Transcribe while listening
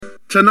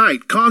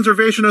Tonight,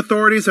 conservation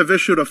authorities have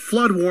issued a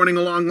flood warning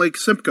along Lake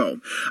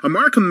Simcoe. A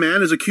Markham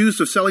man is accused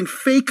of selling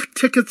fake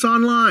tickets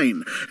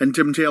online, and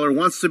Tim Taylor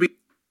wants to be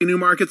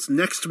Newmarket's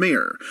next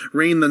mayor.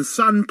 Rain then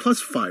sun,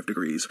 plus 5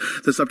 degrees.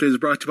 This update is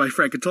brought to you by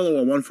Ray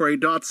Cotolo on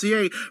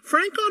 148.ca.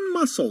 Frank on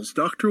muscles,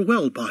 Dr.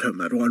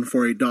 Wellbottom at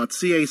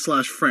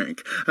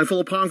 148.ca/Frank. And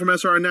Philip Hong from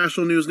SRN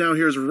National News Now.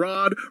 Here's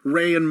Rod,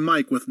 Ray, and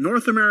Mike with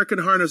North American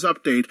Harness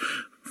Update.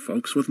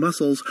 Folks with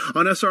muscles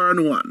on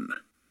SRN1.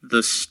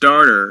 The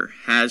starter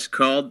has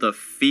called the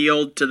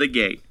field to the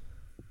gate.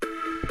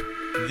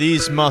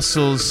 These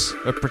muscles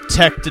are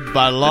protected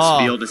by law.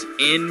 This field is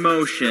in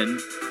motion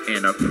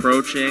and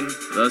approaching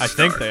the start. I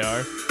think they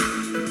are.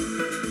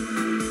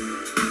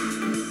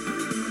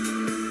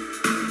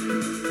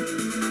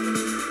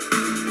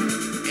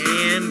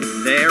 And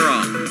they're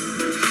off.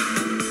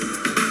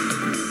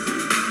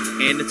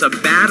 And it's a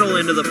battle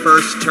into the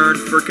first turn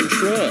for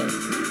control.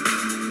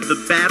 The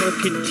battle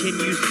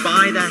continues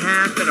by the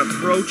half and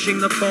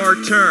approaching the far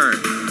turn.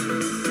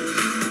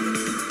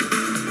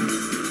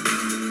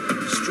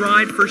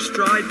 Stride for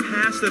stride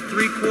past the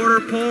three-quarter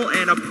pole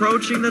and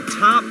approaching the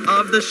top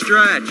of the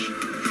stretch.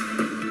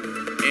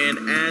 And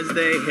as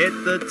they hit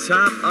the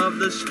top of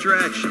the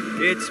stretch,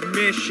 it's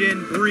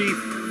mission brief.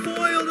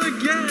 Foiled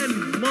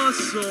again,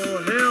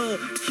 Muscle Hill,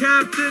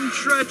 Captain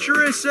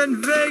Treacherous, and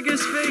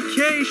Vegas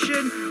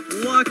Vacation.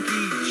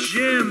 Lucky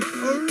Jim,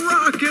 a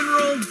rock and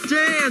roll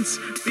dance,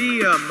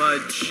 be a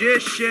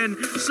magician.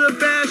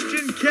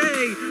 Sebastian K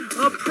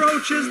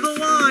approaches the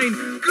line.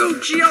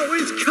 Guccio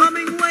is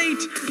coming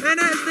late, and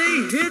as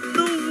they hit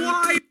the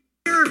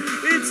wire,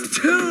 it's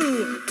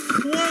too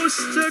close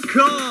to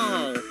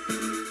call.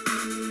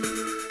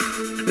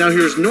 Now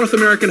here's North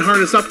American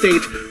Harness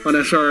Update on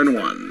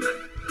SRN1.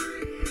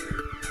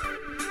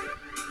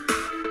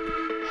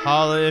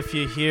 Holla if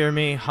you hear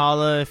me,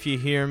 holla if you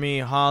hear me,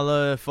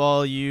 holla if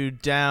all you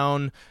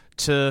down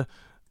to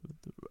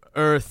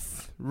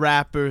earth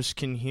rappers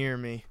can hear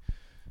me.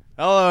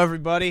 Hello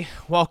everybody,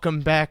 welcome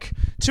back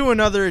to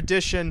another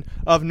edition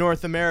of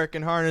North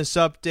American Harness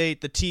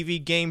Update, the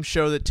TV game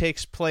show that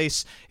takes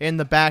place in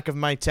the back of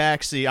my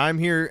taxi. I'm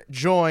here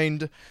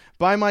joined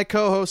by my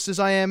co-hosts, as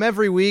I am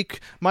every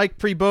week, Mike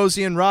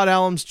Pribozie and Rod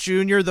Allums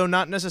Jr., though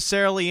not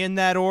necessarily in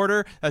that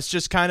order. That's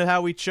just kind of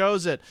how we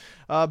chose it.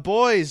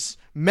 Boys,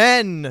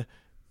 men,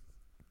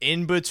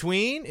 in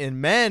between,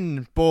 and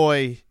men,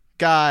 boy,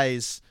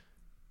 guys,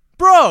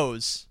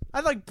 bros. I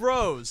like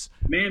bros.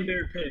 Man,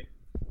 bear, pig.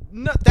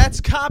 No,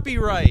 that's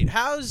copyright.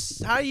 How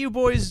you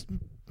boys,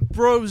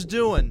 bros,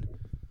 doing?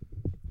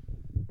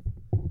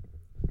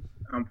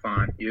 I'm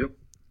fine. You?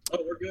 Oh,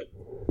 we're good.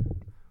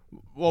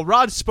 Well,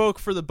 Rod spoke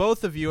for the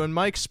both of you, and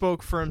Mike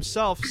spoke for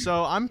himself,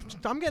 so I'm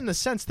getting the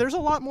sense there's a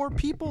lot more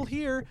people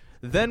here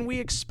than we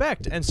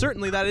expect, and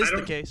certainly that is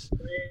the case.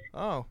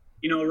 Oh.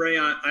 You know, Ray,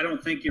 I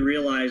don't think you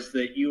realize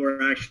that you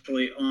are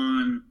actually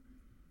on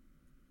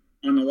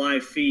the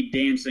live feed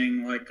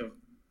dancing like a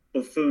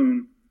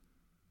buffoon.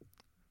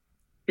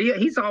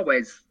 He's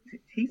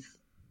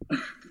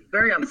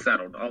very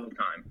unsettled all the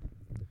time.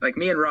 Like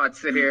me and Rod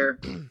sit here.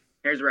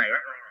 Here's Ray.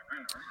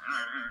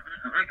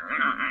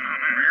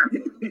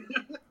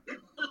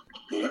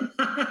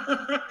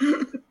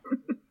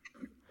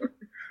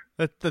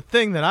 The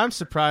thing that I'm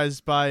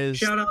surprised by is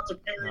shout out to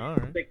Perry. All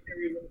right.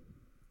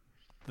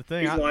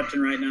 He's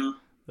watching right now.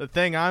 The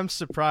thing I'm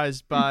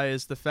surprised by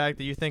is the fact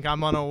that you think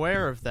I'm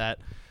unaware of that.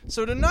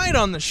 So tonight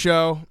on the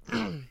show,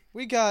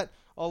 we got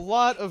a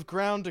lot of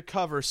ground to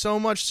cover, so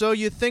much so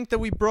you think that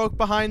we broke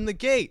behind the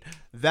gate.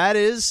 That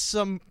is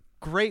some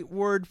great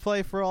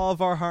wordplay for all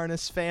of our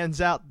harness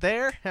fans out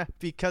there,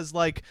 because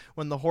like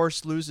when the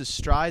horse loses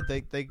stride,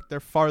 they're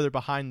farther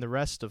behind the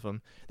rest of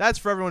them. That's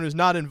for everyone who's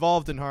not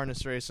involved in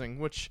harness racing,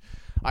 which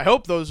I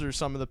hope those are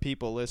some of the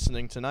people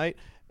listening tonight.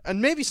 And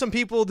maybe some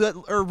people that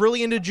are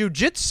really into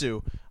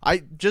jiu-jitsu.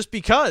 Just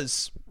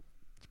because.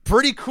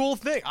 Pretty cool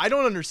thing. I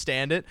don't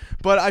understand it,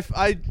 but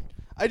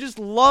I just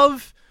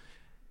love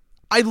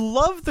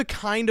the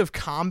kind of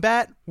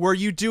combat where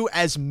you do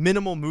as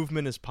minimal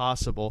movement as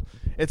possible.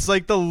 It's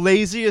like the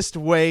laziest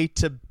way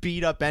to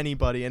beat up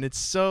anybody, and it's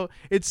so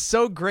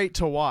great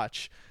to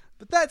watch.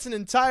 But that's an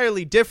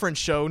entirely different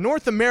show.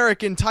 North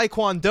American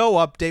Taekwondo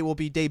Update will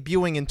be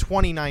debuting in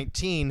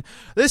 2019.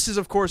 This is,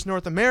 of course,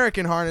 North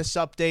American Harness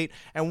Update,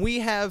 and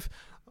we have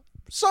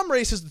some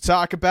races to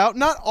talk about.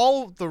 Not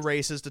all the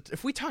races.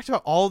 If we talked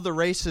about all the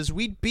races,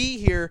 we'd be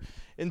here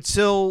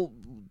until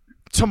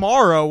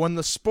tomorrow when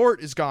the sport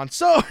is gone.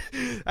 So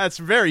that's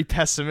very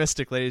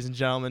pessimistic, ladies and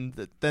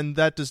gentlemen. Then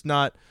that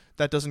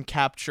doesn't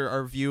capture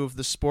our view of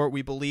the sport.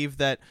 We believe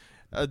that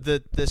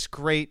this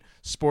great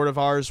sport of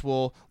ours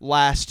will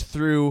last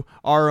through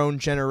our own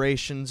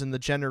generations and the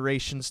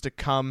generations to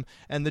come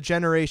and the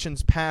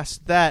generations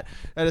past that.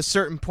 At a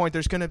certain point,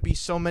 there's going to be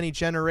so many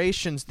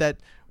generations that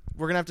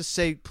we're going to have to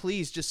say,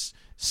 please, just,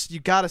 you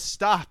got to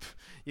stop.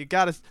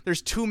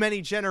 There's too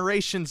many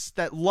generations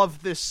that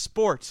love this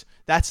sport.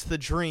 That's the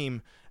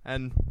dream.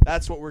 and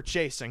that's what we're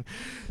chasing.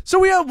 So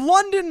we have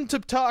London to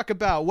talk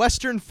about.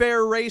 Western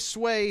Fair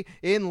Raceway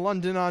in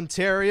London,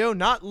 Ontario.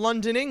 Not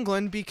London,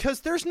 England,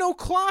 because there's no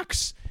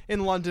clocks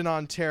in London,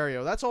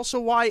 Ontario. That's also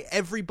why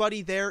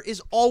everybody there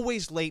is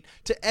always late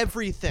to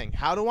everything.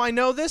 How do I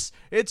know this?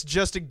 It's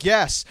just a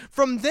guess.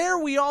 From there,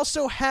 we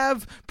also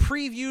have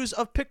previews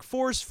of Pick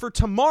 4s for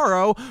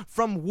tomorrow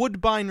from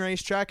Woodbine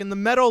Racetrack in the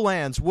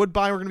Meadowlands.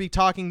 Woodbine, we're going to be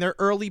talking their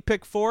early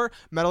Pick 4.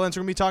 Meadowlands,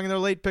 we're going to be talking their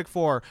late Pick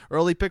 4.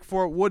 Early Pick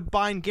 4 at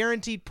Woodbine,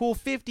 guaranteed pool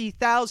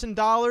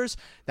 $50,000.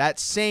 That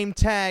same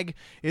tag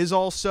is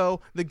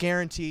also the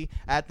guarantee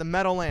at the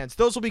Meadowlands.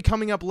 Those will be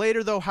coming up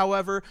later, though.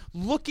 However,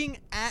 looking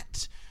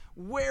at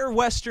where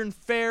Western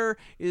Fair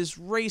is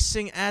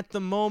racing at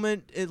the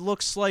moment, it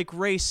looks like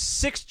race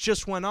 6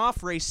 just went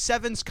off. Race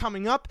 7's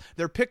coming up.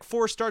 Their Pick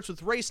 4 starts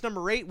with race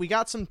number 8. We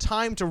got some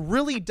time to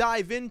really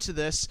dive into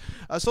this.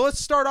 So let's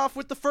start off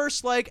with the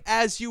first leg,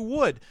 as you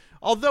would.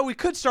 Although we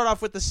could start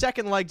off with the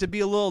second leg to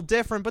be a little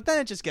different, but then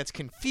it just gets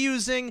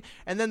confusing.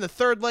 And then the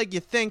third leg,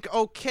 you think,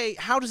 okay,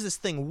 how does this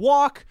thing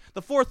walk?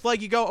 The fourth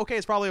leg, you go, okay,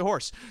 it's probably a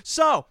horse.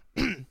 So,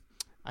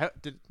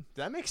 did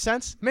that make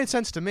sense? It made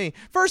sense to me.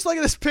 First leg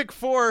of this Pick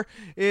 4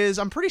 is,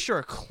 I'm pretty sure,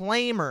 a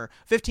claimer.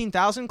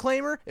 15,000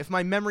 claimer, if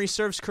my memory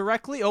serves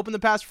correctly. Open the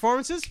past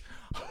performances.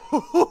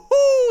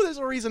 There's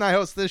a reason I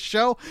host this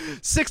show.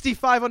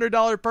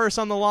 $6,500 purse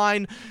on the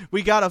line.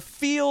 We got a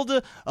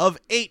field of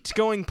 8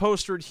 going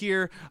postward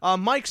here.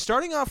 Mike,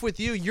 starting off with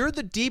you, you're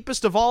the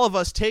deepest of all of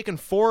us, taking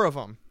 4 of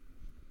them.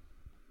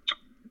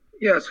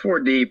 Yeah, it's 4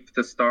 deep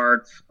to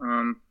start.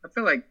 I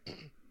feel like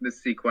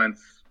this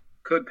sequence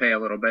could pay a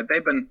little bit.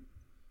 They've been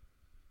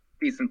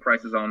decent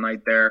prices all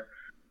night there.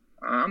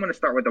 I'm going to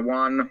start with the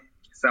 1,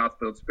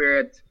 Southfield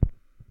Spirit.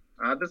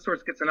 This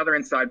horse gets another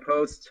inside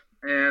post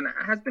and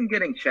has been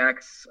getting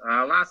checks.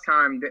 Last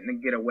time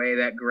didn't get away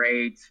that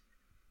great,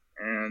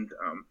 and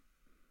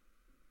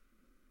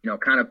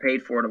kind of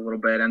paid for it a little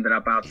bit. Ended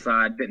up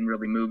outside, didn't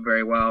really move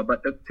very well.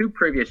 But the 2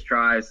 previous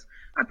tries,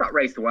 I thought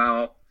raced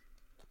well.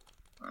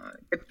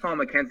 It's Paul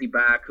McKenzie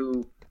back,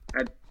 who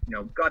had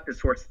got this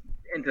horse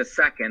into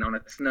second on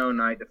a snow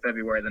night, the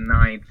February the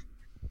 9th.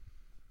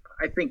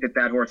 I think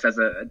that horse has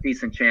a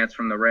decent chance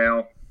from the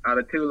rail.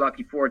 The 2,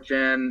 Lucky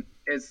Fortune,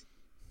 is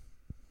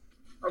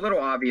a little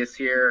obvious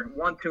here.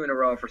 1-2 in a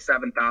row for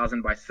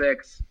 7,000 by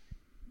 6.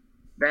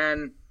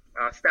 Then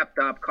stepped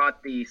up,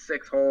 caught the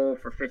 6 hole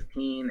for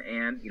 15,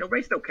 and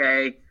raced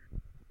okay.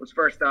 Was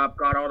first up,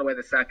 got all the way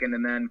to second,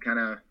 and then kind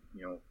of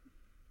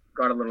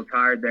got a little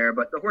tired there.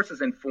 But the horse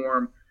is in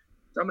form,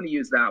 so I'm going to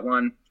use that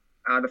one.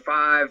 The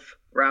 5,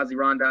 Rousey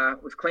Ronda,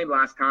 was claimed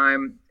last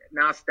time,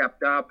 now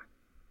stepped up.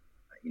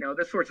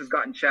 This horse has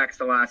gotten checks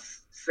the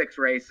last 6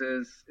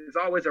 races, is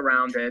always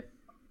around it.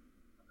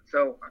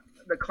 So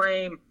the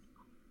claim,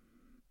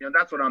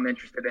 that's what I'm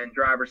interested in,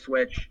 driver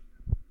switch.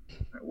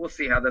 We'll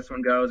see how this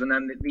one goes. And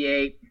then the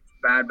 8,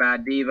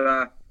 Bad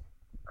Diva.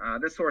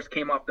 This horse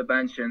came off the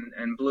bench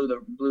and blew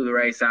the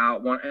race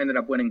out. Ended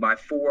up winning by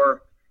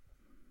 4,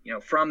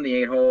 from the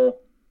 8 hole.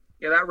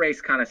 That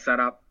race kind of set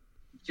up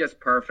just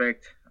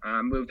perfect.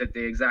 Moved at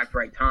the exact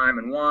right time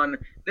and won.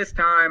 This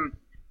time,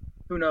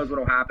 who knows what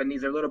will happen.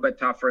 These are a little bit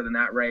tougher than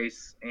that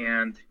race.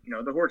 And,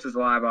 the horse is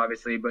alive,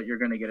 obviously, but you're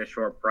going to get a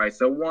short price.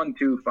 So 1,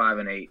 2, 5,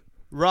 and 8.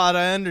 Rod,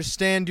 I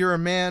understand you're a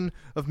man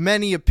of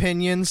many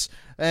opinions.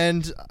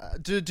 And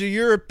do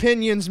your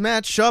opinions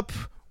match up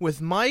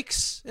with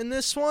Mike's in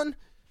this one?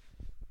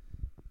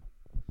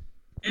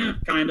 Yeah,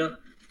 kind of.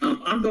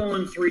 I'm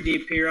going 3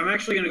 deep here. I'm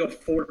actually going to go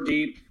 4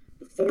 deep.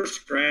 The 4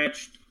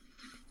 scratched.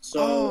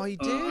 So he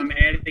did? I'm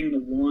adding the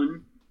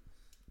 1.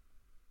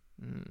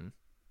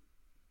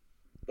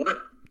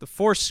 What? The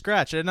 4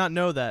 scratch. I did not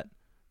know that.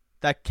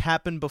 That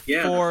happened before.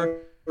 Yeah, the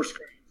 4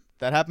 scratch.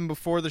 That happened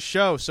before the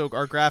show, so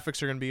our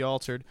graphics are going to be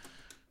altered.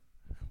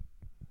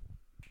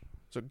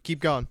 So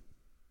keep going.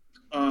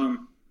 So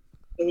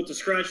with the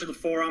scratch of the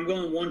 4, I'm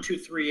going 1, 2,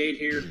 3, 8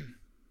 here.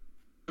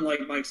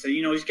 Like Mike said,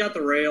 he's got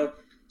the rail.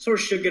 Sort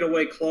of should get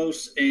away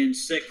close and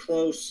sit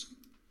close.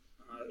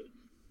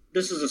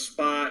 This is a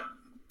spot.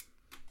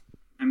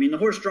 I mean, the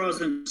horse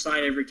draws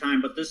inside every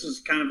time, but this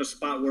is kind of a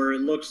spot where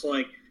it looks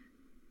like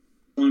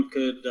one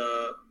could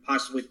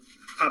possibly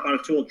pop out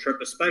a tool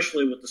trip,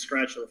 especially with the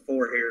scratch of the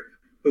 4 here,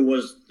 who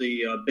was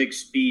the big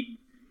speed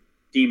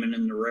demon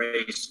in the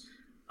race.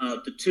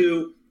 The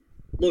 2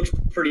 looks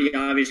pretty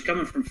obvious.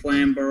 Coming from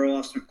Flamborough,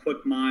 Austin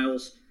Quick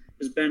Miles,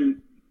 has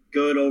been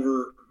good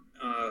over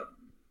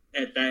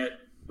at that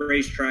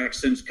racetrack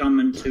since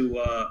coming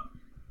to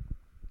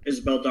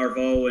Isabel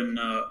Darvaux and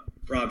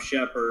Rob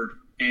Shepard.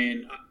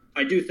 And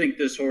I do think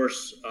this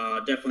horse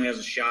definitely has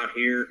a shot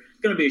here.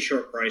 It's going to be a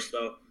short price,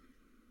 though.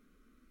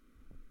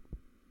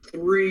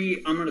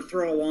 3, I'm going to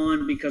throw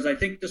on because I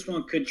think this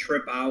one could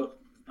trip out.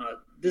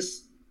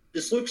 This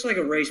looks like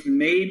a race.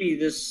 Maybe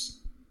this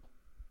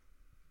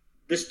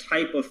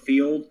type of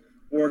field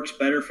works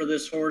better for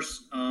this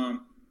horse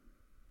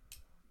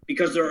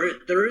because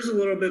there is a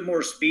little bit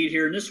more speed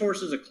here, and this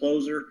horse is a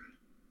closer.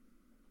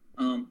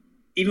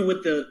 even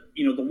with the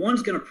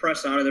one's going to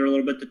press out of there a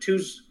little bit. The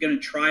two's going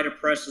to try to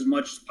press as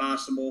much as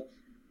possible,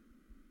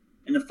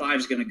 and the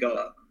 5's going to go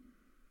up.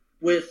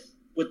 With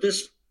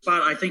this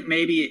spot, I think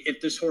maybe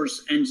if this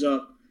horse ends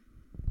up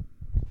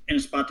in a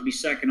spot to be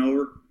second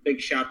over,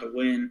 big shot to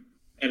win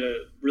at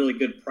a really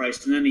good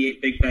price. And then the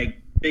 8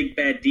 Big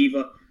Bad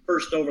Diva,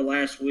 first over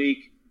last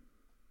week.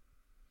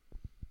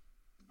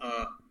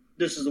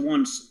 This is the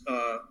one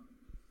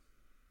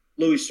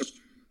Louis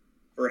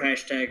for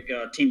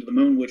hashtag Team to the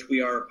Moon, which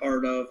we are a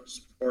part of,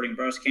 supporting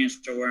breast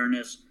cancer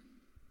awareness.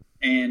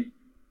 And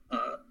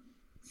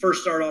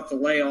first start off the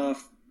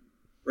layoff,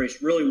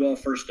 raced really well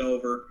first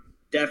over.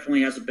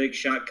 Definitely has a big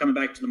shot coming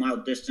back to the mile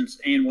distance,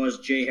 and was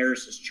Jay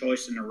Harris's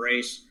choice in the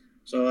race.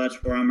 So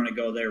that's where I'm going to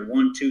go there.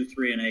 1, 2,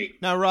 3, and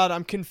 8. Now, Rod,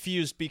 I'm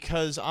confused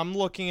because I'm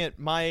looking at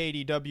my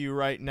ADW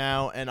right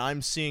now, and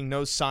I'm seeing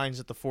no signs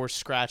that the 4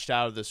 scratched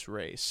out of this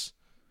race.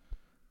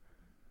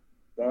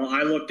 Well,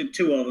 I looked at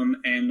 2 of them,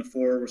 and the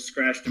 4 was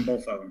scratched in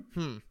both of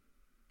them.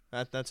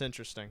 That's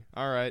interesting.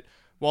 All right.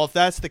 Well, if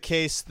that's the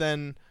case,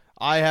 then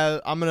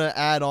I'm going to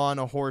add on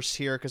a horse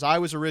here because I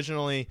was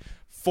originally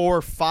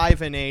 4,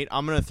 5, and 8.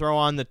 I'm going to throw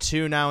on the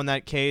 2 now in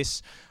that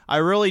case. I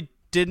really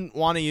didn't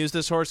want to use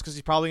this horse because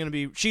she's probably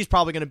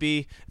going to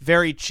be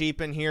very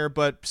cheap in here,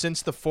 but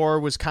since the 4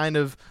 was kind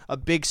of a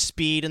big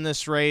speed in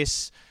this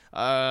race,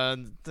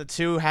 the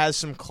 2 has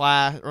some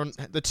class, or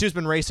the 2's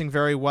been racing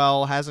very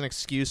well, has an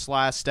excuse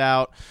last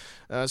out.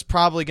 Is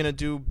probably going to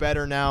do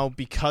better now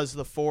because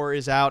the 4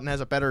 is out and has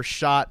a better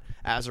shot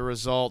as a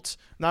result.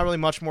 Not really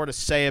much more to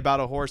say about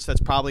a horse that's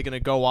probably going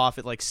to go off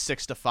at like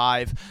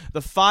 6-5.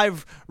 The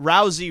 5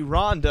 Rousey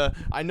Ronda.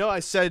 I know I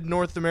said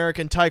North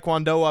American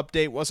Taekwondo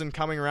update wasn't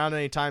coming around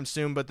anytime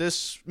soon, but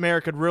this mare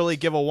could really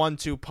give a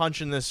 1-2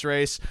 punch in this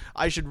race.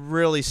 I should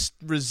really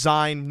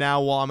resign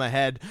now while I'm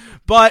ahead.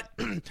 But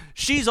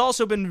she's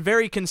also been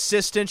very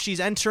consistent. She's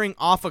entering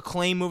off a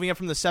claim, moving up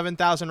from the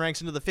 7,000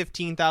 ranks into the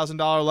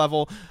 $15,000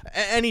 level.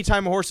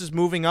 Anytime a horse is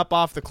moving up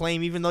off the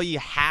claim, even though you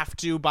have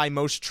to by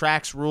most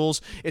tracks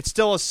rules, it's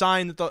still a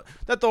sign that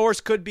the horse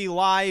could be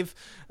live,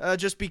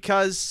 just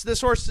because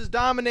this horse has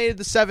dominated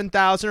the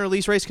 7,000, or at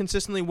least raced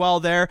consistently well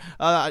there.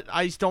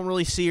 I just don't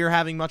really see her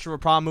having much of a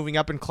problem moving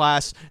up in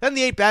class. Then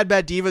the 8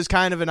 Bad Diva is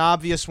kind of an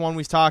obvious one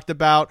we've talked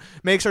about.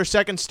 Makes her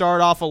second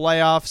start off a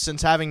layoff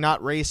since having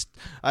not raced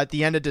at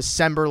the end of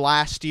December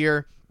last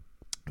year.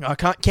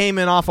 Came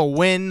in off a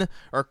win,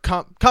 or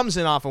comes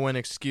in off a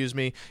win,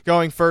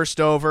 going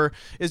first over,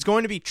 is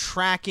going to be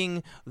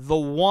tracking the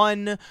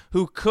 1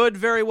 who could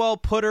very well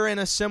put her in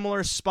a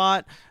similar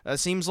spot.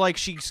 Seems like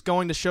she's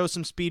going to show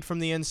some speed from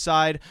the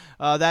inside.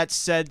 That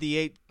said, the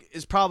 8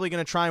 is probably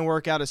going to try and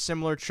work out a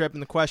similar trip,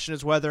 and the question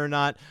is whether or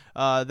not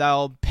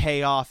that'll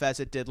pay off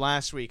as it did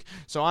last week.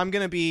 So I'm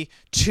going to be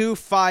 2,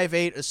 5,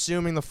 8,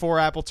 assuming the 4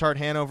 Apple Tart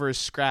Hanover is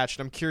scratched.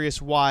 I'm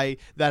curious why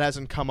that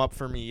hasn't come up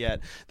for me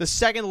yet. The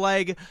second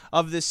leg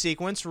of this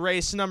sequence,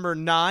 race number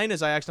 9,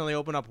 as I accidentally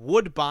open up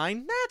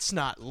Woodbine. That's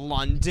not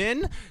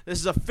London. This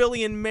is a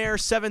filly and mare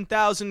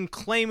 7,000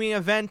 claiming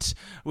event.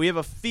 We have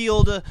a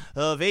field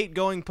of 8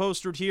 going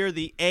posted here.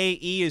 The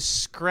AE is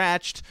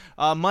scratched.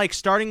 Mike,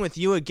 starting with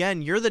you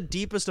again, you're the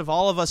deepest of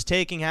all of us,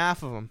 taking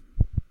half of them.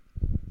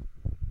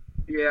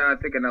 Yeah, I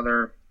think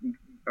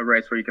a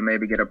race where you can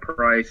maybe get a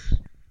price.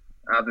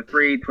 The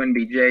 3 Twin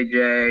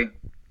BJJ.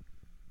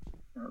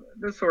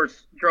 This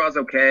horse draws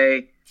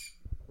okay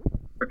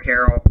for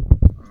Carol.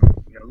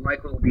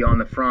 Likely will be on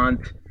the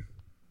front,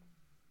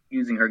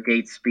 using her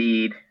gate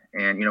speed,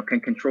 and can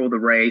control the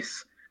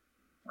race.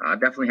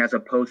 Definitely has a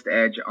post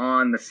edge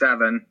on the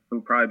 7,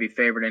 who'll probably be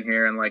favored in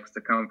here and likes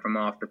to come from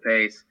off the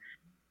pace.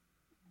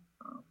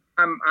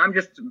 I'm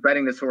just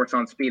betting this horse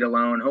on speed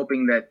alone,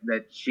 hoping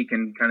that she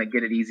can kind of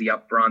get it easy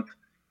up front.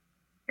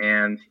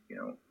 And,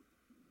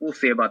 we'll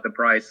see about the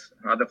price.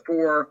 The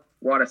 4,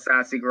 What a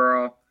Sassy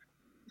Girl.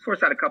 This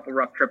horse had a couple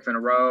rough trips in a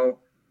row.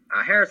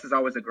 Harris is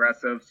always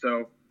aggressive,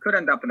 so could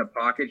end up in the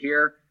pocket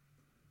here.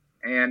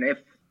 And if,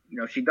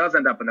 she does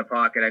end up in the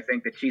pocket, I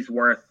think that she's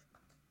worth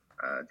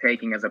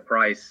taking as a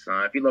price.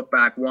 If you look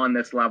back, won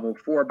this level,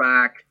 4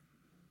 back,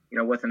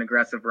 with an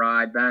aggressive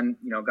ride, then,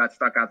 got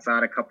stuck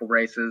outside a couple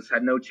races,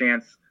 had no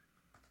chance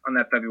on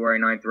that February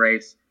 9th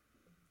race.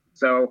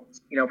 So,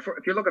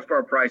 if you're looking for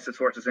a price, this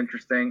horse is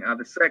interesting.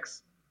 The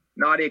 6,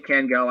 Nadia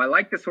Can Go. I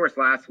liked this horse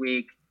last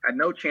week, had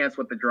no chance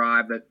with the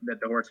drive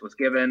that the horse was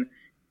given.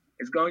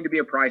 Is going to be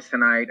a price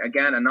tonight.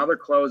 Again, another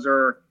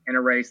closer in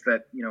a race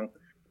that,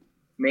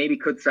 maybe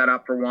could set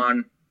up for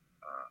 1.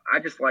 I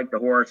just like the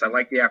horse. I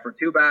like the effort.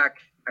 2 back.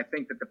 I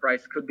think that the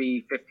price could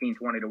be 15,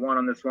 20 to 1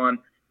 on this one.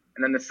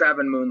 And then the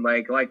 7 Moon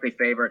Lake, likely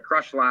favorite,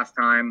 crushed last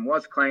time,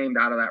 was claimed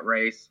out of that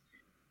race,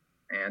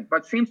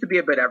 but seems to be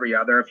a bit every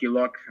other. If you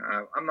look,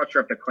 I'm not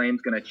sure if the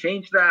claim's going to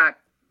change that,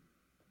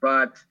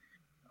 but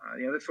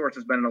this horse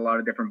has been in a lot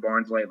of different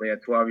barns lately.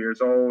 At 12 years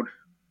old,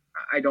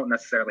 I don't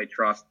necessarily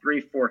trust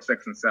 3, 4,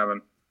 6, and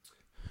 7.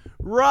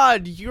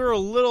 Rod, you're a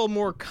little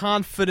more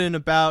confident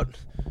about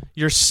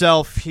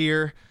yourself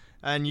here,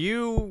 and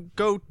you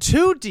go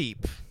too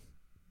deep.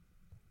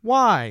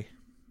 Why?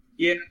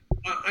 Yeah,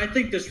 I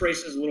think this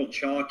race is a little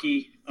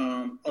chalky.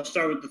 I'll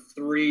start with the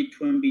 3,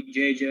 Twinbee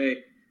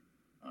JJ.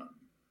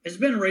 Has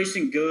been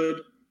racing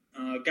good.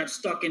 Got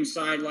stuck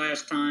inside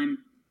last time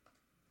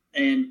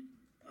and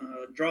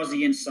draws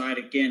the inside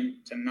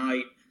again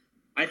tonight.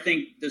 I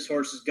think this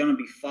horse is going to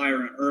be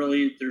firing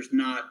early. There's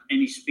not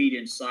any speed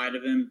inside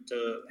of him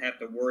to have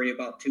to worry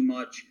about too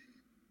much.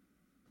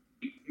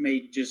 He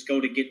may just go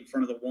to get in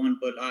front of the 1,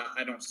 but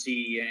I don't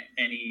see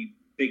any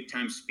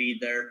big-time speed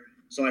there.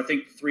 So I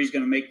think the 3 is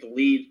going to make the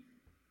lead.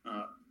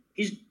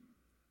 He's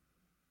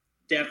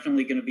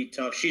definitely going to be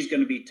tough. She's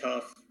going to be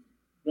tough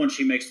once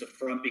she makes the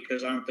front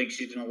because I don't think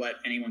she's going to let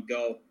anyone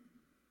go.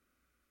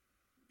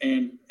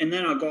 And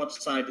then I'll go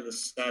outside to the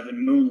 7,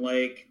 Moon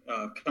Lake,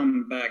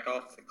 coming back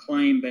off the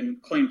claim. Been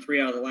claimed 3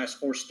 out of the last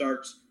 4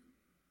 starts.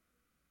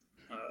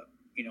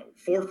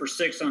 4 for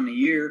 6 on the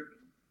year.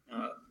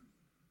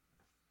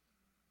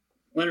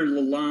 Leonard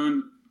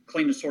Lalonde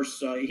claimed this horse.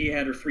 He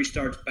had her 3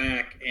 starts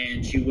back,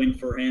 and she went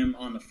for him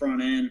on the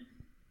front end.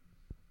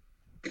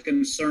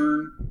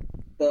 Concern,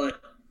 but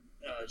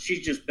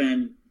she's just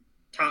been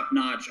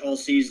top-notch all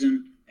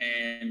season,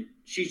 and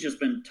she's just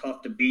been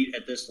tough to beat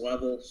at this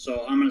level.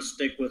 So I'm going to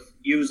stick with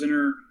using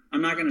her.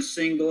 I'm not going to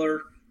single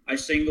her. I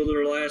singled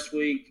her last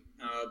week.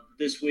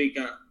 This week,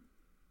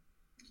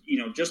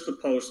 just the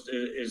post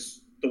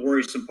is the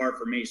worrisome part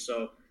for me.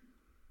 So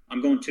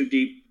I'm going too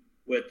deep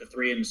with the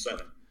 3 and the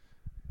 7.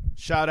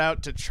 Shout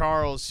out to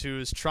Charles,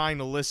 who's trying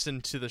to listen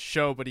to the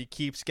show, but he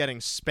keeps getting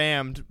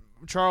spammed.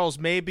 Charles,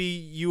 maybe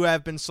you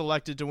have been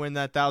selected to win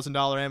that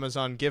 $1,000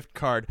 Amazon gift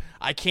card.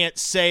 I can't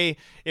say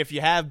if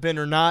you have been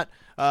or not.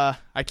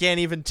 I can't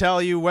even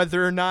tell you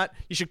whether or not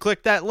you should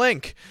click that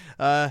link.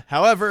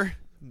 However,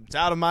 it's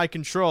out of my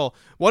control.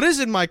 What is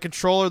in my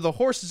control are the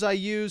horses I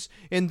use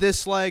in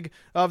this leg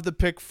of the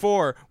pick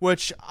 4,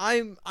 which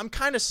I'm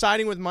kind of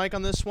siding with Mike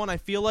on this one. I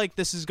feel like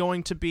this is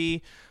going to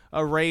be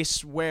a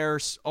race where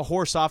a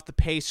horse off the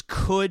pace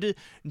could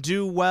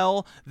do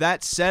well.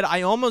 That said,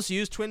 I almost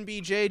used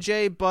Twinbee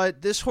JJ,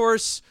 but this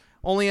horse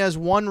only has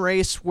 1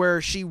 race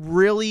where she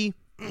really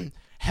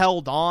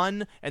held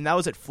on, and that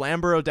was at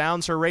Flamborough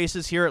Downs. Her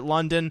races here at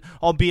London,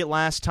 albeit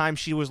last time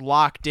she was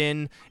locked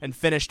in and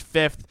finished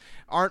 5th,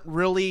 aren't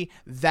really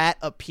that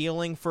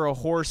appealing for a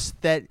horse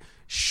that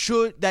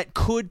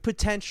could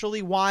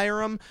potentially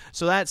wire him.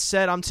 So that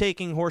said, I'm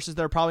taking horses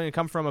that are probably going to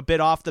come from a bit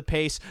off the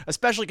pace,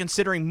 especially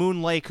considering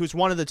Moon Lake, who's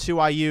one of the 2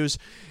 I use,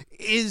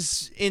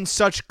 is in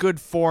such good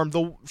form.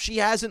 She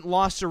hasn't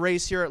lost a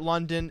race here at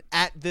London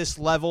at this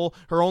level.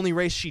 Her only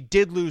race she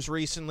did lose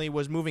recently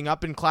was moving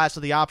up in class to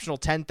the optional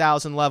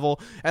 10,000 level.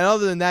 And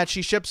other than that,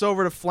 she ships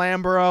over to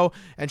Flamborough,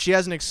 and she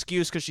has an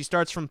excuse because she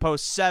starts from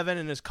post 7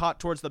 and is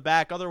caught towards the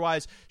back.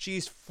 Otherwise,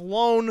 she's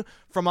flown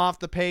from off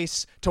the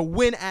pace to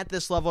win at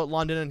this level at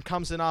London and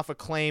comes in off a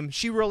claim.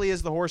 She really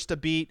is the horse to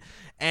beat,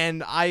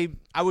 and I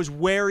was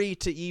wary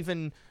to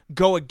even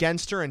go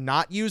against her and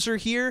not use her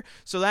here.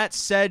 So that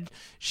said,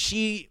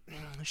 she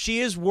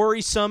is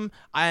worrisome,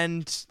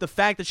 and the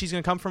fact that she's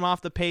going to come from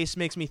off the pace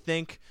makes me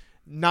think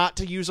not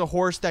to use a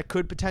horse that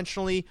could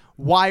potentially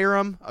wire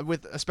him,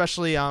 with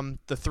especially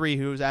the 3,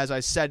 who, as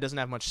I said, doesn't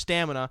have much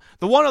stamina.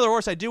 The one other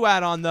horse I do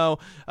add on, though,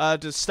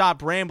 to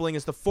stop rambling,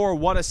 is the 4,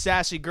 What a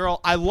Sassy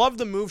Girl. I love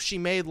the move she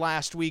made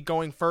last week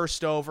going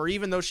first over,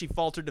 even though she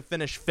faltered to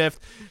finish 5th.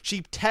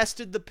 She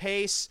tested the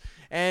pace,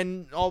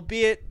 and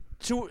albeit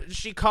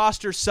she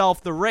cost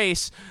herself the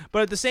race,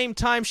 but at the same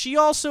time, she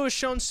also has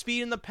shown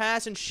speed in the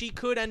past, and she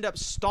could end up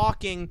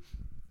stalking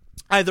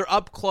either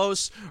up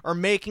close or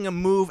making a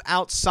move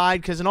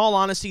outside, because in all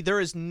honesty,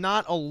 there is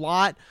not a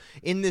lot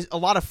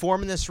of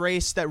form in this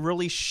race that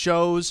really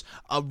shows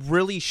a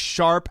really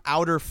sharp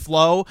outer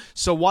flow.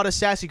 So What a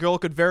Sassy Girl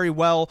could very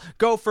well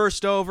go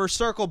first over,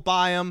 circle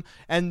by him,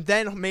 and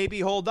then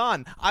maybe hold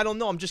on. I don't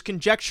know. I'm just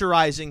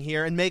conjecturizing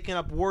here and making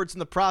up words in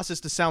the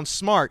process to sound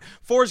smart.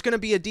 4 is going to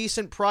be a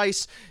decent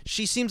price.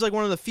 She seems like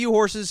one of the few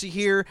horses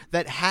here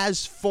that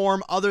has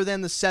form other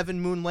than the 7,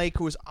 Moon Lake,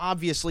 who is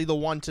obviously the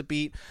one to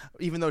beat,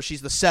 even though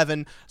she's the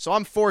 7. So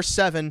I'm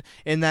 4-7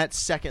 in that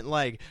second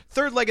leg.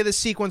 Third leg of this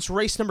sequence,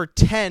 race number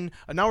 10.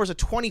 Now there's a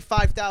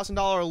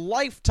 $25,000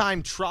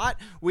 lifetime trot.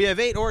 We have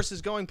 8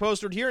 horses going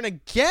postward here, and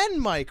again,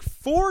 Mike,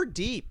 4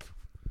 deep.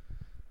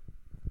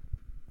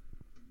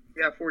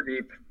 Yeah, 4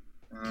 deep.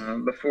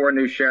 The 4,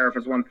 New Sheriff,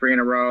 has won 3 in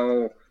a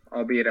row,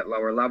 albeit at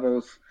lower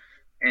levels,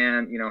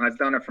 and has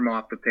done it from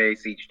off the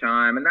pace each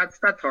time, and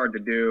that's hard to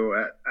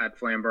do at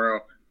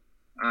Flamborough.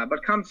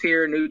 But comes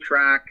here, new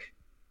track.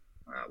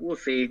 We'll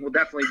see. We'll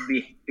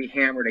definitely be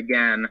hammered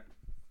again.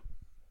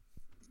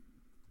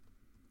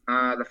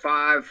 The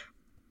 5.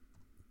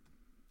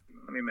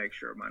 Let me make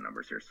sure of my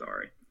numbers here.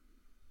 Sorry.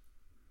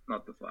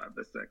 Not the 5,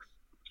 the 6.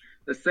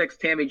 The 6,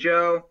 Tammy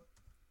Joe.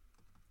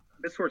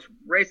 This horse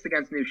raced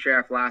against New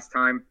Sheriff last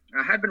time.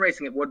 I had been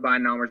racing at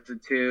Woodbine numbers to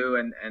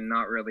 2 and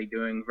not really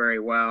doing very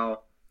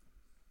well.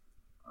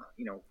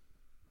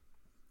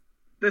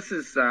 This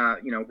is,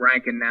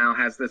 Rankin now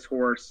has this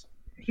horse.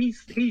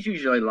 He's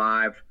usually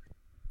live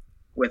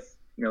with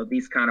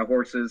these kind of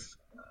horses.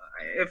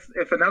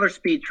 If another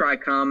speed try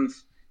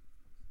comes,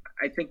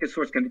 I think this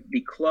horse can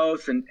be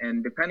close,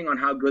 and depending on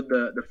how good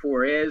the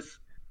 4 is,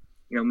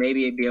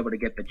 maybe be able to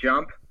get the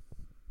jump.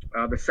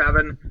 The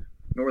 7,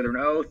 Northern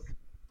Oath,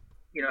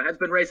 has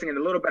been racing at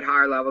a little bit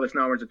higher level. This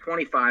number's at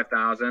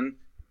 25,000.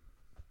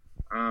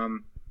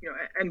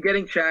 And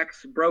getting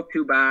checks, broke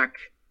 2 back.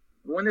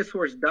 When this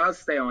horse does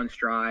stay on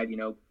stride,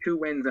 2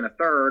 wins and a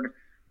third,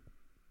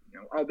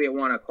 albeit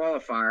one a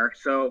qualifier.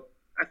 So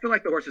I feel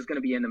like the horse is going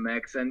to be in the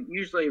mix, and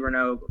usually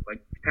Renault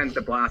tends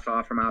to blast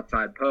off from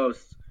outside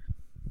posts.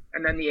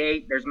 And then the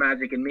 8, there's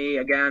Magic and Me.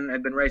 Again,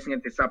 I've been racing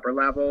at this upper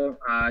level.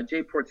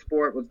 J-Port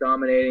Sport was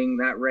dominating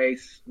that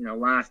race,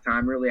 last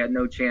time. Really had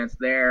no chance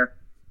there.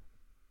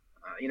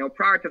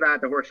 Prior to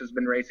that, the horse has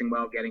been racing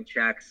well, getting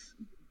checks.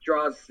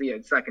 Draws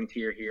the second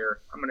tier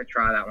here. I'm going to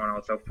try that one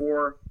also.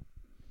 4,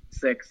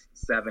 6,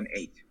 7,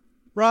 8.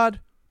 Rod,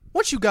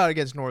 what you got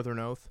against Northern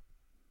Oath?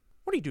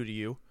 What do he do to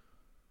you?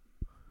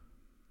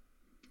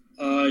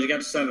 You got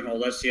the 7 hole.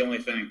 That's the only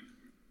thing.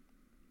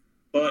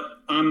 But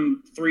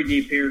I'm 3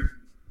 deep here,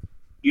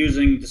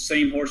 using the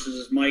same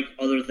horses as Mike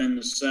other than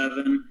the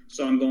 7.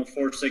 So I'm going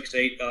 4, 6,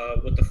 8.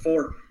 With the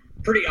 4,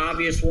 pretty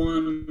obvious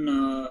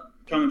one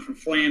coming from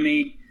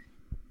Flammy.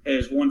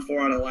 Has won 4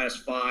 out of the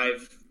last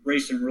 5.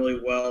 Racing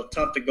really well.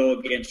 Tough to go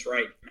against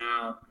right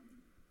now.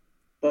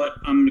 But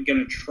I'm going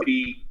to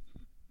try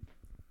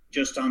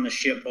just on the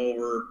ship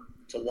over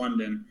to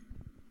London.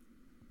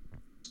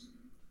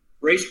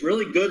 Raced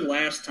really good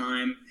last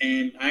time,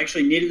 and I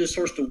actually needed this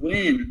horse to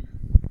win.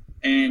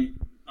 And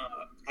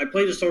I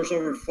played this horse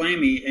over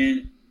Flammy,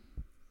 and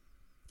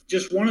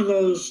just one of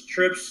those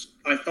trips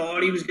I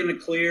thought he was going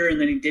to clear,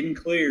 and then he didn't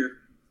clear.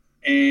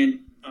 And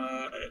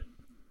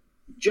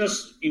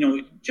just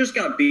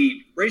got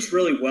beat. Raced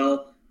really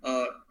well.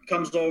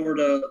 Comes over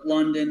to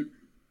London.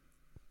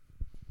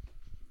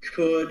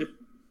 Could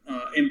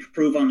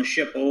improve on the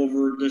ship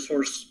over. This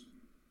horse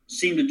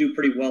seemed to do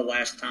pretty well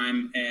last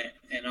time,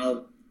 and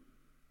I'll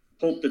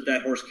hope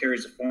that horse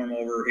carries the form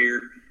over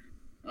here.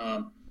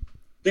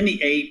 Then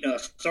the 8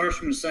 starts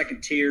from the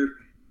second tier.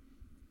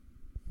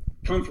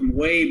 Come from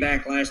way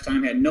back last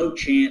time. Had no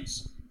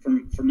chance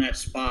from that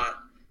spot,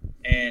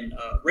 and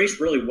raced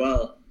really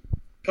well.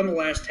 Come the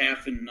last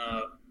half in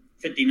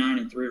 59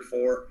 and 3 or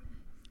 4.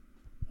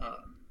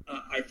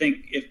 I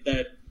think if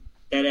that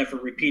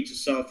effort repeats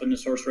itself and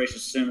this horse race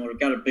is similar,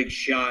 got a big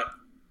shot.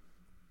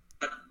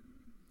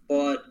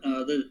 But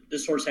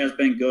this horse has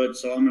been good,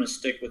 so I'm going to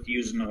stick with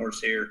using the horse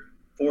here.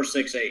 4,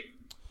 6, 8.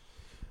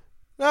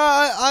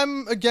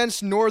 I'm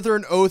against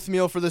Northern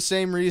Oathmeal for the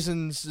same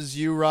reasons as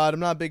you, Rod. I'm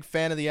not a big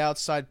fan of the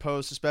outside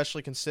post,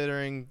 especially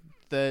considering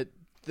that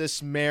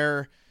this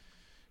mare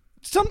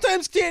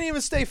sometimes can't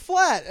even stay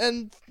flat,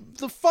 and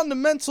the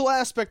fundamental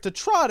aspect of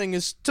trotting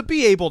is to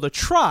be able to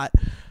trot.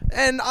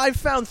 And I've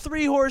found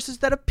 3 horses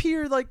that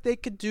appear like they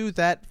could do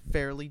that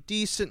fairly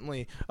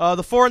decently.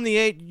 The 4 and the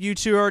 8, you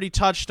two already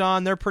touched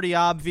on. They're pretty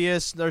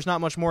obvious. There's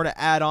not much more to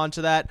add on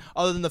to that,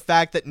 other than the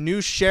fact that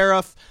New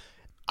Sheriff,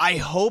 I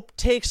hope,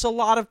 takes a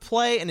lot of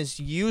play and is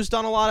used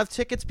on a lot of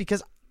tickets,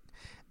 because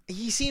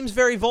he seems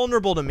very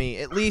vulnerable to me,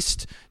 at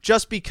least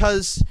just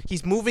because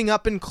he's moving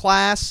up in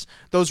class.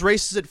 Those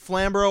races at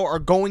Flamborough are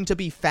going to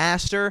be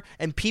faster,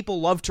 and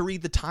people love to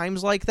read the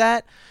times like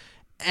that.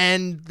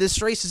 And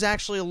this race is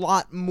actually a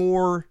lot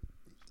more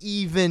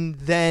even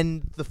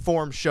than the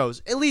form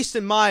shows, at least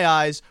in my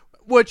eyes,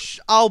 which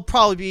I'll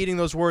probably be eating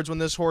those words when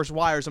this horse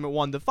wires him at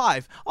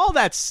 1-5. All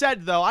that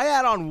said, though, I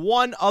add on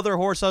one other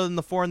horse other than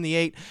the 4 and the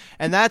 8,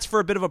 and that's for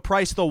a bit of a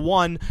price, the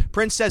 1,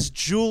 Princess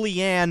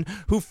Julianne,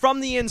 who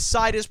from the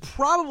inside is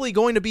probably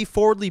going to be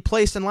forwardly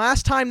placed, and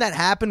last time that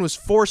happened was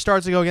 4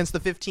 starts ago against the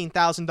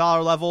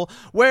 $15,000 level,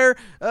 where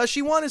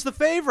she won as the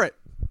favorite.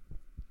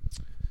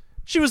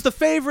 She was the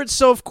favorite,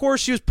 so of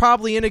course she was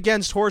probably in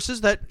against horses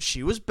that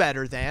she was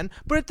better than,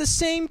 but at the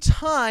same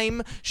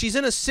time, she's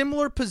in a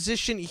similar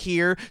position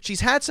here. She's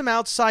had some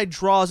outside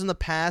draws in the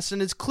past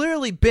and has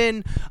clearly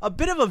been a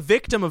bit of a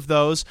victim of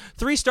those.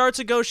 3 starts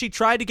ago, she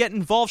tried to get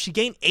involved. She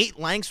gained 8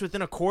 lengths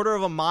within a quarter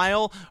of a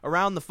mile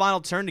around the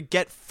final turn to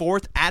get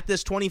 4th at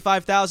this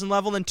 25,000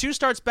 level, and 2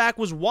 starts back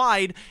was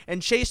wide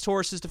and chased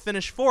horses to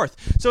finish 4th.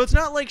 So it's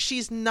not like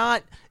she's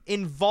not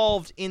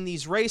involved in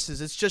these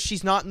races. It's just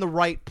she's not in the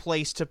right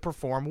place to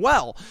perform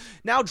well.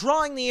 Now,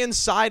 drawing the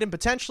inside and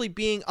potentially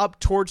being up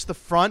towards the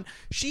front,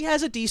 she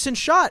has a decent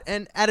shot,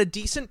 and at a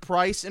decent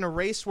price in a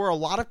race where a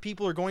lot of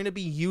people are going to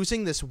be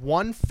using this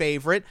one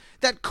favorite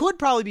that could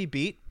probably be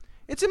beat.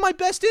 It's in my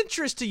best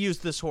interest to use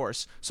this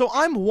horse. So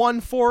I'm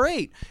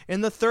 1-4-8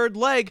 in the third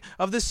leg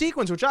of the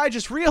sequence, which I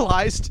just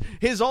realized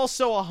is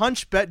also a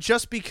hunch bet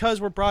just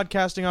because we're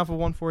broadcasting off of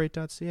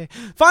 148.ca.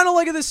 Final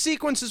leg of this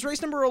sequence is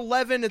race number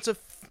 11.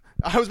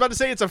 I was about to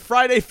say it's a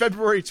Friday,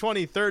 February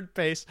 23rd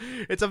pace.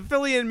 It's a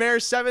filly and mare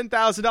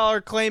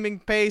 $7,000 claiming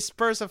pace,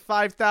 purse of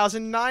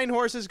 $5,000, 9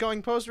 horses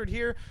going postward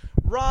here.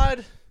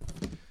 Rod,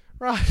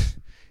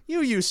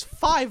 you use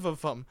 5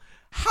 of them.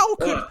 How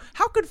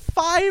could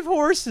 5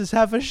 horses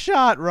have a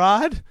shot,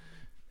 Rod?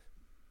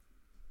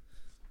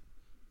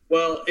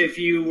 Well, if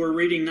you were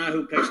reading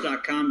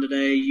NotWhoPicks.com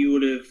today, you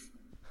would have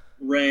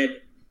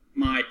read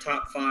my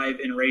top 5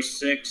 in race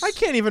 6. I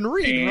can't even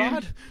read,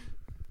 Rod.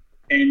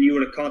 And you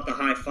would have caught the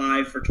high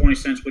 5 for 20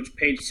 cents, which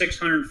paid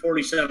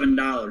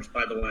 $647,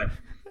 by the way.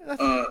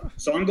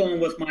 So I'm going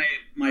with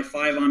my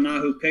 5 on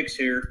Nahu picks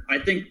here. I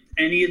think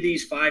any of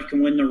these 5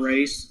 can win the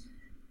race.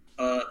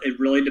 It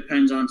really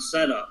depends on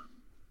setup.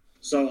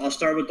 So I'll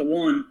start with the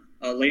 1,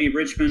 Lady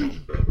Richmond.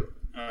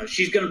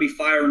 She's going to be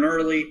firing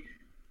early.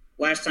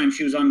 Last time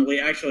she was on the lead,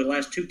 actually, the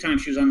last 2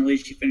 times she was on the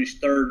lead, she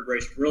finished 3rd,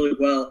 raced really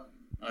well.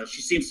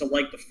 She seems to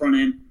like the front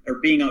end or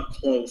being up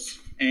close.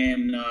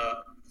 And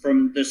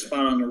from this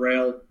spot on the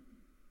rail,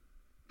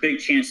 big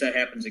chance that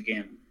happens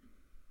again.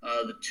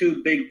 The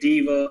 2, Big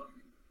Diva,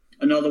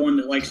 another one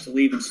that likes to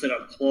leave and sit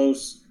up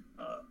close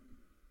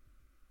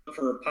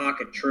for a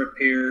pocket trip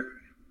here.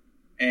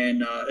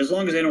 And as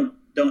long as they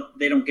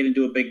don't get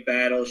into a big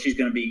battle, she's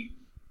going to be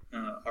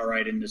all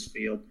right in this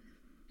field.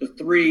 The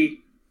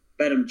 3,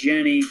 Bedham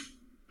Jenny,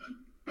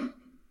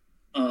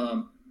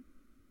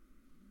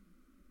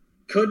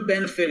 could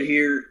benefit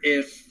here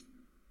if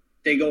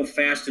they go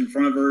fast in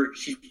front of her.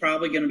 She's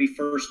probably going to be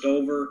first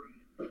over.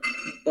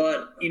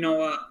 But,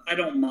 I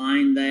don't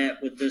mind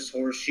that with this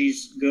horse.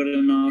 She's good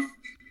enough.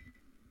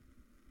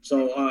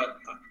 So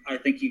I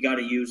think you got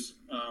to use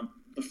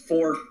the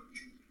 4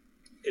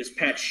 is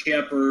Pat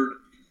Shepard.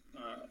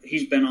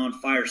 He's been on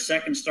fire.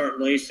 Second start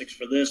Lasix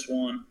for this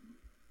one.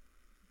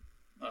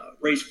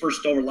 Raced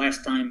first over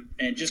last time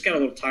and just got a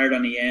little tired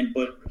on the end,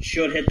 but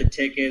should hit the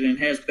ticket and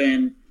has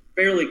been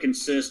fairly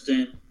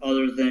consistent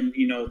other than,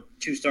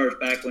 2 starts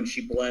back when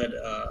she bled.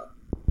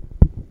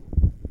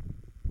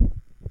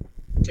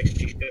 6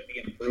 she should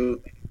be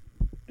improving.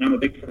 And I'm a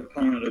big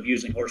proponent of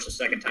using horses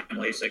second time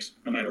Lasix,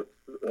 no matter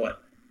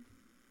what.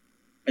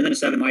 And then the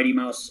 7, Mighty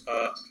Mouse,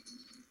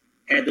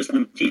 had this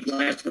one teed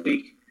last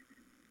week.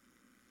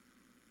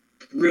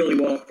 Really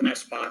well from that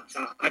spot.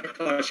 I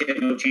thought she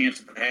had no chance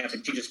at the half,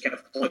 and she just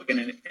kept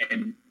clicking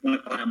and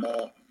went by them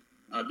all.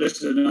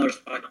 This is another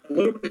spot, a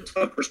little bit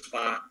tougher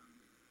spot,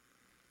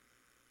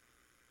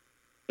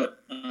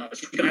 but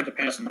she's going to have to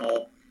pass them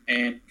all,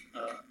 and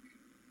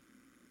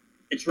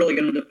it's really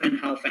going to depend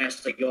how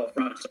fast they go up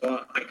front.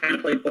 So I kind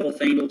of play both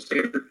angles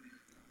here.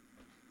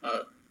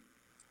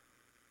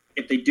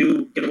 If they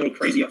do get a little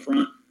crazy up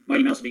front,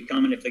 Mighty Mouse will be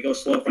coming. If they go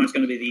slow up front, it's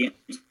going to be the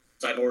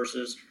inside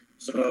horses.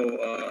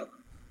 So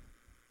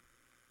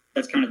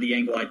that's kind of the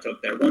angle I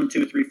took there. 1,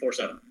 2, 3, 4,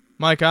 7.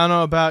 Mike, I don't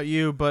know about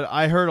you, but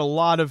I heard a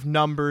lot of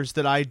numbers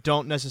that I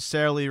don't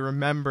necessarily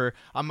remember.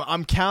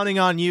 I'm counting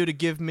on you to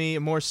give me a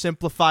more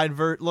simplified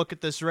look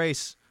at this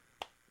race.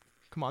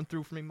 Come on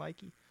through for me,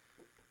 Mikey.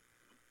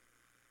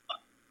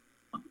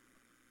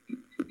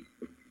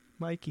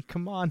 Mikey,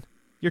 come on.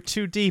 You're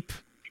too deep.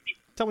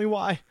 Tell me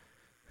why.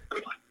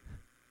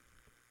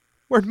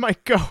 Where'd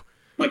Mike go?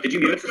 Mike, did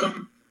you mute it for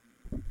something?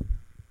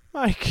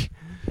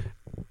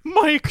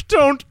 Mike,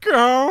 don't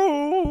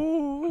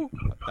go!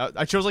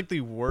 I chose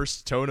the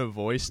worst tone of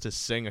voice to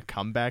sing a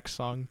comeback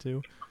song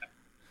to.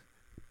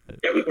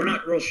 Yeah, we're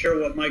not real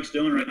sure what Mike's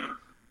doing right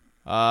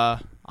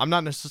now. I'm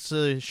not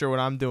necessarily sure what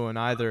I'm doing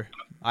either.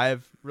 I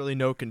have really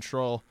no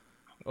control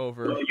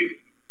over. Well,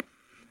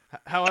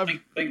 however,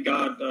 thank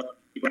God.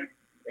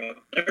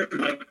 There's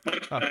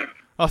Mike's back.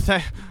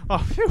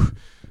 Phew.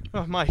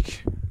 Oh,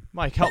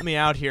 Mike, help me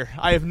out here.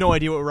 I have no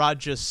idea what Rod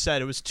just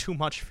said. It was too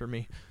much for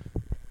me.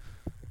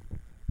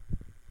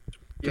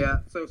 Yeah,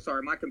 so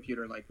sorry, my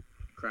computer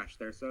crashed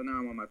there, so now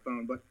I'm on my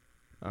phone, but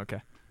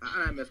okay.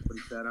 I missed what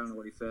he said. I don't know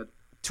what he said.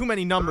 Too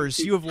many numbers.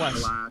 You have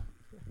less.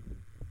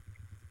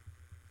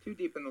 Too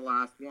deep in the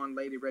last one.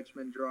 Lady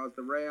Richmond draws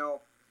the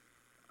rail.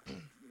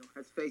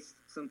 Has faced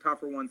some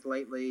tougher ones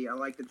lately. I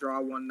like to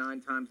draw 1 9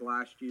 times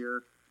last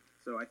year,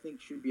 so I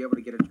think she'd be able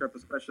to get a trip,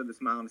 especially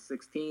this mile on the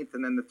 16th.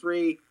 And then the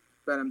 3,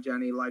 Bedham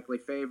Jenny, likely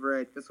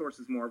favorite. This horse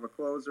is more of a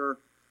closer.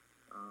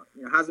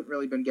 Hasn't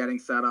really been getting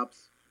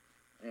setups.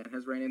 And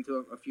has ran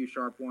into a few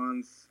sharp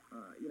ones.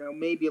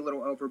 Maybe a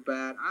little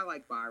overbet. I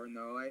like Byron,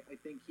 though. I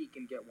think he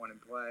can get one in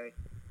play.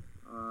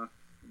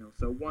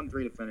 So 1-3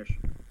 to finish.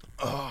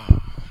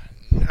 Oh,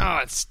 now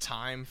it's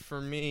time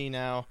for me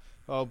now.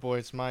 Oh, boy,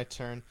 it's my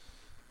turn.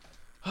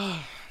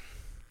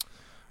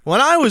 When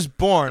I was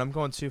born, I'm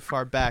going too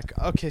far back.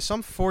 Okay, so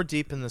I'm 4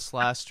 deep in this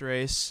last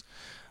race.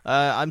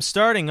 I'm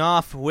starting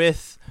off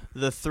with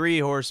the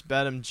 3-horse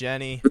Bedham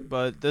Jenny,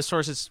 but this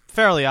horse is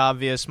fairly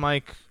obvious.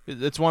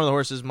 It's one of the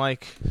horses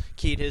Mike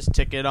keyed his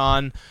ticket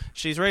on.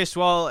 She's raced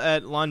well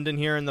at London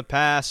here in the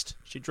past.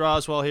 She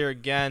draws well here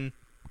again.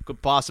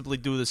 Could possibly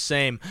do the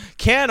same.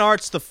 Can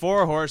Art's the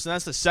 4-horse, and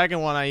that's the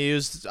second one I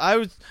used. I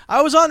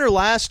was on her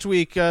last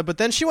week, but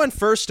then she went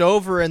first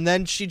over, and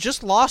then she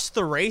just lost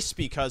the race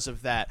because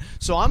of that.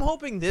 So I'm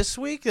hoping this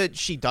week that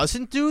she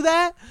doesn't do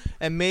that,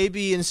 and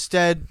maybe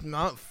instead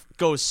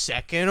goes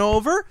second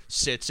over,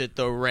 sits at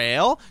the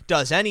rail,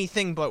 does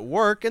anything but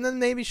work, and then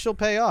maybe she'll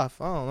pay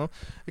off. I don't know.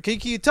 Can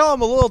you tell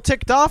I'm a little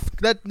ticked off?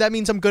 That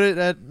means I'm good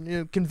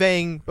at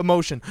conveying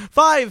emotion.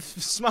 5,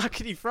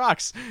 Smockety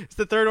Frocks. It's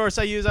the third horse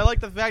I use. I like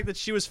the fact that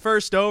she was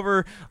first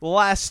over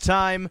last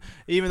time,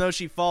 even though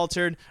she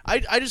faltered.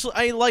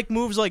 I like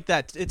moves like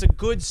that. It's a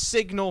good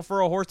signal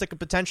for a horse that could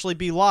potentially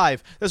be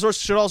live. This horse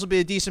should also be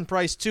a decent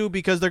price too,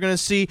 because they're going to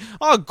see,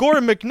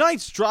 Gordon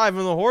McKnight's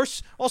driving the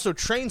horse, also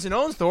trains and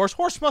owns the horse.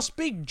 Horse must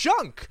be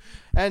junk.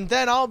 And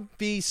then I'll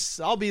be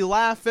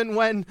laughing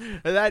when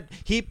that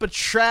heap of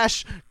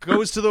trash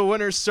goes to the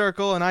winner's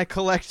circle and I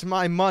collect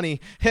my money.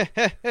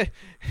 And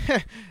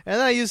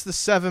I use the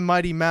 7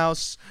 Mighty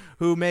Mouse,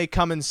 who may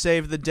come and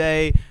save the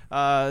day,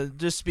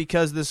 just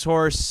because this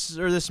horse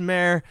or this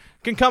mare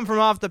can come from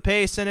off the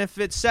pace, and if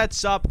it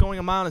sets up going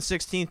a mile and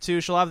 16th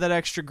too, she'll have that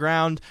extra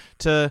ground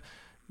to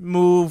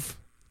move,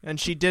 and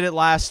she did it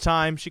last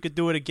time. She could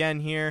do it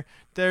again here.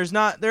 There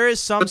is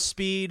some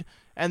speed.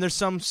 And there's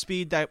some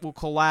speed that will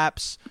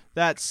collapse.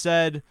 That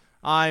said,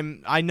 I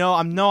know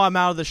I'm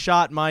out of the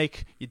shot,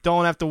 Mike. You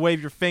don't have to wave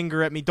your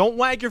finger at me. Don't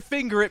wag your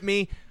finger at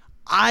me.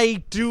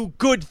 I do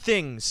good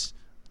things,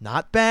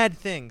 not bad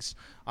things.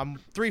 I'm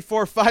 3,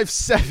 4, 5,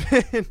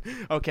 7.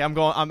 Okay, I'm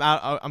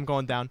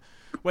going down.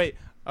 Wait.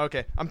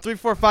 Okay, I'm 3,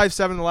 4, 5,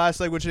 7 the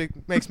last leg, which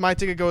makes my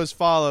ticket go as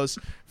follows.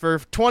 For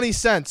 20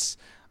 cents,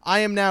 I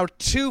am now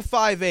 2,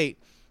 5, 8.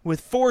 With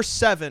 4,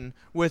 7,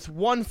 with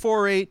 1,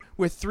 4, 8,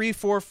 with 3,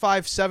 4,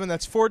 5, 7.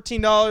 That's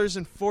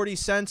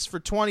 $14.40 for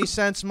 20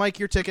 cents. Mike,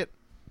 your ticket.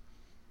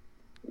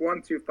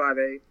 1, 2, 5,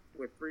 8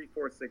 with 3,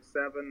 4, 6,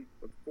 7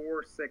 with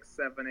 4, 6,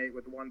 7, 8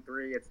 with 1,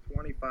 3. It's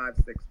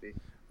 $25.60.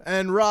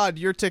 And Rod,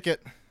 your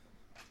ticket.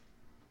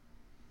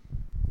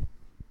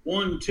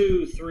 1,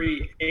 2,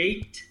 3,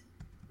 8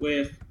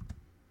 with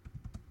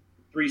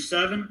 3,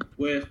 7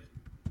 with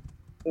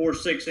 4,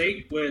 6,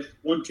 8 with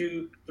 1,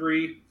 2,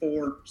 3,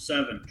 4,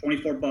 7.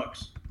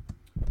 $24.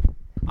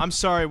 I'm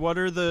sorry. What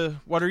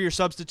are your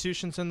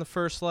substitutions in the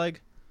first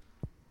leg?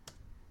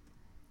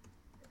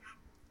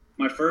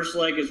 My first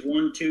leg is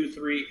 1, 2,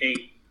 3,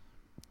 8.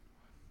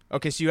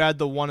 Okay, so you add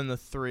the 1 and the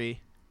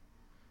 3.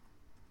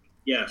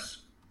 Yes.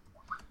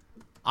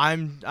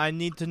 I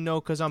need to know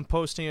because I'm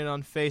posting it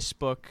on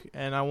Facebook,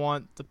 and I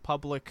want the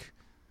public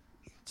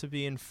to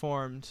be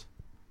informed,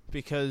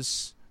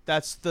 because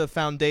that's the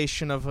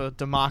foundation of a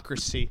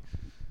democracy,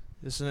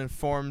 is an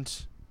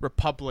informed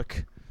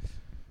republic.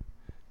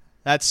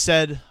 That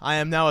said, I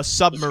am now a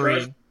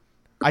submarine.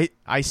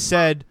 I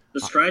said...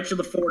 The scratch of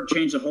the Ford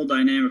changed the whole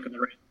dynamic of the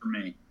race for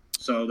me.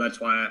 So that's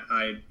why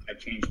I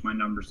changed my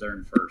numbers there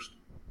in first.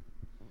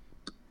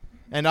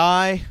 And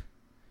I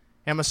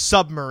am a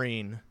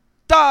submarine.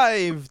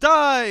 Dive,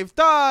 dive,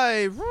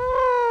 dive!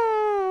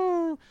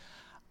 Woo!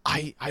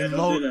 I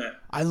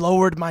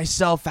lowered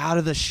myself out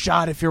of the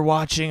shot. If you're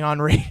watching on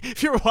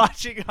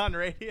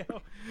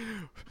radio,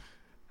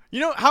 you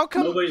know how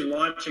come nobody's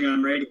watching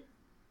on radio?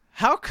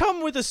 How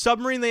come with a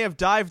submarine they have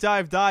dive,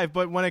 dive, dive,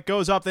 but when it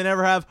goes up they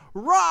never have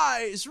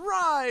rise,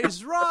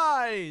 rise,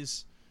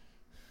 rise?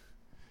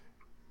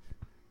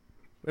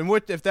 And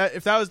if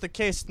that was the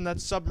case, then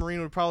that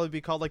submarine would probably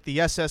be called like the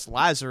SS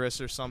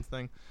Lazarus or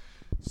something.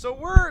 So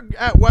we're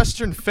at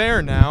Western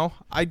Fair now.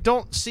 I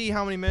don't see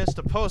how many minutes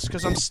to post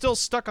because I'm still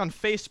stuck on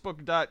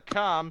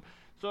Facebook.com.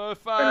 So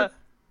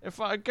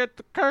if I get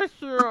the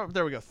cursor,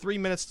 there we go. 3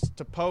 minutes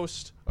to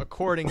post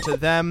according to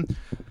them.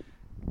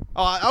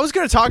 I was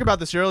going to talk about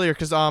this earlier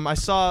because I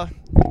saw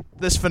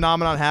this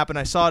phenomenon happen.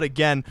 I saw it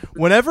again.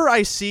 Whenever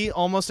I see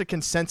almost a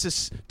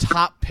consensus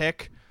top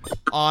pick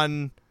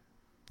on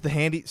the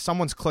handy,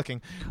 someone's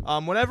clicking.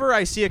 Whenever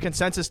I see a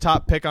consensus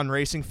top pick on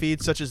racing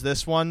feeds, such as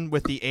this one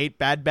with the 8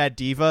 Bad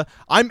Diva,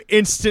 I'm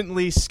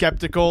instantly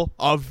skeptical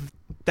of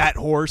that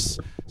horse.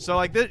 So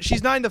like,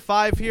 she's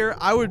 9-5 here.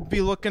 I would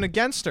be looking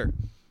against her.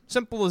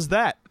 Simple as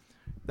that.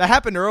 That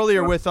happened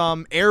earlier with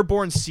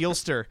Airborne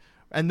Sealster,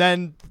 and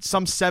then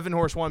some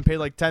 7-horse one paid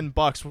like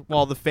 $10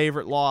 while the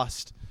favorite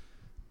lost.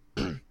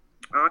 I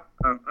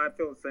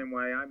feel the same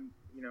way.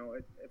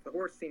 If the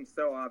horse seems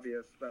so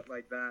obvious that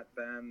like that,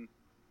 then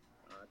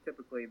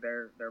typically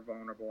they're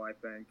vulnerable, I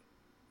think.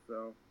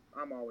 So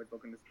I'm always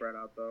looking to spread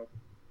out, though.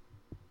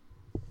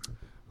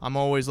 I'm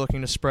always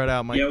looking to spread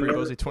out. Mike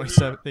Pribozie,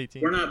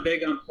 27-18. We're not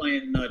big on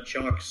playing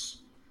chucks.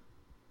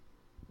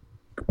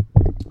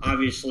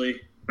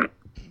 Obviously,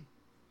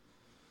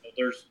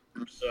 there's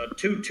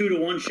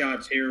 2-to-1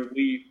 shots here.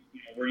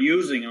 We're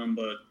using them,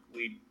 but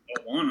we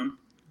don't want them.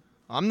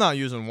 I'm not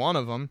using one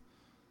of them.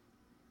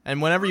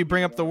 And whenever you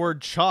bring up the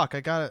word chalk,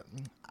 I got it.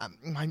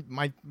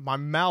 My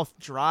mouth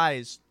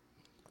dries.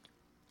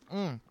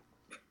 Oh,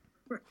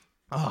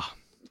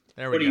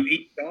 there we go. What do you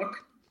eat,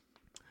 chalk?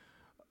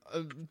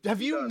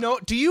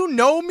 Do you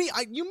know me?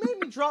 You made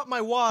me drop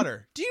my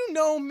water. Do you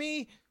know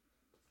me?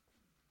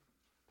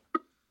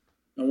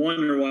 No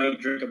wonder why you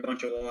drink a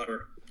bunch of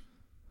water.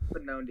 I've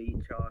been known to eat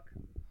chalk.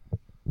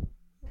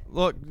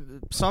 Look,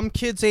 some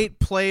kids ate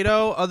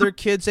Play-Doh, other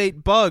kids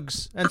ate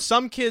bugs, and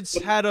some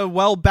kids had a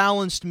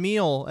well-balanced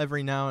meal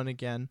every now and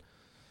again.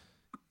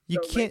 You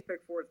so can't.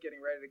 Pick 4 is getting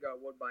ready to go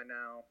at Woodbine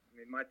now. I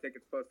mean, my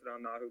ticket's posted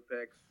on Yahoo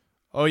Picks.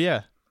 Oh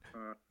yeah,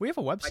 Uh, we have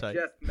a I website.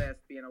 just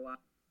missed being a lot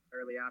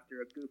early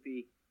after a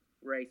goofy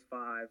race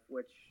 5,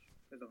 which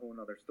is a whole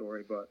nother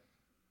story, but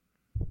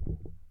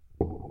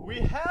We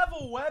have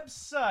a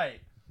website.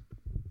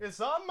 It's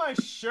on my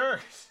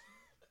shirt.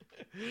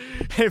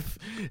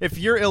 If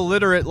you're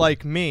illiterate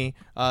like me,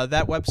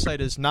 that website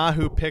is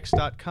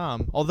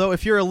nahoopicks.com. Although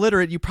if you're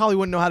illiterate, you probably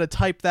wouldn't know how to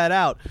type that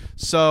out.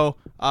 So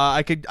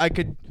I could.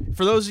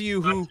 For those of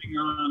you who,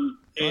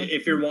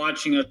 If you're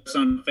watching us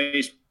on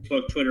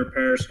Facebook, Twitter,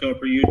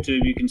 Periscope, or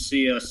YouTube, you can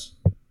see us.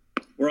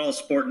 We're all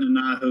sporting the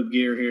Nahoo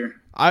gear here.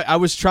 I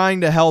was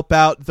trying to help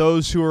out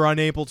those who are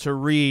unable to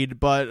read,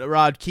 but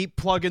Rod, keep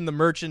plugging the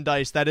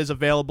merchandise that is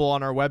available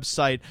on our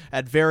website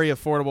at very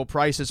affordable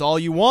prices. All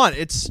you want,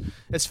 it's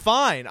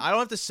fine. I don't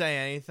have to say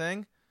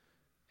anything.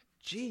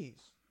 Jeez.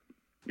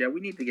 yeah,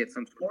 we need to get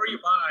some The more you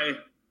buy,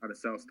 how to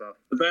sell stuff.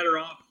 the better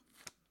off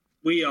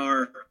we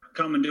are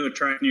coming to a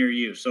track near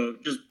you. So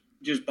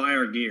just buy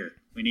our gear.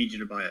 We need you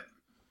to buy it.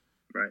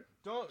 Right.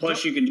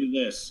 Plus, you can do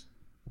this.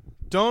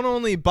 Don't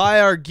only buy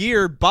our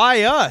gear,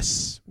 buy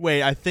us.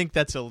 Wait, I think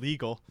that's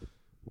illegal.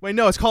 Wait,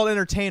 no, it's called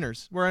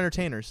entertainers. We're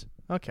entertainers.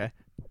 Okay.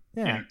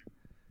 Yeah.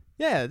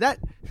 Yeah, that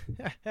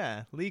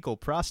legal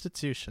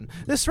prostitution.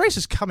 This race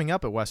is coming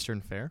up at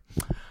Western Fair.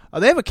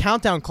 They have a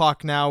countdown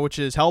clock now, which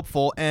is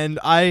helpful, and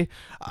I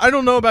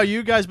don't know about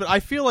you guys, but I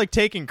feel like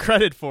taking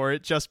credit for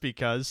it just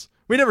because.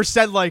 We never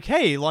said like,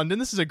 "Hey, London,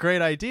 this is a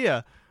great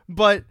idea."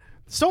 But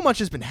so much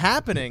has been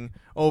happening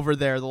over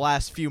there the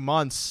last few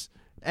months,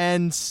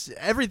 and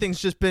everything's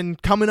just been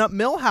coming up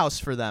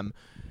Millhouse for them.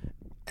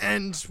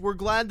 And we're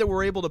glad that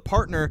we're able to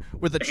partner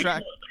with a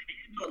track.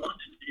 London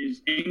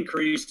is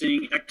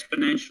increasing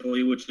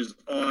exponentially, which is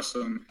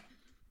awesome.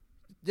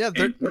 Yeah,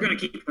 And we're going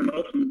to keep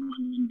promoting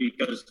London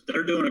because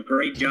they're doing a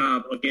great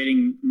job of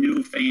getting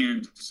new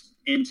fans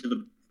into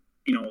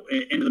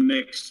the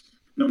mix,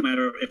 no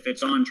matter if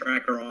it's on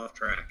track or off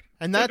track.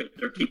 And that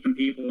they're keeping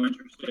people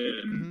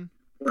interested, and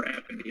we're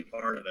happy to be a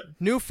part of it.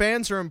 new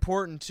fans are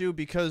important too,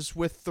 because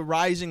with the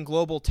rising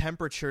global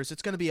temperatures,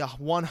 it's going to be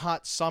one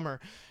hot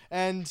summer.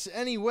 And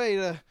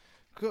anyway,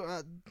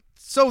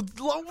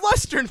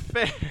 Western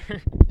Fair.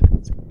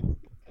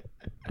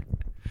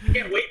 You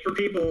can't wait for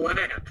people to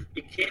laugh.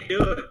 You can't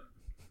do it.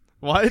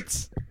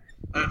 What?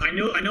 I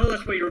know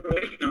that's what you're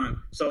waiting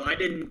on. So I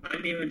didn't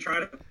even try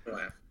to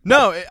laugh.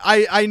 No,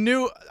 I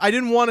knew I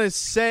didn't want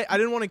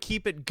to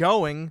keep it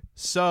going,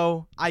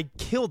 so I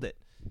killed it.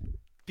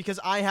 Because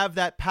I have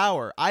that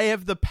power. I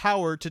have the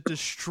power to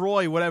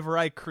destroy whatever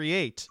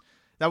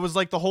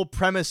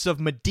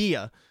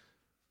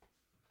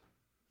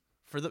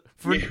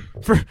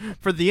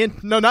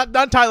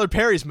not Tyler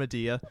Perry's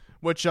Medea,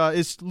 which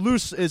is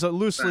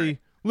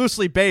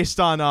loosely based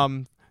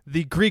on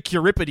the Greek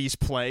Euripides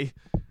play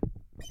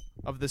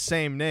of the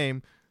same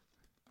name.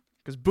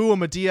 Because Boo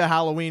Medea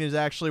Halloween is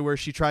actually where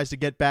she tries to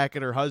get back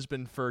at her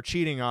husband for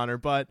cheating on her,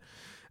 but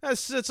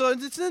it's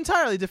an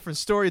entirely different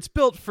story. It's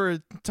built for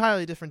an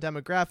entirely different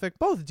demographic,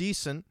 both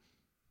decent.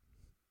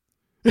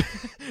 No one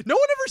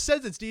ever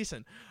says it's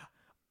decent.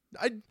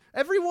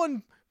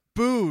 Everyone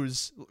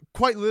boos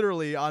quite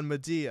literally on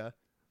Medea.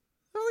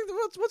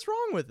 What's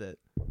wrong with it?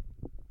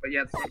 But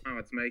yet somehow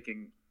it's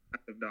making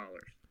massive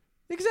dollars.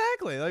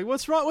 Exactly. Like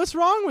what's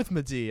wrong with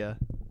Medea?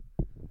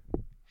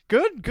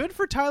 Good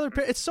for Tyler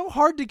Perry. It's so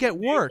hard to get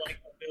work.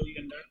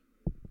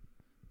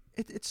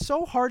 It's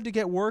so hard to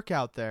get work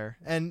out there,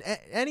 and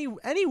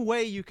any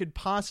way you could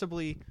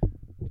possibly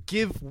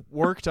give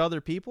work to other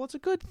people, it's a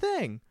good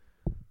thing.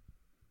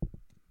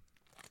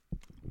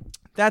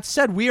 That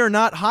said, we are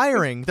not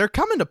hiring. They're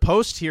coming to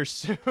post here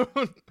soon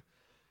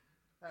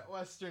at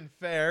Western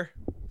Fair.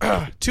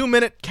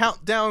 2-minute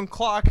countdown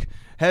clock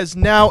has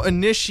now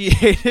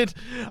initiated.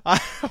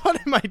 What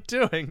am I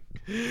doing?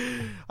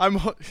 I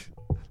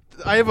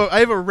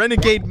have a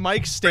renegade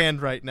mic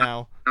stand right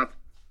now.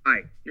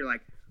 Hi, you're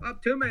like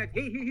up 2 minutes.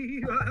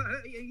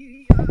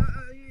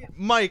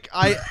 Mike,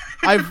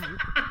 I've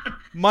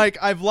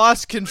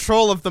lost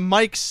control of the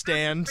mic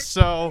stand,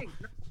 so.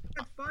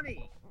 That's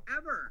funny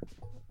ever.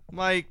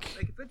 Mike.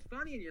 Like if it's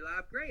funny and you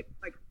laugh, great.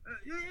 Like,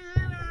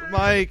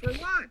 Mike. For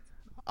what?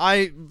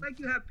 Like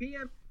you have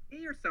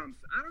PMP or something.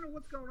 I don't know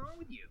what's going on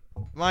with you.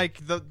 Mike,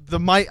 the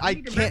mic.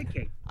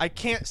 I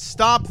can't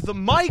stop the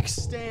mic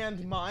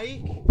stand,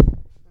 Mike.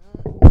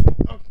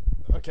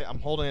 Okay, I'm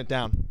holding it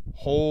down.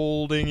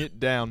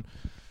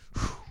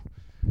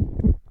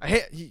 I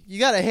hate you.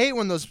 Gotta hate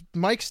when those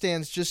mic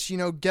stands just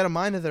get a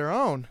mind of their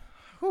own.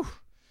 Whew.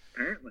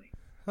 Apparently.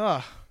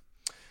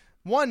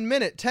 1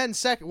 minute 10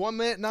 seconds. 1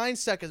 minute 9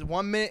 seconds.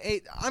 1 minute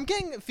 8. I'm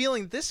getting a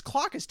feeling this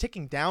clock is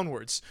ticking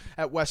downwards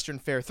at Western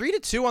Fair.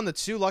 3-2 on the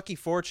 2 Lucky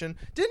Fortune.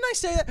 Didn't I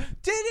say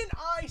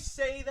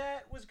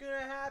that was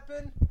gonna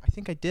happen? I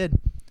think I did.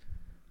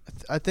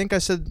 I think I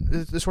said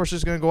this horse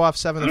is gonna go off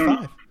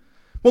 7-5.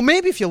 Well,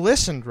 maybe if you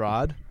listened,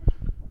 Rod.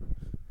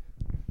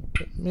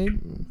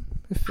 Maybe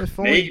if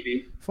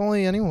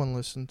only anyone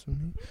listened to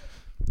me.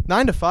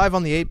 9-5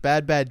 on the 8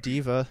 Bad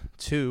Diva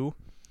 2.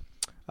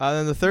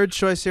 Then the third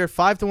choice here,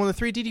 5-1 to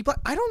 3, DD Black.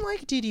 I don't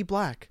like DD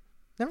Black.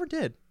 Never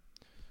did.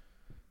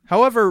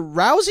 However,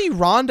 Rousey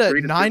Ronda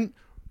at 9.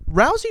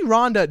 Rousey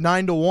Ronda at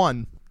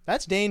 9-1.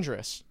 That's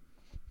dangerous.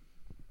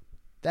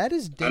 That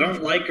is dangerous. I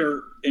don't like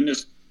her in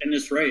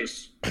this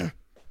race.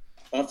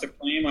 Off the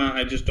claim,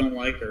 I just don't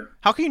like her.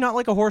 How can you not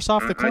like a horse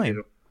off the claim? I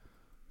do.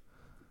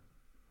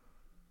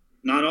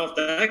 Not off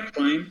that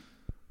claim.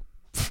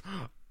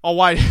 Oh,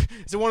 why?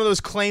 Is it one of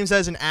those claims that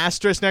has an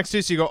asterisk next to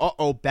it, so you go,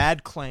 uh-oh,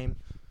 bad claim?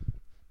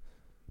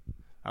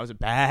 That was a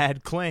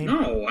bad claim.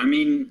 No, I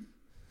mean,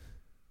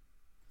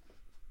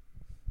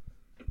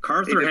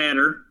 Carter had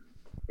her.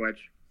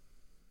 Which?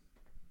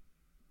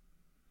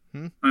 I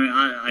mean,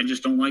 I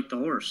just don't like the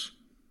horse.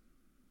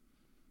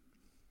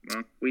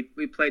 Well,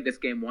 we played this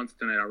game once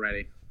tonight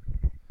already.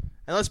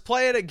 And let's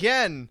play it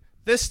again.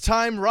 This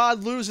time,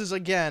 Rod loses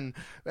again.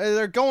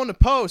 They're going to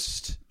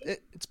post.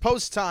 It's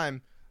post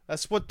time.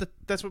 That's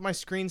what my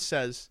screen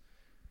says.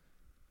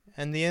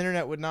 And the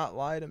internet would not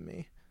lie to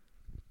me.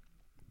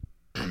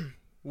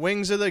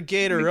 Wings of the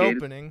gate are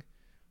opening.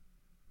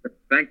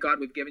 Thank God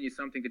we've given you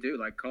something to do,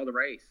 like call the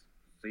race,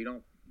 so you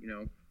don't,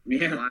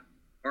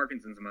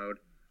 Parkinson's mode.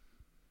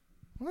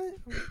 What?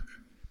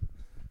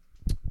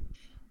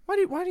 Why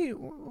do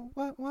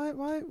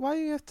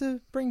you have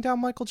to bring down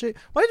Michael J?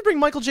 Why did you bring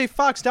Michael J.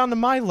 Fox down to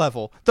my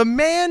level? The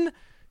man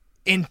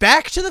in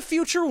Back to the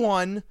Future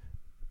 1,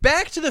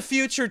 Back to the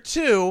Future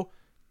 2,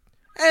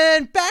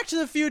 and Back to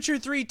the Future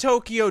 3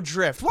 Tokyo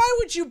Drift. Why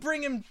would you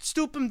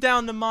stoop him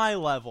down to my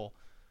level?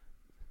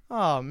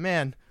 Oh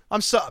man,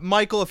 I'm so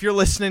Michael. If you're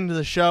listening to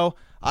the show,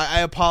 I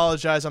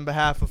apologize on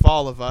behalf of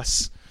all of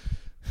us.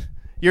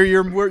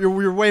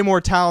 You're way more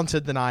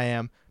talented than I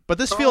am. But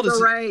this field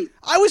is... Right.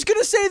 I was going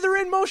to say they're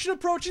in motion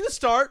approaching the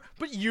start,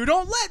 but you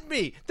don't let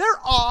me. They're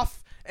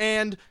off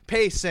and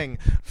pacing.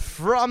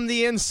 From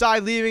the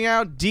inside, leaving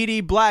out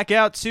DD Black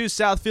out to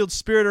Southfield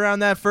Spirit around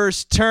that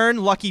first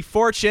turn. Lucky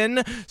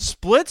Fortune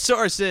splits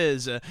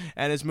horses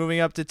and is moving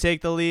up to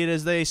take the lead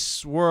as they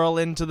swirl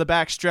into the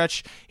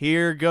backstretch.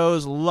 Here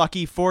goes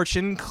Lucky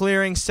Fortune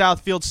clearing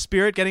Southfield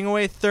Spirit, getting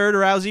away third.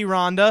 Rousey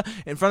Ronda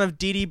in front of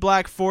DD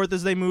Black fourth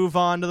as they move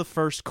on to the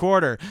first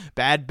quarter.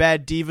 Bad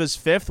Divas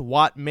fifth.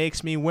 What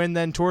Makes Me Win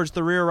then towards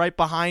the rear right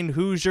behind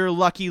Hoosier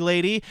Lucky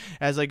Lady.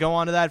 As they go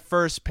on to that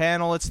first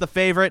panel, it's the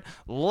favorite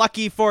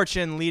Lucky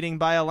Fortune leading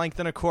by a length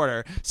and a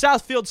quarter.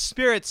 Southfield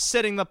Spirit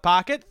sitting the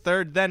pocket.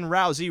 Third then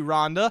Rousey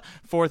Ronda.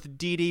 Fourth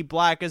DD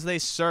Black as they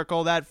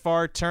circle that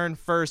far turn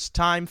first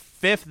time.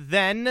 Fifth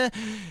then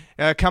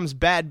comes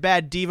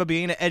Bad Diva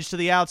beginning to edge to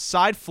the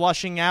outside,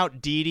 flushing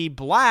out DD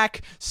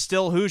Black.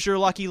 Still Hoosier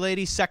Lucky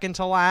Lady second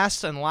to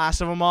last, and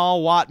last of them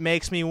all, What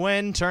Makes Me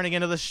Win turning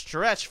into the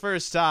stretch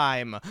first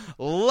time.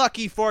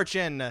 Lucky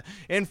Fortune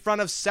in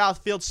front of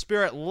Southfield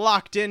Spirit,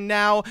 locked in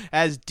now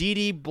as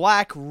DD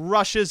Black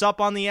rushes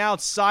up on the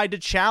outside to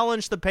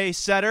challenge the pace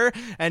setter,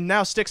 and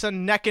now sticks a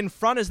neck in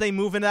front as they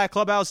move into that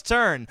clubhouse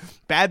turn.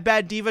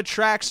 Bad Diva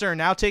tracks her,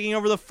 now taking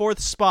over the fourth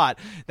spot.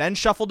 Then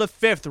shuffled to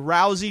fifth.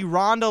 Rousey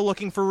Ronda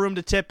looking for room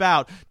to tip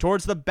out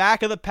towards the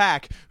back of the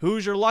pack.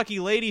 Hoosier Lucky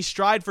Lady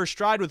stride for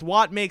stride with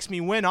What Makes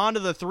Me Win onto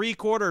the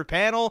three-quarter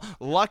panel.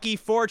 Lucky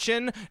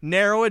Fortune,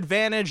 narrow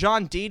advantage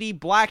on DD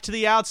Black to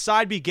the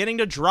outside, beginning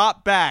to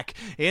drop back.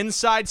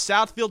 Inside,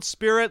 Southfield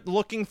Spirit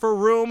looking for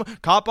room,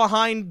 caught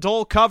behind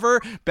Dole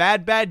Cover.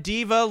 Bad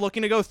Diva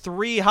looking to go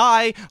three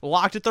high,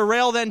 locked at the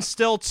rail, then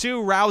still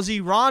two.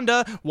 Rousey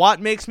Ronda,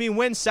 What Makes Me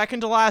Win second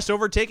to last,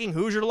 overtaking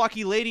Hoosier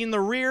Lucky Lady in the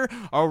rear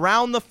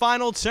around the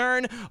final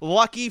turn.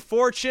 Lucky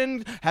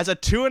Fortune has a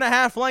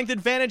 2.5 length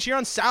advantage here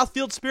on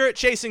Southfield Spirit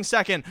chasing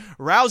second.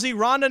 Rousey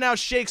Ronda now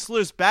shakes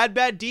loose.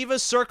 Bad Diva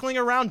circling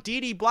around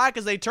DD Black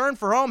as they turn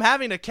for home,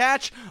 having to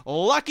catch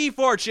Lucky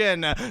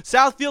Fortune.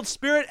 Southfield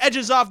Spirit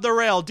edges off the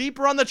rail,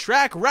 deeper on the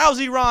track.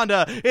 Rousey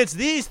Ronda, it's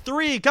these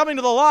three coming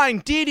to the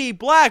line. DD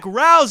Black,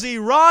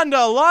 Rousey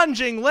Ronda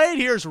lunging late.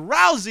 Here's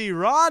Rousey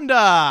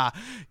Ronda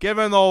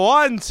giving the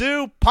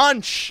 1-2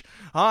 punch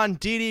on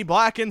DD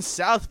Black and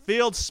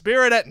Southfield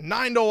Spirit at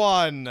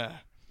 9-1.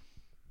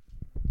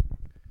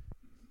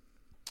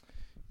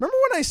 Remember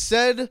when I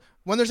said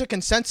when there's a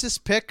consensus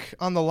pick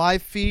on the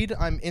live feed,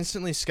 I'm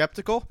instantly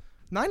skeptical?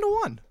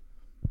 9-1.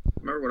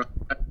 Remember what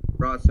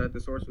Rod said?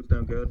 This horse was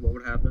done good. What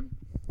would happen?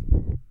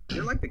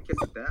 You're like the kiss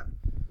of death.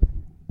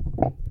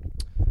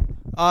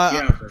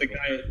 Yeah,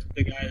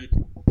 the guy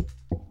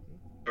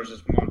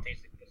versus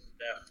Montes the kiss of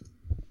death.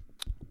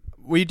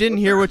 We didn't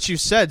hear what you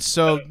said,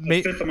 so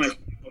Fifth of my.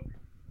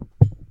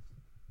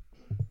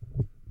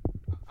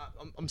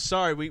 I'm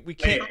sorry, we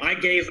can't. I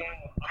gave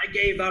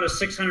out a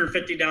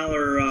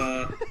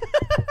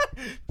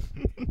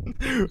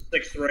 $650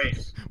 sixth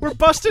race. We're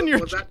busting your.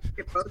 Was that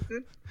get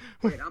posted?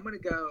 Wait, I'm gonna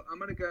go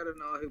to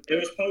know who. It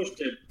was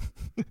posted.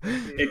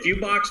 If you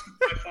boxed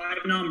by 5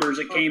 numbers,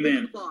 it came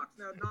in. Box.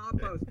 No, not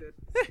posted.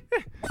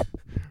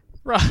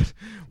 Right.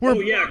 Oh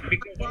yeah,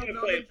 because I'm gonna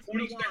play a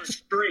 20 cent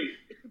straight.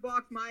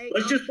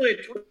 Let's just play a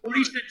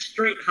 20 cent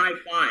straight high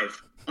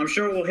five. I'm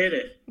sure we'll hit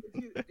it.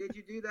 Did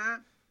you do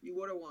that? You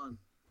would have won.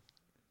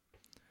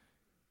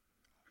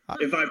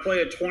 If I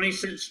play a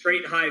 20-cent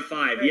straight high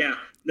five, yeah,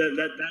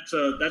 that's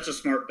a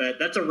smart bet.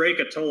 That's a Ray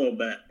Cotolo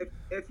bet.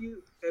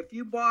 If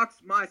you box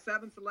my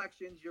 7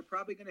 selections, you're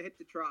probably going to hit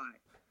the try.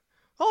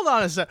 Hold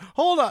on a sec.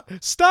 Hold on.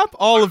 Stop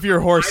all of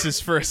your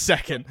horses for a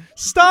second.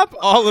 Stop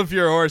all of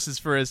your horses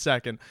for a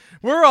second.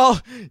 You're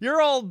all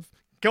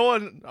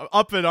going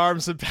up in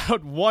arms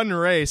about one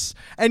race,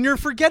 and you're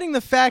forgetting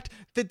the fact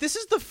that this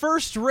is the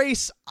first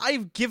race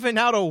I've given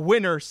out a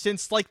winner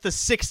since like the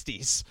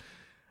 60s.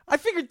 I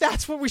figured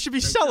that's what we should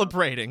be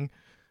celebrating.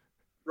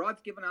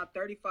 Rod's giving out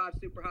 35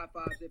 super high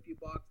fives if you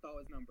boxed all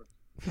his numbers.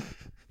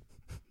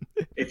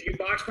 If you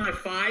box my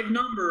 5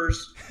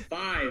 numbers,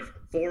 5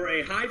 for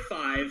a high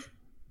five,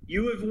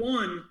 you have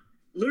won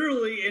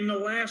literally in the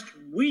last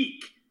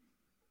week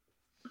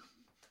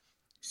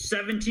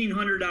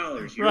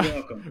 $1,700. You're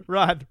welcome.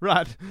 Rod.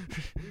 You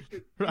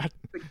should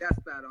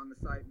suggest that on the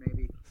site,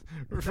 maybe.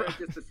 Instead of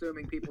just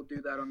assuming people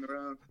do that on their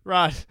own.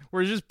 Rod,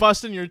 we're just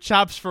busting your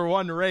chops for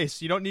one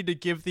race. You don't need to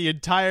give the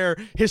entire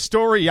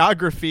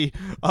historiography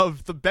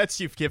of the bets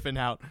you've given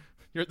out.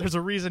 There's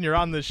a reason you're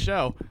on this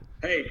show.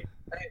 Hey.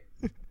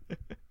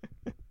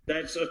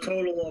 That's a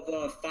total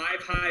of 5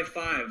 high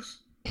fives.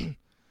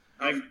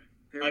 I've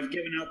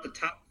given out the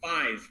top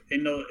 5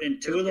 in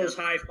 2 of those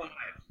high fives.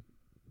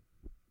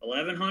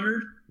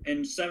 $1,170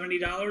 and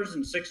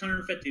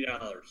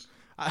 $650.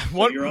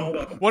 You're all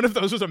welcome. One of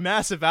those was a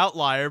massive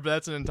outlier, but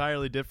that's an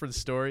entirely different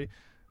story.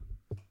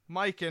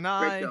 Mike and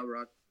I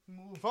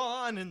move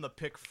on in the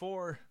pick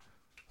 4.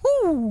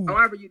 Woo!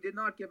 However, you did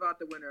not give out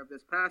the winner of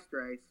this past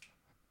race,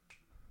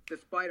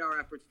 despite our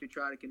efforts to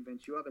try to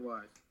convince you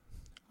otherwise.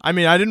 I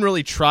mean, I didn't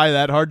really try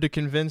that hard to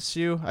convince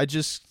you. I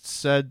just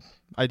said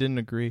I didn't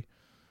agree.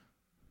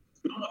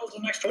 No, that was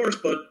the next horse,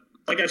 but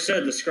like I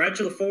said, the scratch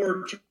of the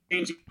 4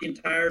 changed the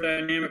entire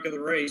dynamic of the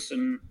race,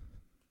 and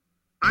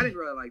I didn't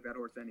really like that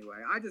horse anyway.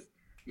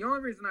 The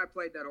only reason I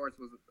played that horse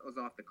was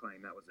off the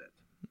claim. That was it.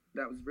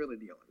 That was really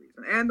the only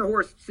reason. And the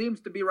horse seems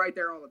to be right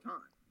there all the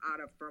time,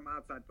 from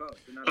outside post.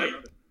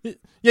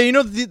 Yeah, you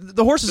know,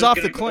 the horse is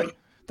off the claim.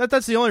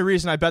 That's the only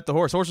reason I bet the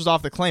horse. The horse was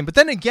off the claim. But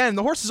then again,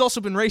 the horse has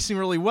also been racing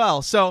really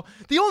well. So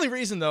the only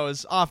reason, though,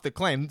 is off the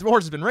claim. The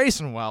horse has been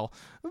racing well.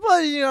 But,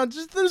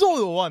 there's only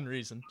the one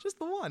reason. Just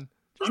the one.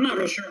 I'm not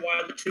real sure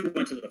why the 2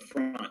 went to the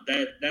front.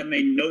 That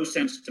made no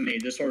sense to me.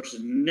 This horse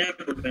has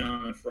never been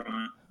on the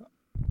front.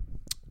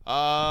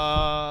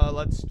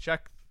 Let's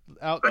check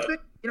out. I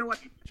think, you know what?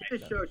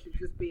 This show should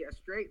just be a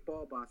straight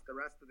ball bust the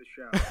rest of the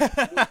show.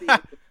 We'll see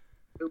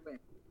who wins.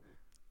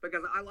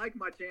 Because I like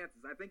my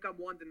chances. I think I'm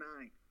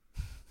 1-9.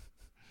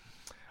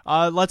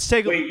 Let's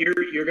take. Wait,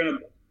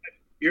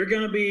 you're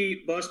gonna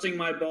be busting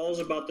my balls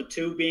about the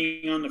 2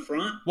 being on the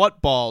front?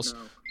 What balls? No.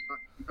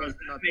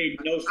 That made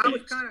no sense. I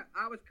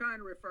was kind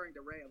of referring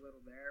to Ray a little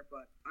there,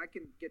 but I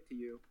can get to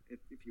you if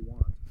you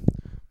want.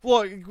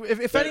 Well,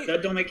 if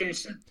that don't make any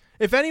sense.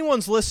 If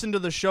anyone's listened to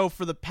the show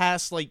for the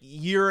past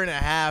year and a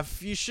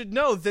half, you should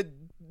know that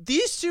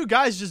these 2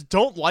 guys just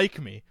don't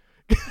like me.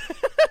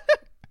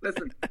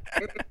 Listen,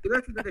 if you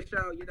listen to the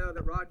show, you know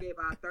that Rod gave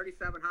out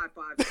 37 high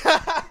fives.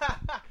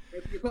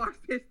 if you box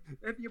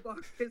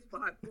his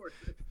 5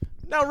 horses.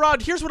 Now,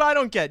 Rod, here's what I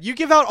don't get. You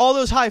give out all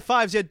those high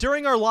fives, yet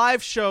during our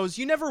live shows,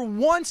 you never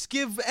once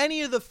give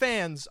any of the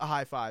fans a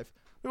high five.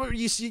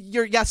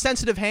 You got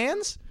sensitive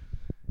hands?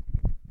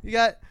 You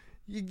a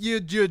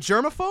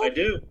germaphobe? I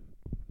do.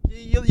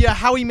 You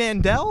Howie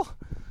Mandel?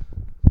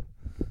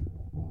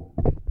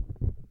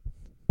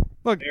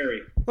 Look,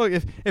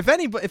 if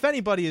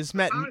anybody has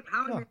met Howie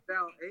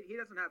Mandel, he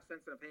doesn't have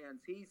sensitive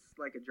hands. He's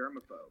like a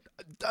germaphobe.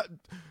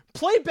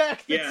 Play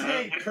back the tape.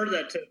 Yeah, I've heard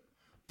that too.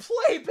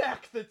 Play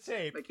back the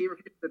tape. He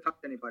refuses to talk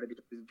to anybody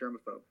because he's a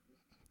germaphobe.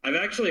 I've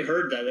actually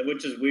heard that,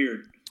 which is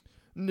weird.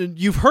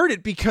 You've heard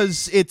it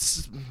because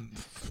it's,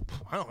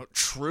 I don't know,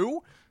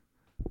 true?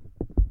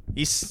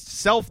 He's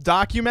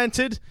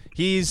self-documented.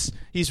 He's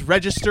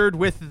registered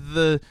with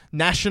the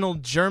National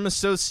Germ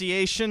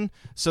Association,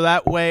 so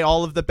that way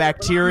all of the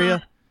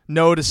bacteria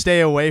know to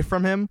stay away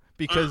from him.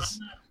 Because,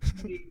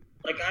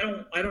 I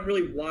don't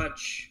really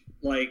watch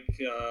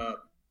primetime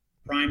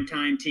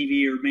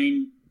TV or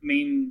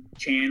main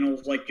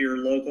channels like your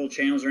local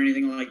channels or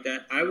anything like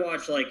that. I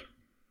watch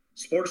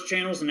sports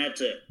channels and that's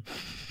it.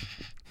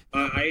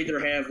 I either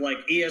have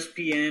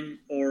ESPN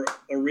or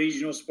a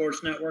regional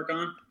sports network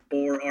on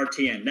or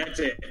RTN. That's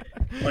it.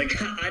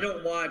 I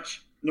don't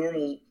watch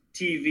normal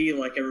TV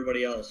like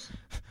everybody else.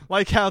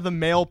 Like how the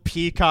male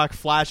peacock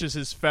flashes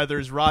his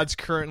feathers, Rod's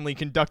currently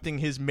conducting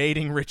his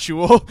mating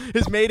ritual,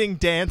 his mating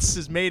dance,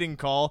 his mating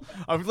call,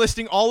 of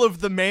listing all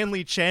of the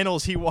manly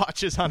channels he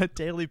watches on a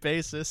daily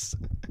basis.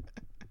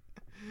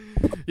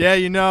 Yeah,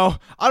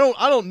 I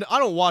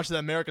don't watch the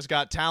America's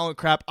Got Talent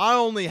crap. I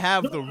only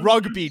have the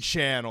rugby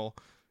channel.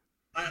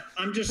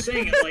 I'm just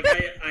saying,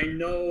 I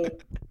know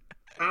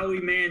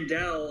Howie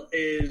Mandel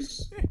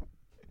is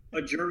a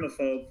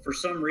germaphobe for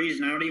some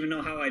reason. I don't even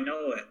know how I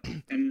know it.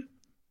 And,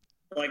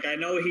 I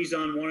know he's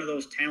on one of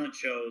those talent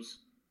shows.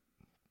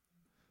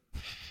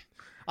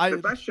 The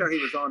best show he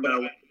was on,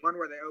 though, was one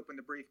where they opened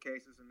the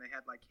briefcases and they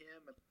had,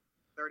 him and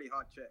 30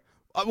 hot chicks.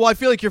 Well, I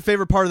feel like your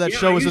favorite part of that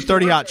show was the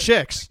 30 hot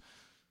chicks.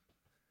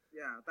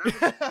 Yeah, that was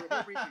the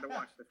whole reason to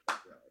watch this show.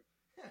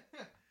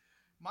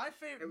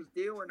 It was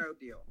deal or no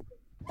deal.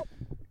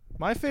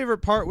 My favorite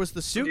part was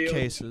the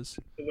suitcases.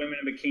 The women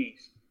in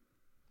bikinis.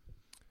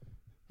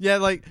 Yeah,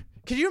 like,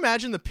 could you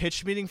imagine the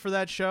pitch meeting for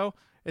that show?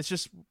 It's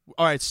just,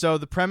 all right, so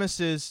the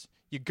premise is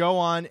you go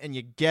on and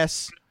you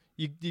guess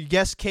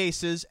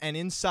cases, and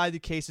inside the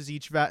cases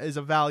each is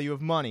a value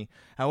of money.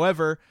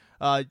 However,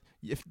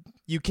 if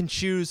you can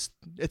choose,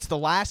 it's the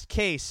last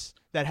case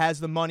that has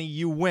the money,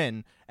 you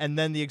win. And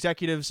then the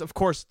executives, of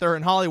course, they're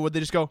in Hollywood, they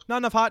just go, not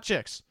enough hot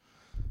chicks.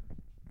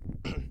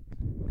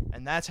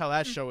 And that's how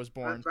that show was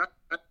born.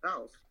 That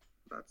sells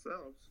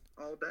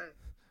all day.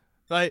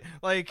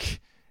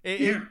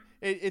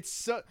 It's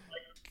so.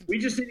 We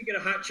just need to get a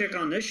hot chick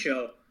on this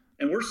show,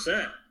 and we're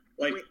set.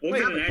 Like, we'll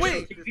get an actual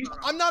TV star.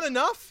 I'm not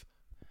enough.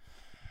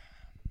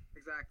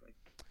 Exactly.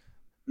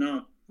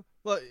 No.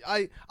 Look,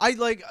 I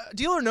like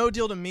Deal or No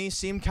Deal to me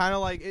seemed kind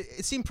of like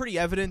it seemed pretty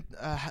evident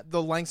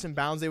the lengths and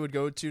bounds they would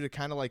go to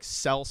kind of like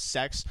sell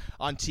sex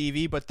on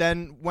TV. But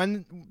then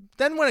when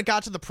it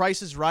got to The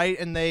Price is Right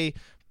and they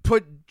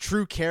put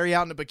Drew Carey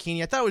out in a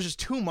bikini, I thought it was just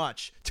too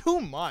much.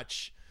 Too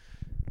much.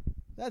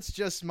 That's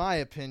just my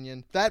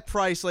opinion. That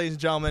price, ladies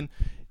and gentlemen,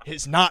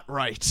 is not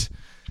right.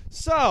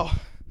 So,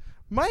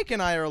 Mike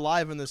and I are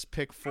live in this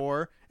pick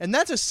 4, and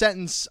that's a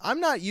sentence I'm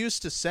not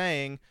used to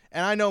saying,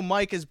 and I know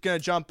Mike is going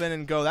to jump in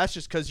and go, that's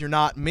just because you're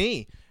not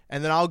me.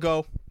 And then I'll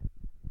go,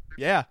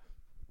 yeah.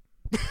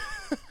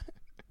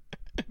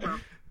 Well,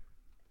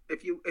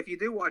 if you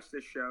do watch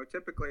this show,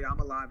 typically I'm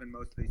alive in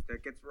most of these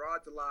tickets.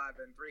 Rod's alive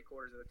in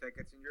 3/4 of the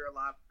tickets, and you're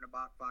alive in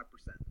about 5%.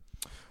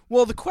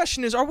 Well, the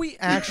question is, are we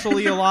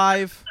actually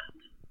alive?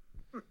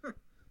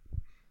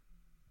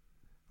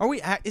 Are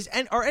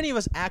any of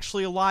us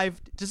actually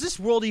alive? Does this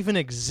world even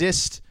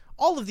exist?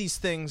 All of these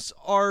things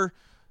are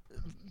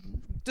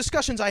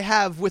discussions I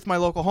have with my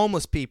local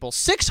homeless people.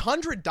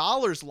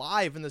 $600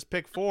 live in this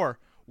pick 4.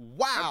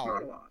 Wow. That's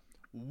not a lot.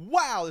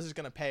 Wow, this is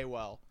going to pay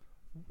well.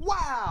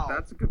 Wow.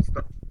 That's a good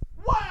start.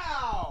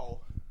 Wow.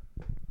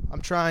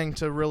 I'm trying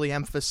to really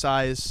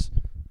emphasize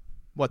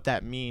what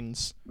that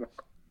means. The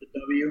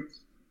W?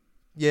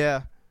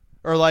 Yeah.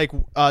 Or like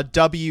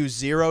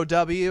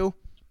W0W.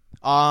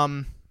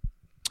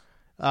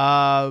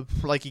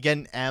 Like you get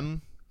an M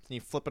and you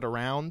flip it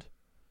around,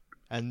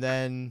 and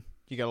then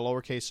you got a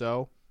lowercase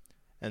O,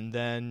 and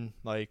then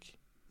like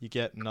you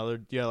get like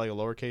a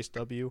lowercase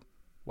W.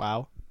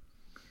 Wow.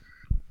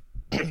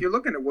 If you're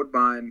looking at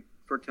Woodbine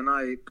for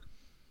tonight,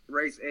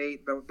 race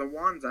 8, the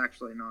one's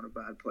actually not a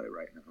bad play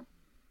right now.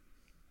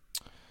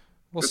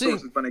 We'll the see.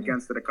 Source has been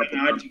against it a couple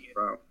times in a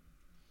row.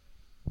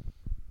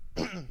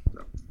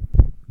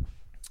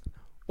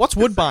 What's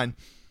Woodbine?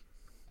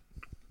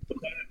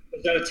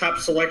 Is that a top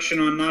selection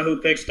on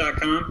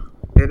NahooPicks.com?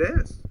 It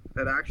is.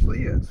 It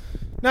actually is.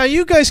 Now,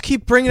 you guys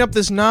keep bringing up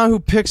this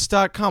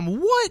NahooPicks.com.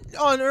 What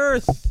on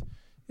earth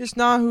is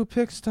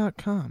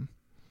NahooPicks.com?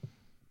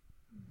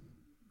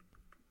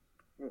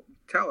 Well,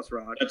 tell us,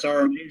 Rod. That's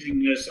our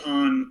amazingness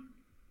on.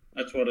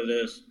 That's what it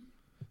is.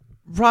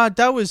 Rod,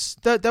 that was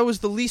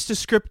the least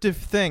descriptive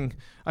thing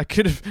I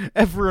could have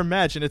ever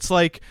imagined. It's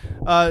like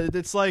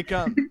what's it like?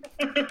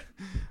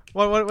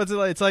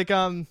 It's like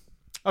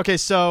okay,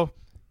 so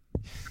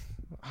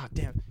oh,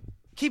 damn.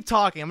 Keep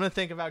talking. I'm gonna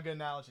think about a good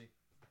analogy.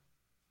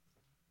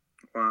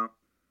 Wow.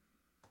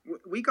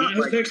 We got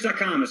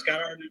NahooPicks.com. It's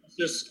got our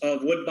analysis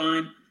of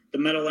Woodbine, the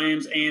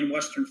Meadowlands, and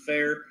Western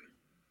Fair.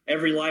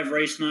 Every live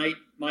race night,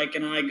 Mike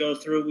and I go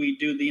through. We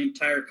do the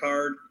entire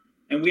card,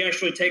 and we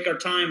actually take our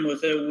time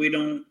with it. We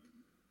don't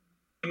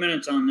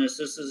minutes on this.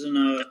 This isn't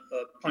a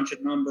punch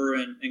a number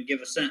and give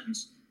a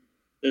sentence.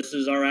 This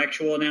is our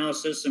actual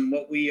analysis and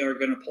what we are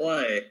going to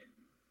play.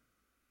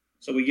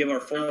 So we give our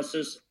full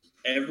analysis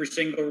every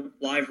single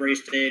live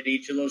race day at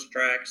each of those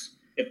tracks.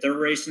 If they're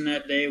racing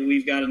that day,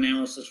 we've got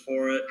analysis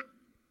for it.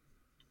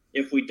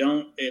 If we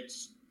don't,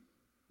 it's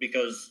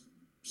because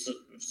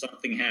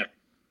something happened.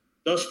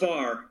 Thus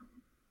far,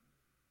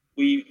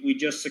 we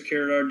just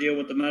secured our deal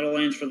with the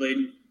Meadowlands for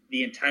the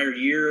entire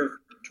year of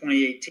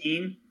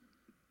 2018.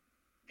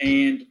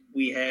 And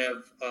we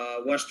have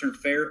Western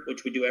Fair,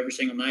 which we do every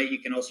single night. You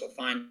can also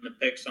find the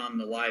picks on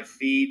the live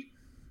feed,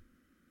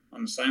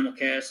 on the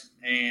simulcast.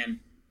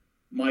 And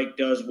Mike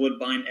does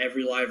Woodbine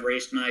every live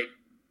race night.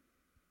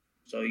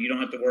 So you don't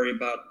have to worry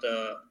about,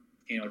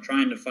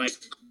 trying to find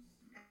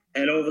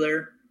head over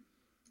there.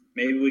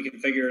 Maybe we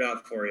can figure it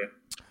out for you.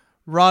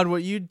 Rod,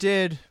 what you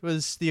did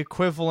was the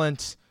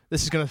equivalent.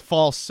 This is going to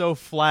fall so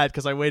flat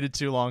because I waited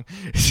too long.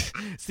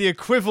 It's the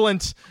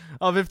equivalent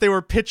of if they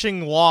were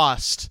pitching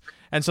Lost.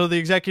 And so the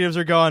executives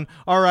are going,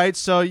 all right,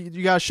 so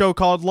you got a show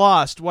called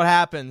Lost. What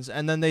happens?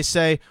 And then they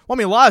say, well, I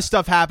mean, a lot of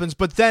stuff happens,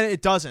 but then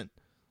it doesn't.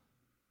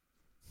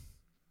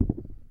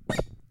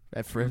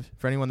 For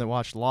anyone that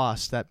watched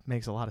Lost, that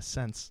makes a lot of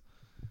sense.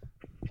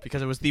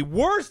 Because it was the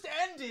worst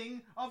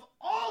ending of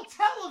all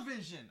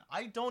television.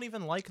 I don't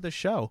even like the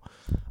show.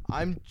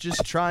 I'm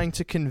just trying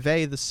to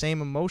convey the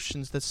same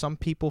emotions that some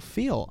people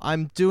feel.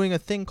 I'm doing a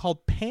thing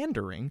called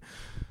pandering.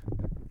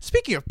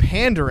 Speaking of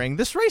pandering,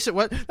 this race at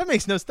what that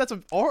makes no that's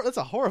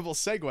a horrible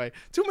segue.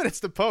 2 minutes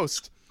to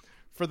post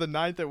for the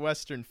 9th at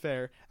Western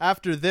Fair.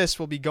 After this,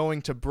 we'll be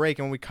going to break,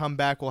 and when we come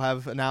back, we'll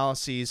have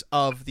analyses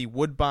of the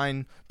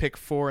Woodbine pick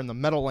 4 and the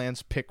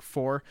Meadowlands pick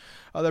 4.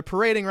 They're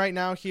parading right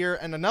now here,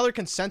 and another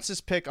consensus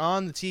pick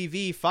on the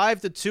TV,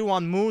 5-2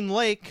 on Moon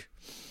Lake.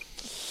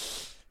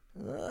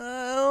 I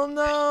don't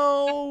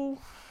know.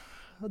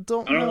 I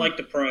don't like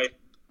the price.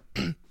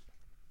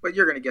 But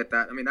you're going to get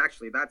that. I mean,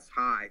 actually, that's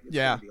high. It's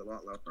Yeah. going to be a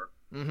lot lower.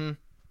 Mm-hmm.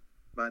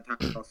 By the time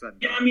it's all said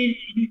and Yeah, done. I mean,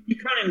 you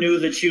kind of knew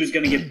that she was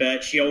going to get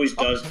bet. She always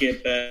does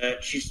get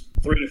bet. She's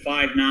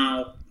 3-5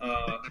 now.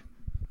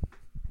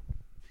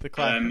 The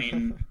class. I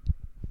mean,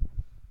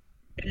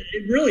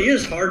 it really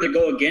is hard to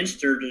go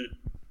against her.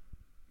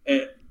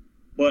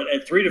 But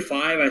at 3-5,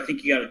 I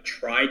think you got to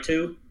try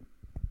to.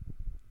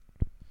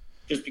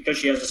 Just because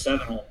she has a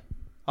 7-hole.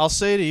 I'll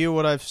say to you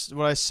what I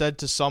said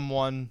to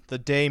someone the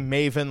day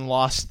Maven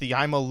lost the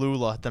I'm a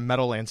Lula at the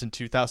Meadowlands in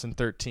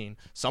 2013.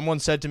 Someone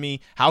said to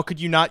me, "How could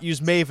you not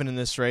use Maven in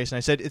this race?" And I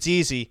said, "It's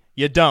easy.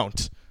 You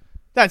don't."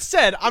 That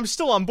said, I'm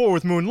still on board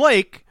with Moon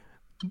Lake,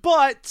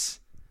 but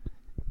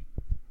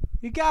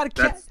you gotta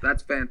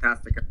That's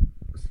fantastic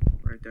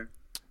right there.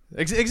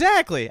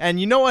 Exactly. And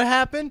you know what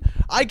happened?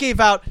 I gave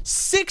out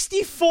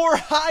 64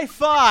 high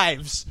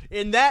fives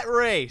in that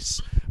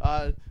race.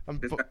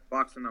 Just got a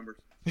box of numbers.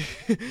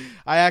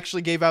 I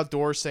actually gave out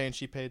Dorsey, and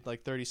she paid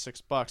like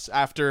 $36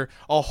 after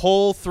a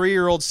whole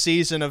 3-year-old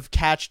season of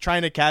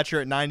trying to catch her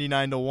at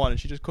 99-1, and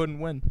she just couldn't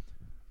win.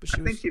 But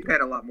I think she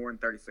paid a lot more than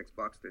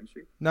 $36, didn't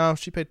she? No,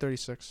 she paid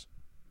 36.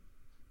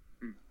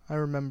 I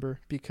remember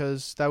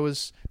because that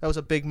was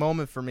a big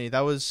moment for me.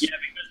 That was because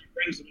he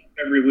brings it up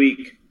every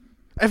week.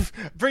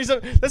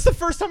 That's the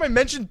first time I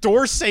mentioned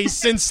Dorsey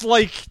since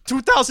like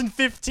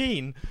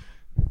 2015.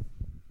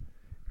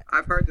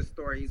 I've heard this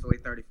story easily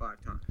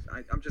 35 times.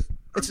 I'm just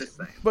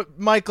saying. But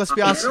Mike, let's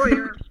be honest.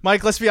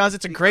 Mike, let's be honest.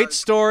 It's a great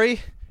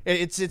story.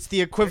 It's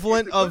the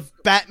equivalent of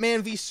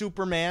Batman v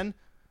Superman.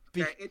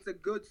 Okay, it's a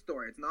good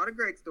story. It's not a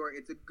great story.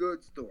 It's a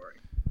good story.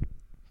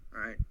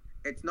 All right.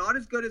 It's not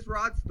as good as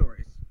Rod's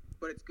stories,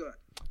 but it's good.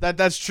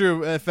 That's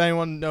true. If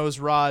anyone knows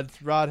Rod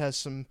has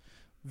some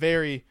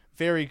very,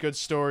 very good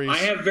stories. I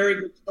have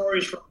very good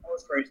stories from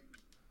horse racing.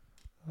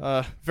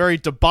 Very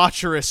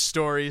debaucherous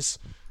stories,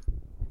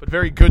 but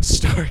very good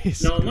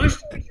stories. No, my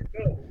stories are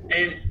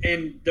good,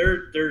 and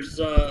there's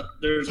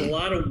a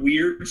lot of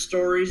weird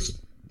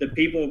stories that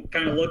people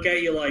kind of look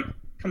at you like,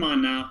 come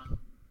on now,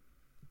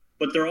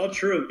 but they're all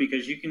true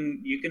because you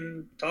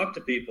can talk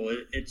to people.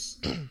 It's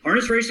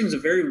harness racing is a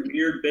very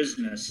weird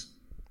business.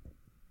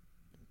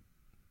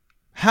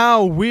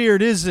 How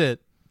weird is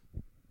it?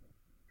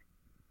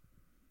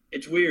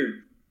 It's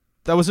weird.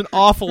 That was an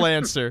awful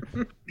answer.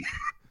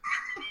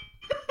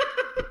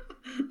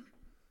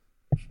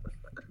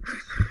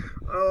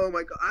 Oh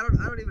my god, I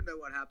don't even know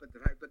what happened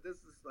tonight, but this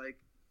is like,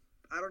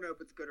 I don't know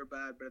if it's good or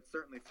bad, but it's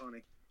certainly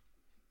funny.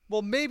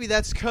 Well, maybe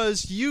that's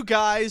because you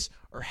guys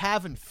are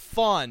having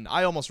fun.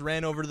 I almost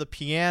ran over to the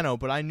piano,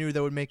 but I knew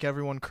that would make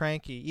everyone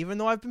cranky. Even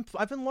though I've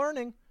been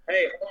learning.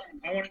 Hey,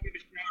 I want to give a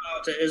shout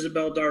out to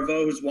Isabel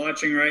Darvaux, who's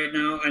watching right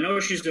now. I know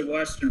she's at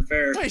Western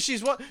Fair. Hey,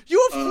 she's what?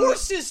 You have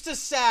horses to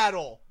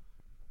saddle.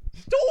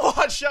 Don't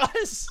watch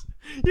us.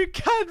 You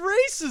got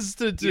races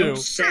to do. Hey,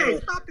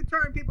 stop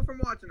deterring people from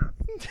watching us.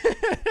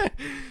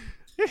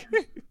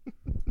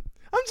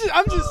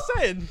 I'm just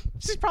saying.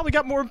 She's probably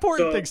got more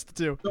important things to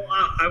do. So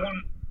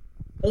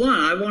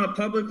I want to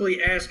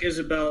publicly ask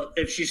Isabel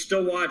if she's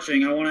still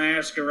watching. I want to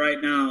ask her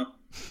right now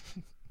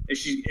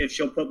if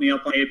she'll put me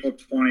up on April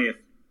 20th.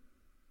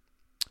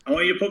 I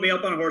want you to put me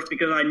up on a horse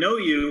because I know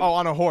you. Oh,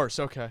 on a horse.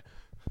 Okay.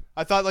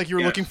 I thought like you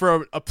were looking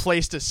for a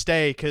place to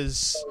stay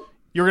because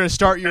you're going to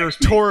start your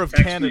tour of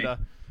Canada.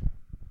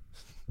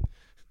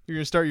 You're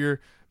going to start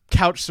your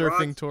couch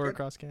surfing tour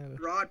across Canada.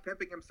 Rod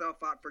pimping himself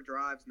out for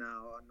drives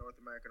now on North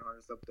American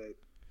Harness Update.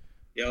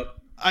 Yep.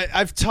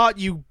 I've taught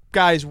you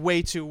guys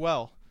way too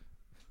well.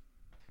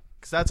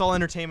 Because that's all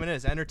entertainment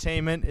is.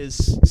 Entertainment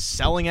is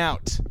selling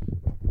out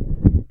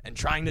and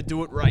trying to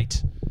do it right.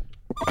 Is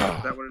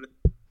that what it is?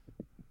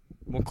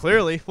 Well,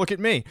 clearly, look at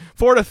me.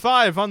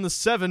 4-5 on the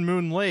 7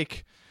 Moon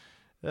Lake.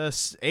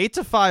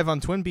 8-5 on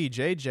Twin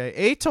BJJ.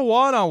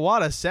 8-1 on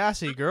What a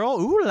Sassy Girl.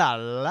 Ooh la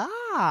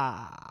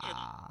la.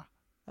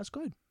 That's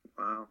good.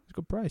 Wow. That's a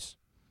good price.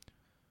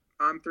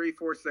 I'm 3,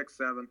 4, 6,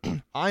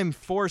 7. I'm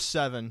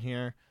 4-7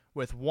 here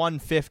with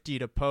 150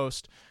 to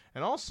post.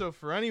 And also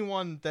for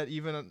anyone that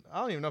I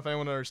don't even know if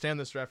anyone will understand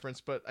this reference,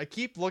 but I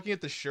keep looking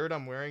at the shirt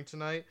I'm wearing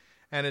tonight,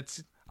 and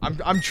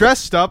I'm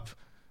dressed up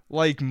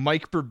like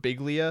Mike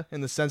Birbiglia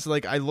in the sense that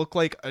like I look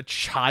like a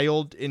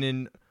child in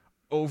an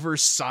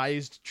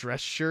oversized dress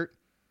shirt.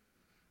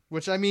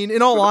 Which I mean,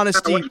 in all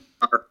honesty,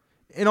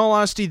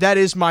 that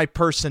is my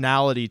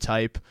personality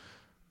type.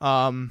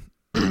 I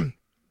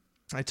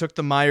took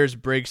the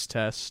Myers-Briggs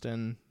test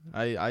and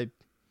I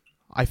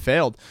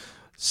failed.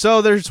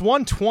 So there's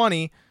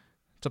 120.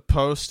 to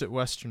post at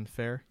Western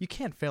Fair. You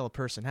can't fail a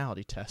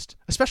personality test,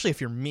 especially if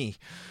you're me.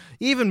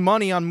 Even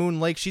money on Moon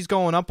Lake, she's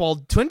going up while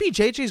Twin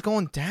BJJ's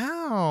going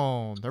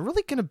down. They're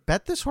really going to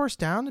bet this horse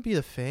down to be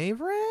the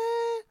favorite?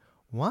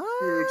 What?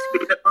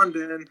 Speed of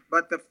London,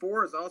 but the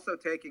 4 is also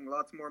taking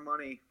lots more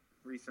money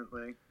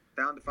recently,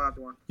 down to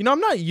 5-1. You know, I'm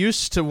not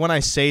used to when I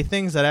say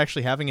things that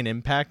actually having an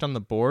impact on the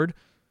board,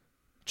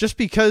 just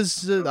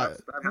because that has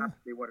to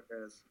be what it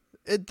is.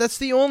 That's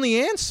the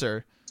only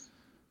answer.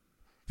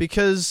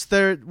 Because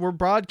we're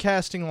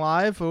broadcasting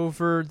live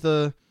over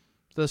the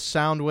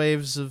sound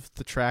waves of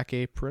the track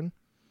apron,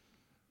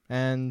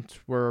 and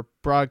we're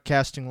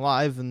broadcasting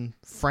live in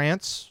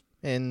France,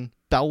 in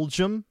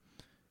Belgium,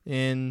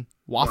 in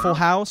Waffle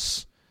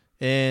House,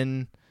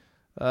 in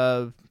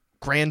Gran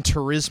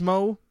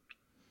Turismo,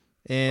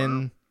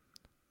 in...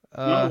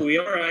 no, we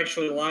are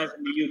actually live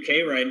in the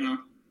UK right now.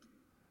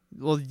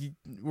 Well,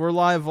 we're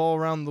live all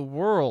around the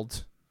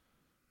world.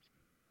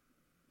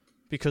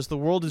 Because the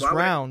world is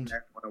round. I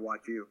want to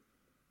watch you.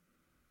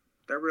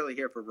 They're really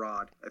here for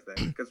Rod, I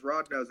think, because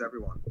Rod knows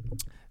everyone.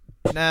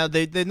 Nah,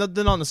 they're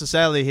not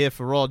necessarily here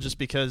for Rod, just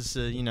because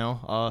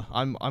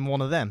I'm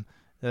one of them.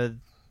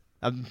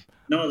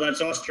 No,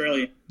 that's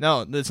Australian.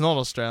 No, it's not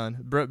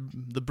Australian.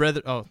 The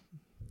brother. Oh,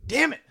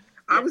 damn it!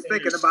 I was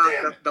thinking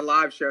about the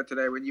live show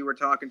today when you were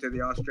talking to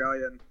the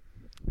Australian,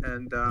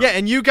 and yeah,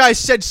 and you guys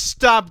said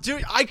stop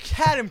doing. I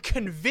had him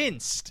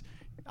convinced.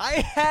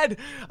 I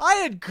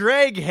had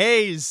Greg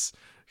Hayes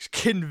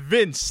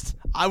convinced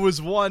I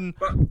was one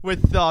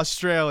with the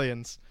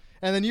Australians,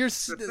 and then you're.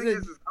 The thing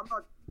is I'm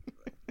not.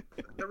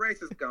 The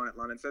race is going at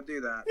London, so do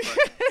that. But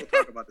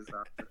we'll talk about this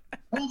after.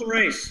 Hold the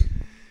race.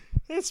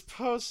 It's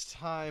post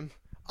time.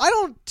 I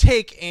don't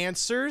take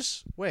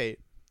answers. Wait,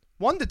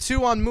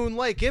 1-2 on Moon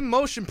Lake in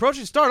motion,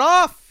 approaching start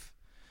off,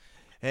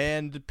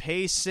 and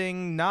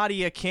pacing.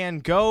 Nadia Can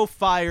Go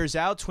fires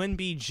out. Twin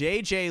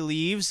BJJ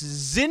leaves.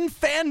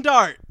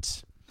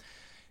 Zinfandart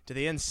to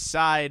the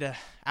inside,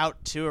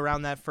 out 2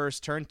 around that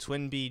first turn.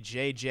 Twin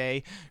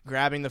BJJ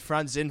grabbing the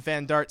front.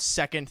 Zinfandart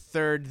second,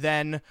 third,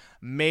 then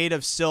Made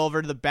of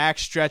Silver to the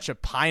backstretch. A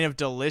Pint of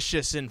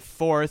Delicious in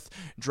fourth,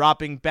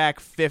 dropping back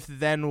fifth.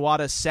 Then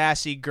What a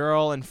Sassy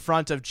Girl in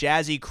front of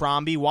Jazzy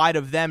Crombie. Wide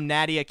of them,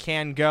 Nadia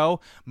Can Go.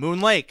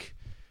 Moon Lake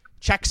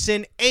checks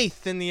in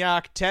 8th in the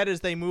octet as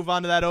they move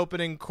on to that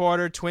opening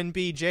quarter. Twin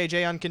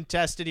BJJ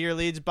uncontested here,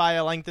 leads by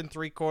a length and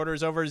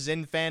 3/4 over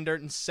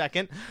Zinfandart in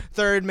second.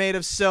 Third, Made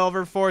of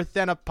Silver. Fourth,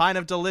 then A Pint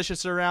of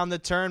Delicious around the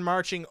turn.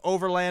 Marching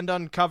Overland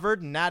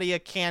uncovered. Nadia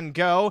Can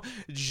Go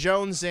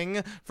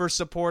jonesing for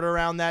support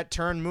around that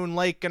turn. Moon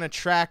Lake gonna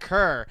track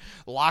her.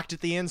 Locked at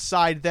the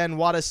inside then.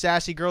 What a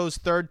Sassy Girl is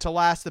third to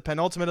last. The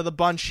penultimate of the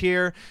bunch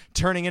here.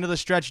 Turning into the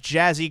stretch,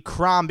 Jazzy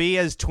Crombie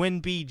as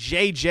Twin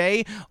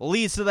BJJ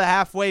leads to the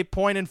halfway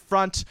point in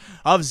front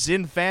of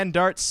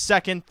Zinfandart.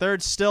 Second,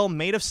 third still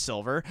Made of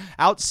Silver.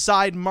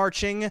 Outside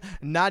marching,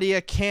 Nadia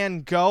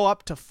Can Go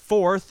up to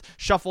fourth.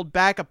 Shuffled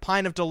back, A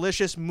Pint of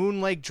Delicious. Moon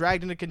Lake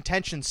dragged into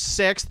contention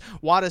sixth.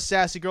 What a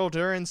Sassy Girl to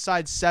her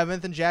inside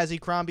seventh, and Jazzy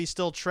Crombie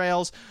still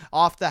trails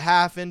off the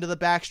half into the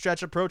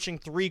backstretch, approaching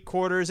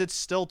 3/4. It's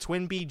still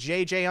Twin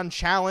BJJ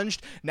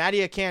unchallenged.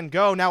 Nadia Can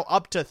Go now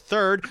up to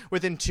third,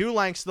 within 2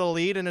 lengths of the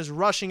lead, and is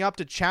rushing up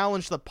to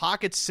challenge the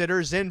pocket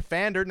sitter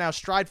Zinfandart, now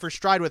stride for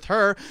stride with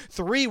her.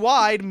 3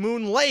 wide,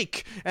 Moon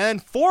Lake, and then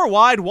 4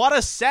 wide, What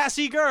a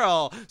Sassy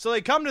Girl. So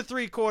they come to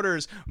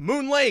 3/4.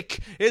 Moon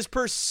Lake is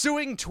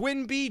pursuing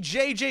Twin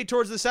BJJ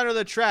towards the center of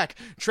the track.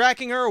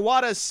 Tracking her,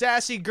 What a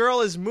Sassy Girl,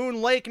 as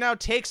Moon Lake now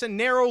takes a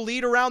narrow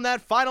lead around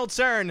that final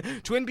turn.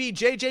 Twin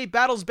BJJ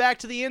battles back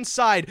to the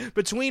inside.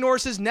 Between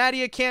horses,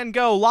 Nadia Can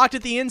Go. Locked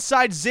at the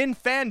inside,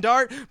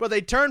 Zinfandart, but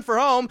they turn for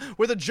home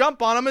with a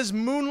jump on him as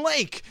Moon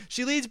Lake.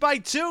 She leads by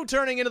 2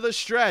 turning into the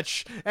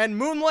stretch, and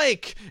Moon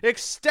Lake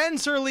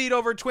extends her lead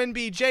over Twin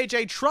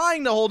BJJ,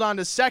 trying to hold on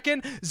to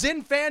second.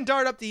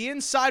 Zinfandart up the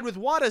inside with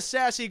What a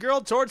Sassy Girl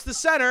towards the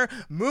center.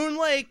 Moon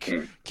Lake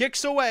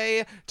kicks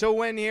away to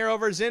win here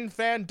over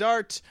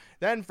Zinfandart.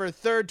 Then for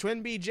third,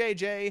 Twin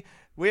BJJ.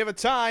 We have a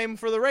time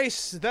for the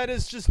race that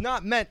is just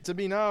not meant to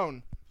be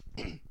known.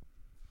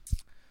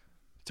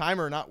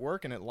 Timer not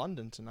working at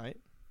London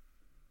tonight.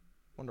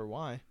 Wonder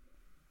why.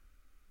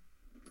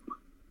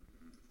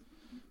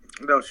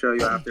 They'll show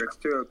you after. It's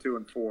 202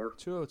 and 4.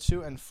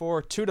 202 and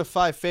 4.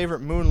 2-5 favorite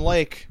Moon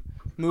Lake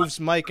moves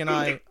Mike and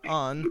I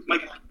on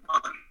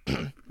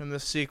in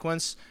this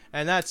sequence.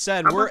 And that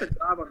said, How about the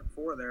job on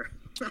 4 there?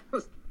 that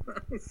was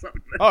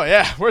something. Oh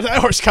yeah, where'd that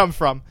horse come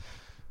from?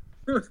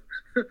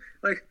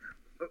 Like,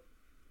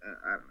 I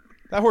don't know.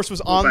 That horse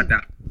was on.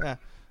 Yeah.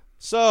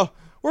 So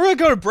we're going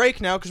to go to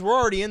break now because we're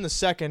already in the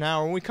second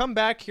hour. When we come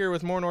back here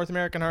with more North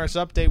American Horse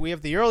Update, we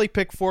have the early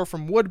pick 4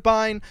 from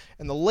Woodbine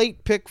and the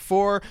late pick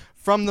 4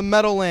 from the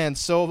Meadowlands.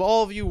 So of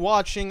all of you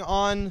watching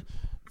on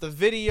the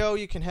video,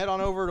 you can head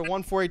on over to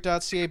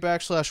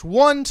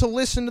 148.ca/1 to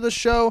listen to the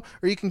show,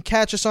 or you can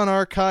catch us on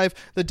archive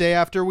the day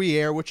after we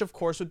air, which of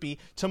course would be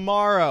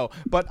tomorrow.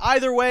 But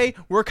either way,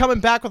 we're coming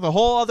back with a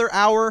whole other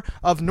hour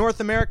of North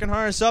American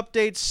Harness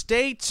updates.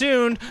 Stay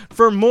tuned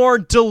for more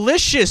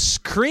delicious,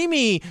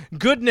 creamy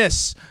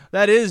goodness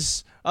that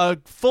is a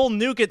full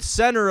nougat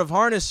center of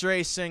harness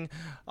racing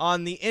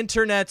on the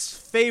internet's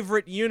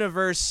favorite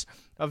universe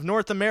of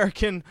North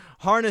American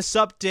Harness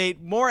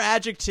Update. More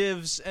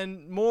adjectives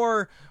and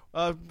more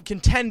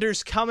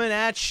contenders coming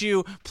at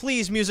you.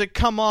 Please, music,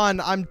 come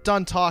on. I'm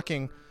done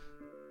talking.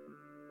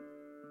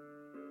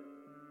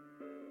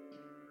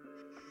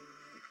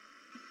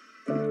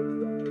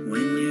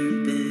 When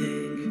you're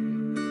big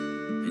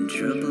and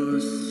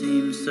trouble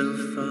seems so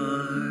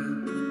far,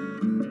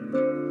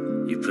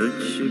 you put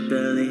your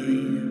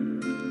belly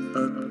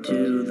up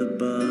to the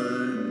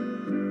bar.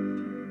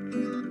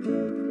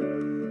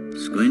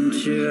 Squint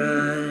your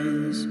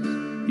eyes,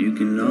 you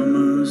can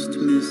almost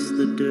miss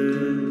the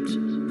dirt.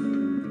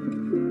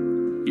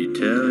 You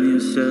tell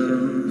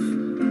yourself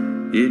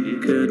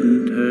it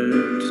couldn't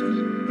hurt,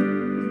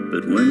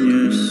 but when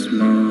you're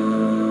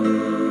small,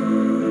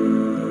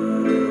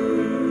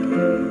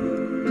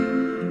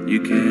 you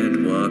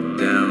can't walk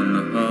down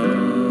the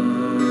hall.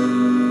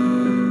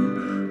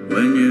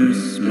 When you're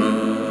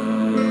small,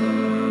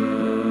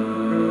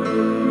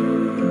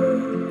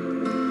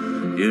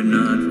 you're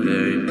not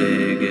very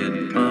big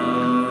at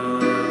all.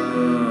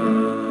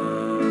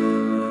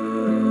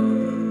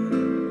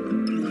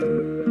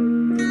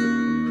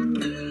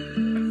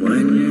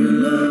 When you're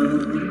low,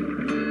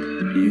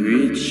 you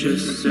reach a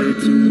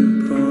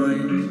certain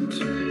point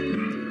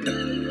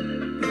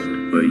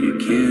where you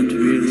can't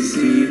really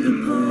see the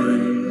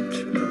point.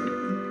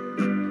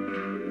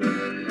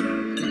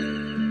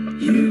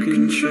 You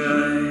can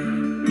try,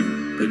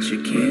 but you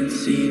can't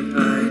see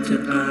eye to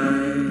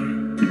eye.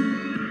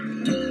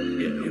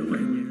 Yeah,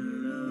 when you're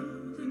low,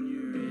 then you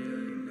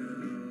really know.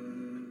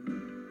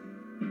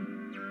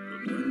 But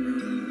when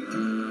you're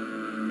high,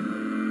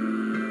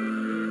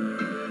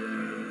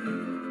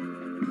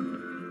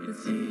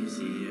 it's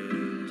easier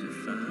to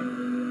find.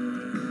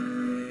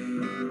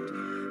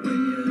 When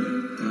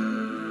you're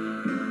high,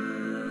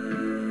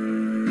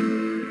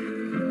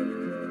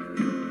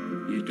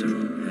 you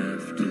don't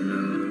have to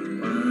know.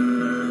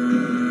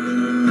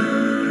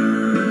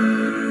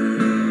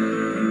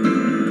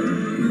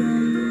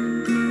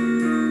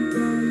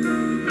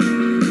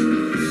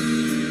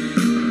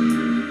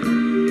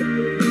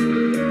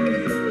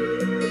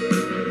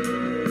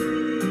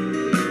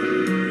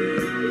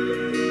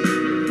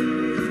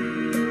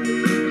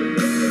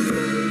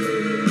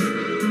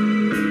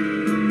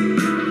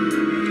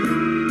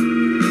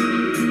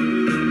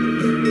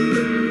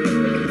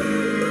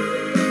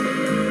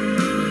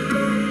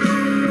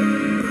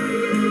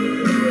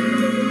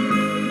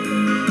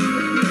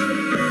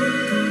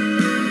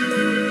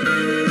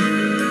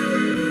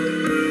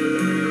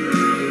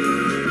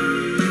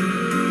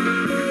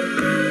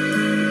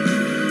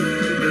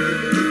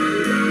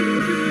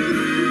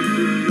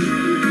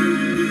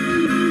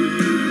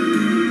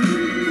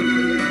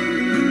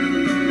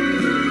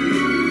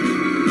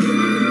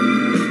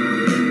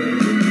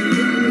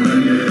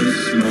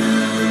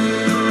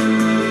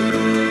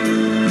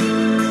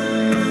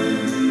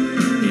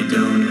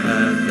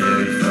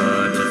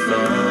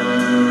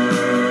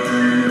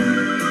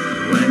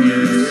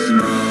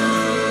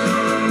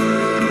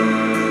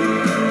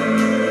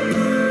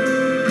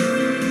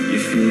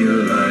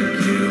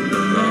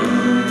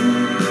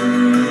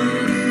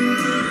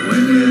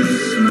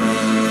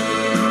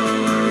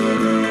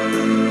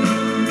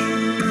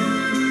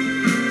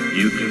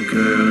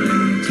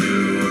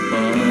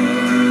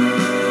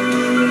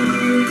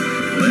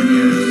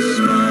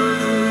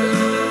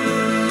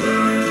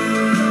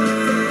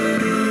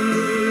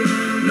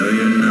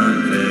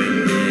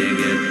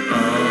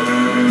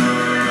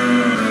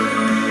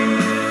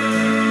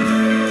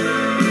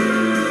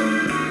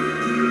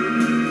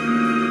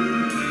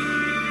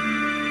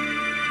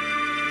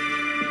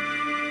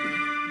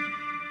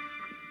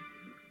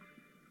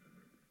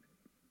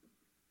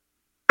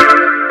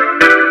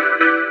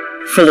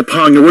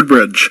 Philipponga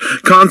Woodbridge.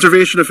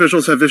 Conservation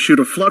officials have issued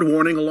a flood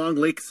warning along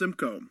Lake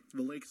Simcoe.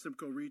 The Lake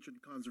Simcoe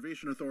Region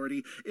Conservation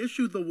Authority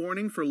issued the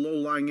warning for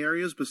low-lying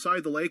areas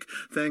beside the lake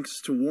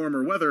thanks to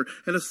warmer weather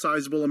and a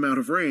sizable amount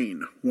of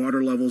rain.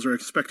 Water levels are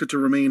expected to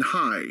remain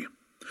high.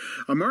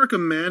 A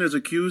Markham man is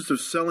accused of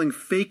selling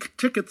fake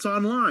tickets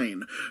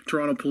online.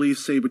 Toronto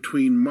police say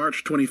between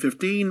March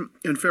 2015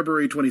 and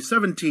February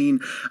 2017,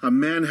 a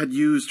man had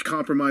used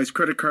compromised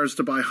credit cards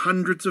to buy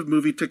hundreds of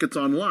movie tickets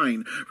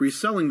online,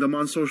 reselling them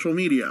on social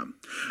media.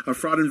 A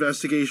fraud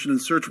investigation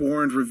and search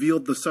warrant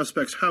revealed the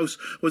suspect's house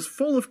was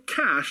full of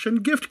cash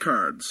and gift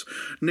cards.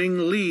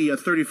 Ning Lee, a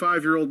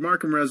 35-year-old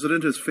Markham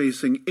resident, is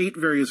facing 8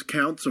 various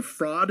counts of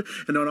fraud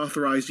and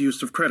unauthorized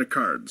use of credit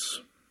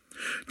cards.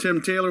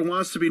 Tim Taylor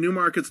wants to be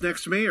Newmarket's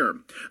next mayor.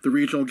 The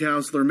regional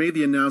councillor made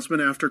the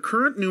announcement after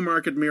current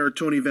Newmarket Mayor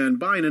Tony Van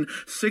Bynen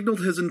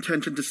signaled his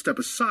intention to step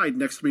aside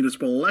next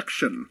municipal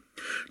election.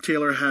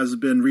 Taylor has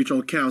been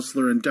regional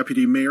councillor and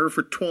deputy mayor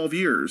for 12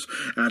 years,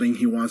 adding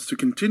he wants to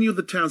continue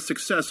the town's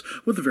success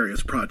with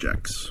various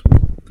projects.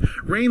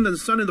 Rain then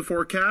sun in the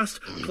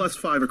forecast,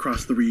 +5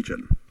 across the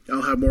region.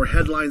 I'll have more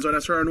headlines on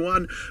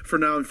SRN1. For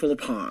now, I'm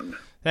Philip Hong.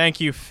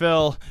 Thank you,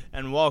 Phil,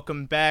 and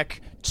welcome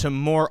back to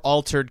more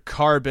Altered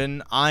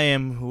Carbon. I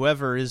am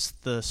whoever is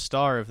the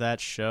star of that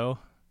show.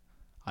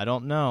 I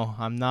don't know.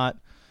 I'm not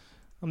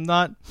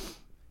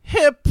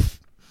hip.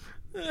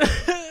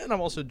 And I'm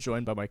also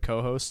joined by my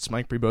co-hosts,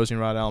 Mike Pribozie and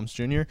Rod Allums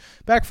Jr.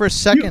 Back for a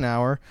second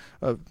hour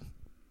of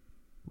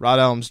Rod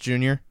Allums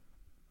Jr.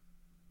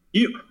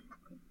 You.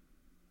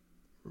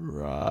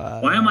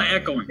 Rod. Why am I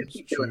echoing?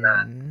 Keep doing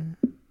that.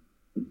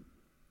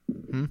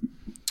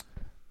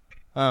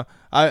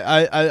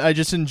 I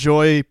just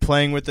enjoy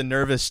playing with the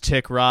nervous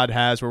tick Rod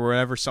has, where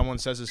whenever someone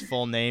says his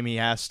full name, he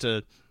has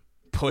to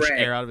push Ray.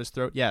 air out of his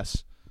throat.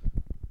 Yes.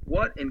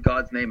 What in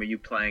God's name are you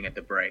playing at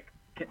the break?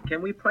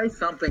 Can we play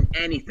something,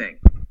 anything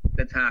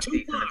that's half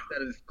decent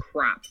instead of this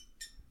crap?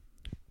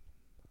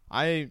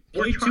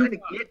 We're trying to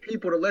get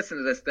people to listen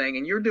to this thing,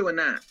 and you're doing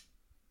that.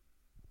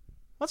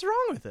 What's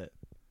wrong with it?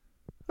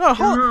 No,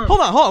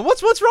 hold on.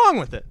 What's wrong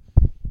with it?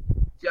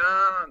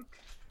 Junk.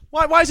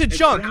 Why is it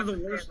junk? One of the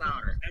worst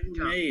louder. ever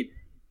made.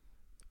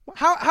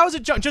 How is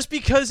it junk? Just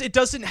because it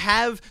doesn't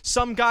have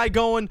some guy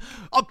going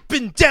up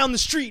and down the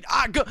street?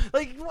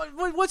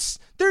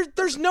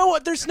 There's no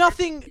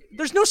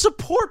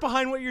support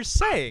behind what you're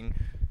saying.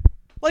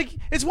 Like,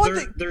 it's one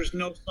thing. There's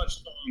no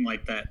such song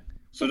like that,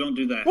 so don't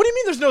do that. What do you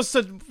mean there's no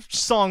such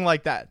song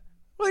like that?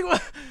 Like,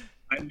 what?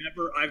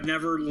 I've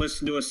never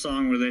listened to a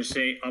song where they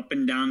say "up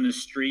and down the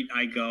street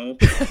I go."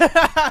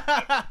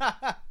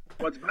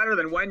 What's better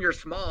than "When You're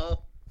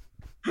Small"?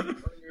 When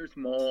you're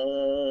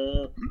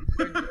small.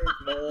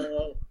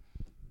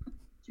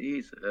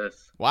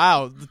 Jesus.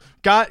 Wow.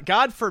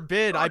 God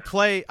forbid I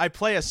play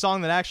a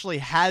song that actually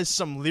has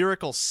some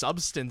lyrical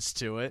substance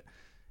to it.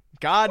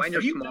 When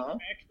you're you small.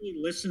 actually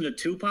listen to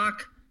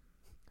Tupac?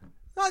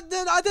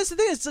 That's the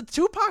thing. It's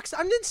Tupac's.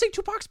 I didn't say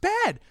Tupac's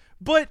bad,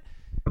 but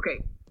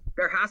Okay,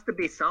 there has to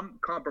be some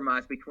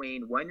compromise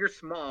between "When You're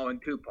Small" and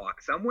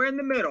Tupac. Somewhere in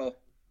the middle.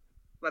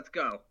 Let's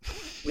go.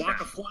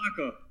 Waka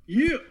Flocka.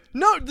 Yeah.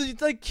 no.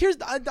 Like, here's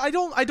I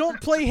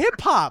don't play hip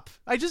hop.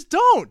 I just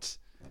don't.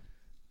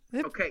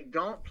 Okay,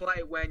 don't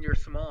play "When You're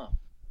Small."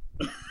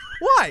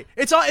 Why?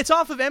 It's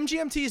off of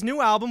MGMT's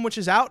new album, which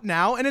is out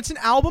now, and it's an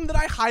album that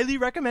I highly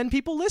recommend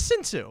people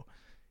listen to.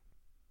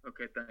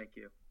 Okay, thank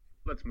you.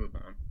 Let's move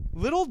on.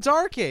 Little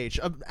Dark Age,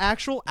 an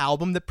actual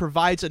album that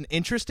provides an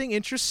interesting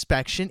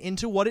introspection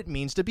into what it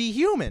means to be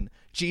human.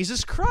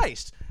 Jesus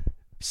Christ.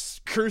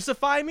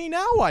 Crucify me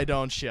now, why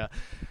don't you?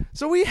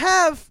 So we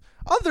have,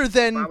 other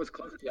than... If I was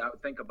close to you, I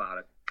would think about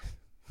it.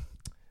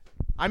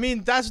 I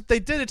mean, they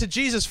did it to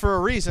Jesus for a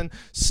reason.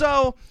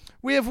 So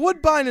we have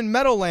Woodbine and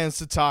Meadowlands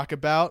to talk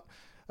about.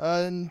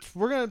 And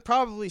we're going to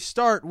probably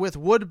start with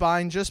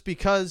Woodbine just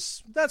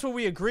because that's what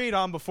we agreed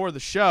on before the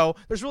show.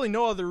 There's really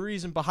no other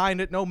reason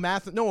behind it. No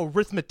math, no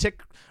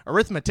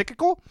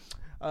arithmetical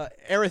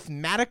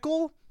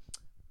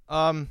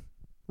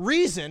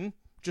reason.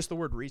 Just the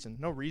word reason.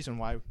 No reason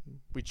why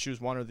we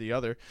choose one or the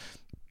other.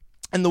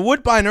 And the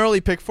Woodbine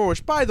early pick 4,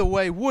 which, by the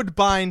way,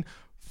 Woodbine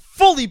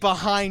fully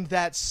behind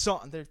that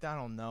song. I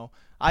don't know.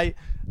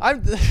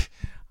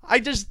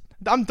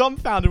 I'm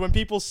dumbfounded when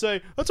people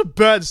say that's a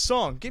bad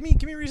song. Give me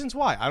reasons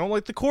why. I don't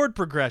like the chord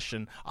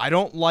progression. I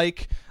don't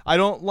like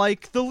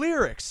the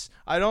lyrics.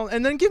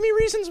 And then give me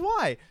reasons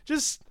why.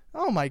 Just,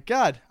 oh my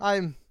God,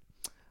 I'm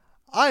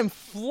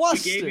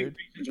flustered.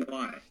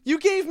 You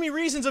gave me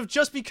reasons of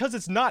just because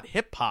it's not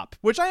hip hop,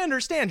 which I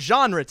understand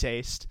genre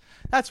taste.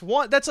 That's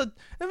one. You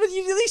at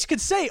least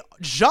could say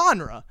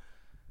genre.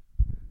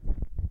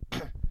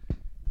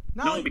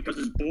 No, because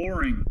it's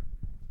boring.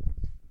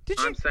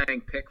 I'm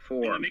saying pick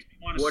 4.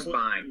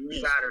 Woodbine,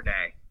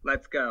 Saturday.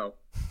 Let's go.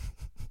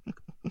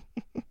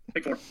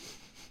 Pick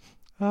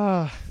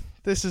 4.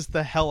 This is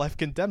the hell I've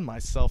condemned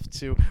myself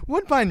to.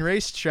 Woodbine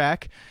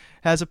Racetrack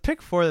has a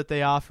pick 4 that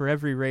they offer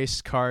every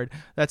race card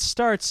that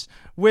starts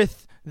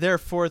with their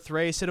 4th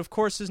race. It, of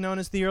course, is known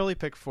as the early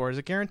pick 4. It's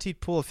a guaranteed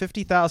pool of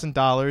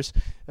 $50,000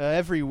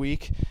 every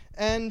week.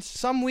 And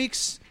some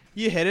weeks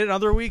you hit it,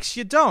 other weeks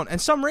you don't.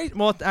 And some race,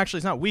 well, actually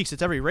it's not weeks,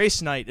 it's every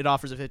race night it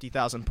offers a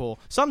 $50,000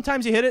 pool.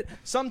 Sometimes you hit it,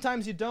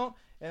 sometimes you don't.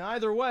 And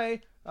either way,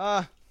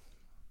 I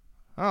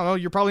don't know,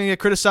 you're probably going to get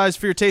criticized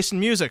for your taste in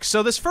music.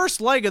 So this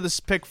first leg of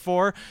this pick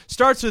 4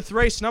 starts with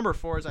race number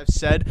 4, as I've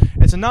said.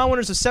 It's a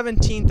non-winners of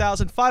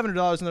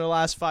 $17,500 in their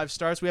last 5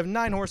 starts. We have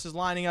 9 horses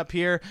lining up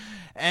here.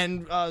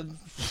 And,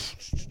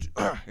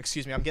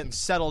 excuse me, I'm getting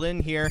settled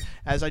in here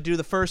as I do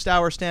the first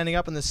hour standing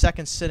up and the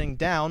second sitting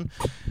down.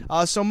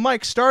 So,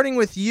 Mike, starting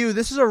with you,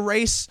 this is a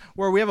race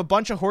where we have a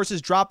bunch of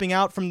horses dropping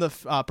out from the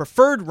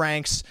preferred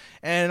ranks.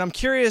 And I'm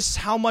curious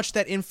how much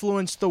that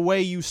influenced the way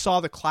you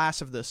saw the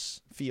class of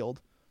this field.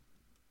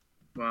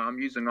 Well, I'm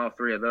using all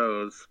three of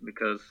those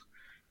because,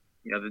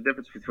 the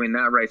difference between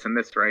that race and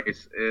this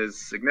race is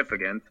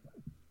significant.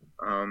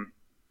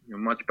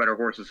 Much better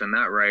horses in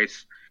that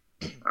race.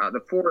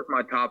 The 4 is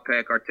my top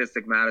pick,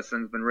 Artistic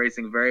Madison's been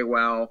racing very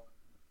well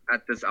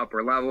at this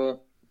upper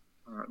level.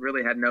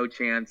 Really had no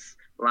chance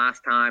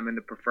last time in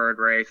the preferred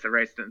race. The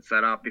race didn't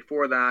set up.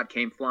 Before that,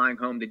 came flying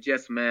home to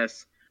just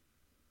miss.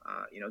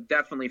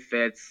 Definitely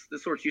fits.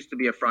 This horse used to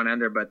be a front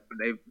ender, but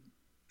they've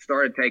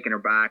started taking her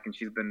back, and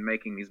she's been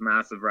making these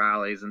massive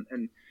rallies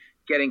and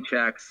getting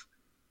checks.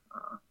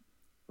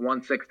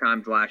 Won 6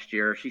 times last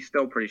year. She's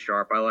still pretty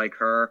sharp. I like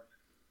her.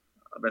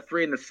 The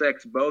 3 and the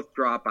 6 both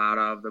drop out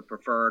of the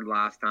preferred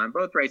last time.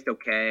 Both raced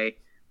okay.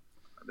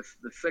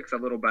 The 6 a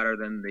little better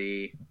than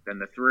the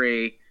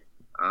 3.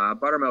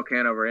 Buttermilk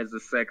Hanover is the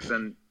 6,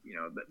 and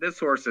this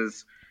horse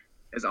is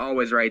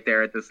always right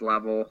there at this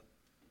level.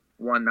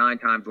 Won 9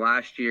 times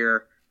last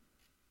year.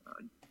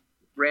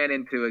 Ran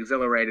into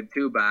Exhilarated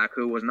 2-back,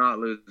 who was not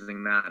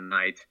losing that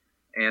night.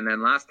 And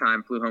then last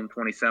time flew home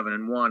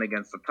 27-1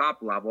 against the top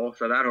level,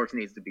 so that horse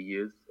needs to be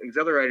used.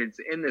 Exhilarated's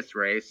in this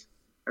race,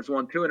 has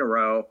won 2 in a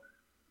row.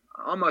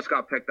 Almost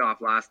got picked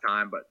off last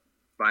time, but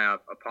by a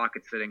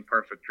pocket-sitting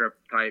perfect trip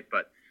type.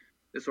 But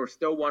this horse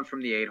still won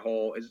from the 8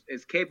 hole,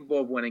 is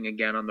capable of winning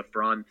again on the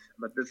front,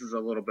 but this is a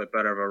little bit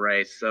better of a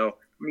race. So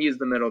I'm going to use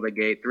the middle of the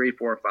gate, 3,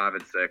 4, 5,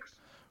 and 6.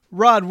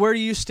 Rod, where do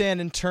you stand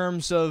in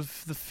terms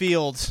of the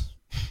field?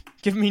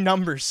 Give me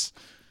numbers.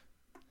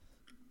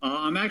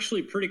 I'm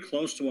actually pretty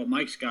close to what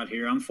Mike's got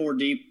here. I'm 4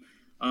 deep.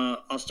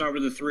 I'll start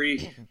with the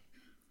 3.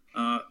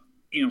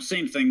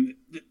 Same thing.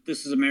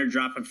 This is a mare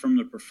dropping from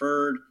the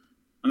preferred.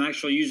 I'm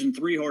actually using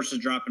 3 horses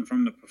dropping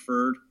from the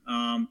preferred.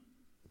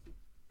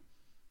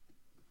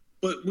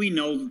 But we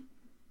know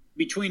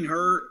between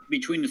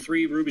the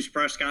 3, Ruby's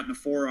Prescott, and the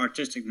 4,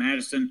 Artistic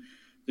Madison,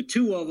 the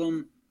 2 of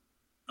them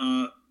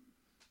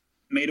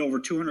made over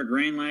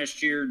 $200,000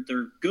 last year.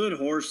 They're good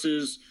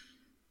horses.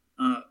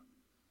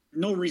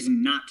 No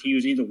reason not to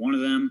use either one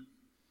of them,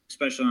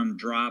 especially on the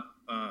drop.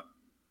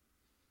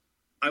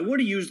 I would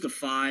have used the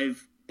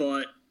 5,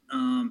 but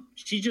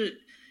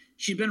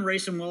she's been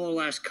racing well the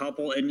last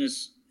couple in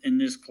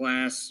this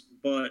class,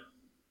 but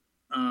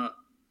I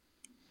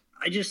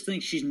just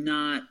think she's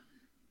not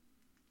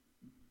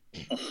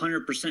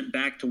 100%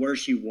 back to where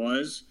she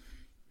was.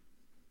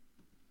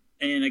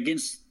 And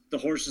against the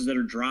horses that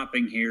are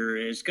dropping here,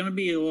 it's going to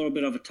be a little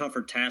bit of a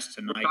tougher task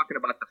tonight. We're talking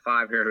about the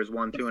 5 here who's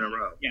won 2 in a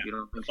row. Yeah, you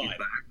don't think she's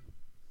back?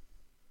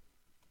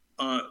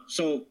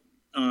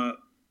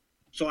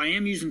 So I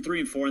am using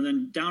 3 and 4, and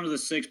then down to the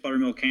 6,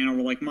 Buttermilk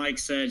Hanover. Like Mike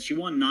said, she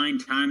won 9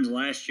 times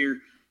last year.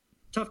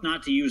 Tough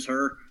not to use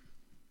her.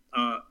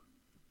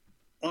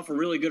 Off a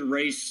really good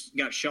race,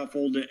 got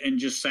shuffled and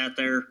just sat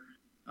there.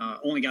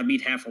 Only got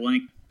beat half a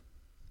length,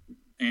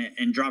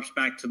 and drops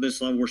back to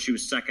this level where she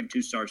was second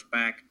 2 starts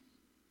back.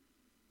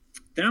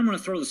 Then I'm going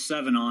to throw the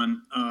 7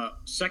 on.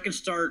 Second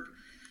start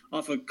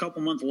off a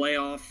couple-month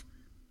layoff.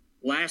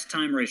 Last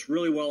time raced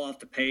really well off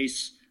the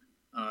pace.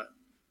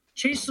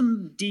 Chased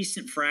some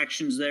decent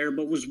fractions there,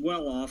 but was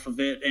well off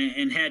of it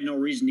and had no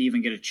reason to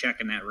even get a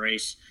check in that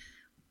race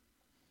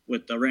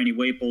with Randy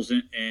Waples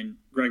and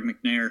Greg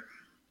McNair.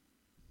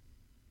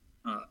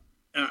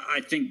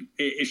 I think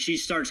if she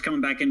starts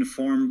coming back into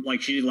form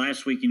like she did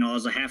last week,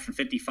 as a half and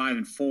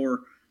 55-4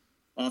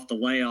 off the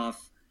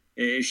layoff,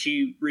 if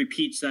she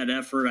repeats that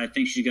effort, I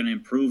think she's going to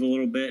improve a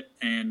little bit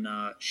and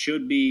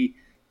should be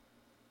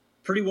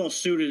pretty well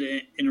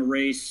suited in a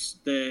race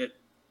that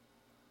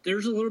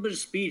there's a little bit of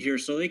speed here.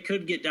 So they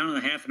could get down to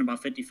the half and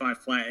about 55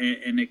 flat,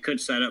 and it could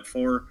set up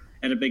for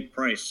at a big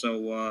price.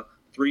 So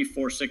 3,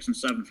 4, 6, and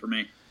 7 for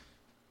me.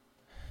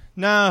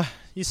 Nah,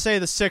 you say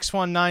the 6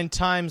 won 9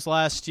 times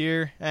last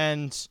year,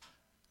 and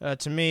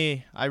to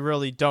me, I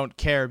really don't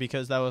care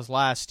because that was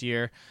last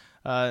year.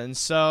 And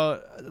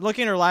so,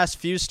 looking at her last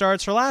few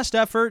starts, her last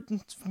effort,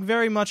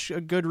 very much a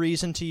good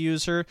reason to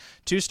use her.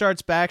 2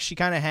 starts back, she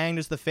kind of hanged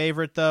as the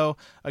favorite, though,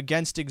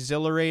 against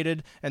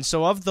Exhilarated. And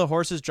so, of the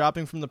horses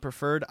dropping from the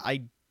preferred,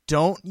 I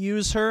don't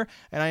use her,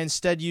 and I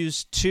instead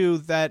use 2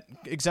 that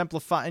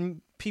exemplify,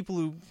 and people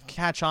who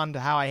catch on to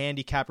how I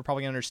handicap are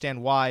probably going to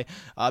understand why,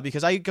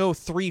 because I go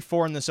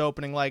 3-4 in this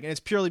opening leg, and it's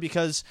purely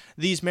because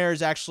these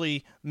mares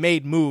actually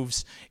made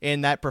moves in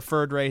that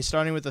preferred race.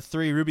 Starting with the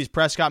 3, Ruby's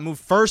Prescott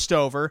moved first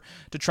over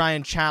to try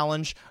and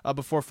challenge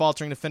before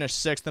faltering to finish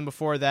 6th, and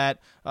before that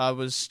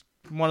was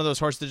one of those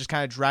horses that just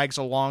kind of drags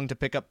along to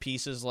pick up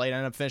pieces late,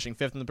 ended up finishing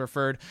 5th in the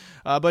preferred.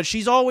 But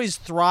she's always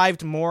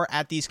thrived more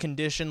at these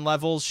condition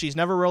levels. She's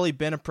never really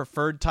been a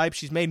preferred type.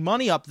 She's made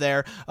money up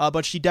there,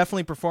 but she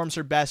definitely performs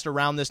her best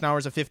around this now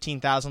as a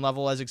 15,000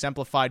 level, as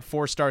exemplified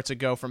 4 starts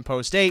ago from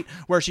Post 8,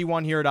 where she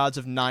won here at odds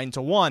of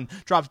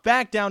 9-1. Drops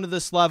back down to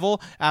this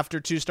level after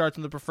 2 starts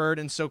in the preferred,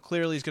 and so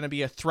clearly is going to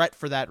be a threat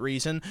for that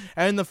reason.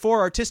 And the 4,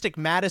 Artistic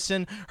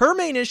Madison, her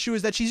main issue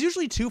is that she's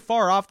usually too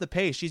far off the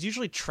pace. She's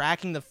usually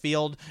tracking the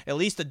field, at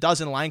least a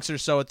dozen lengths or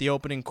so at the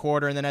opening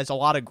quarter, and then has a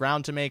lot of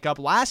ground to make up.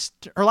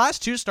 Her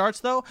last 2 starts,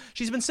 though,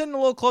 she's been sitting a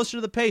little closer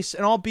to the pace,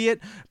 and albeit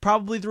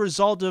probably the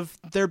result of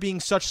there being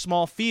such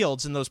small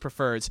fields in those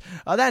preferreds.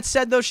 That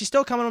said, though, she's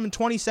still coming up in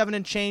 27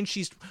 and change.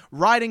 She's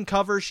riding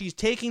cover. She's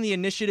taking the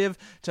initiative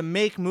to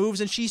make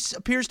moves, and she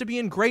appears to be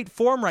in great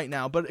form right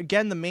now. But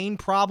again, the main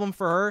problem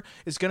for her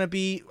is going to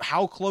be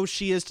how close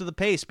she is to the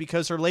pace,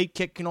 because her late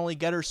kick can only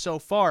get her so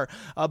far.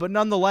 But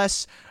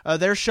nonetheless,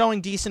 they're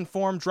showing decent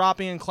form,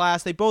 dropping in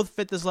class. They both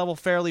fit this level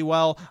fairly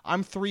well.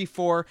 I'm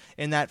 3-4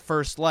 in that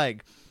first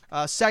leg.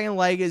 Second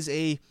leg is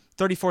a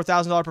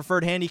 $34,000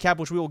 preferred handicap,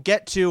 which we will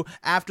get to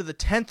after the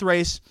 10th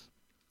race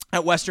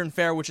at Western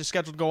Fair, which is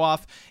scheduled to go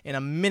off in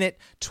 1 minute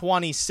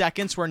 20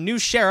 seconds, where New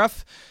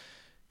Sheriff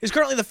is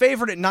currently the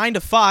favorite at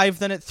 9-5.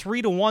 Then at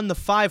 3-1, the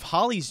 5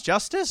 Holly's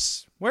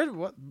Justice.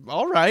 What?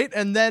 All right.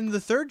 And then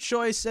the third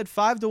choice at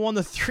 5-1,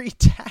 the 3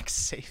 Tax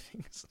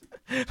Savings.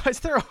 Is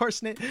there a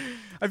horse name?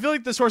 I feel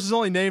like this horse is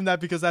only named that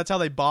because that's how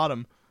they bought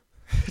him.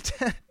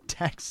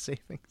 Tax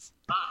Savings.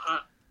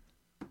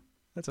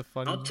 That's a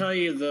funny. I'll tell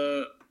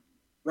you,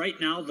 right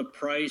now the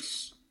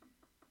price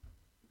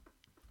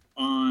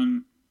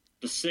on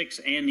the 6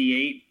 and the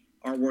 8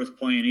 are worth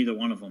playing, either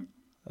one of them.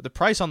 The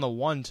price on the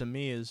 1 to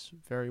me is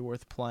very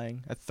worth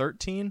playing. At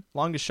 13,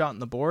 longest shot on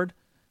the board.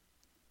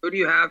 Who do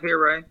you have here,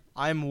 Ray?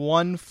 I'm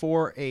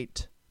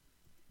 1-4-8.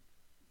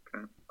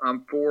 Okay.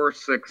 I'm 4,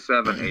 6,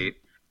 7, 8.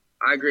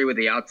 I agree with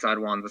the outside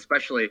ones,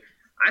 especially.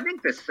 I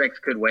think the 6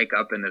 could wake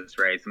up in this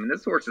race. I mean,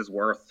 this horse is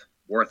worth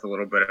a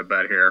little bit of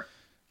bet here.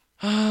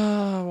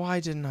 Why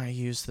didn't I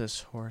use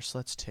this horse?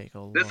 Let's take a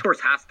look. This horse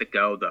has to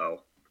go,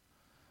 though.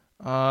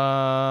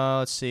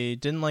 Let's see.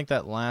 Didn't like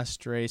that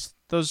last race.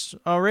 Those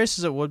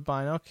races at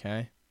Woodbine,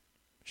 okay.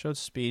 Showed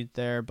speed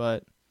there,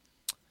 but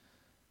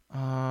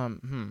Yeah,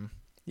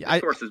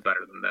 this horse is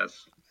better than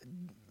this.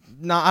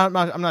 No,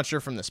 I'm not sure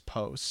from this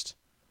post.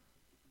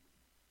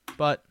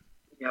 But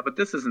yeah, but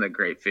this isn't a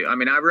great field. I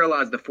mean, I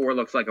realize the 4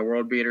 looks like a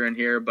world beater in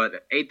here,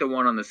 but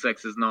 8-1 on the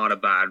 6 is not a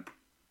bad.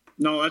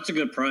 No, that's a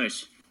good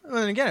price.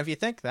 And again, if you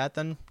think that,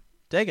 then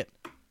take it.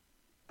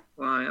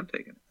 Well, I am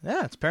taking it.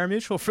 Yeah, it's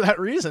parimutuel for that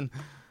reason.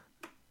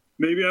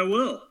 Maybe I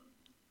will.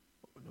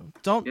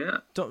 Don't.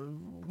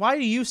 Why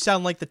do you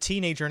sound like the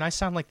teenager and I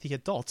sound like the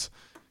adult?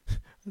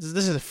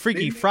 This is a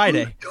Freaky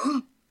Friday.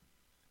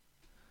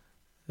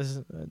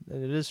 It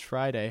is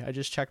Friday. I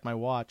just checked my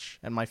watch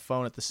and my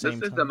phone at the same time.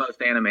 This is the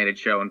most animated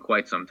show in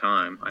quite some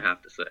time, I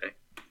have to say.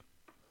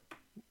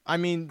 I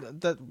mean,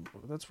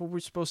 that's what we're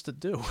supposed to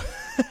do.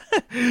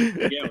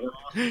 Yeah, we're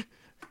awesome.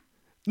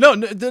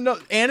 No,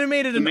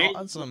 animated and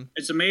awesome.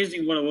 It's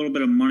amazing what a little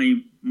bit of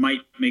money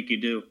might make you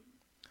do.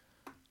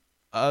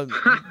 Oh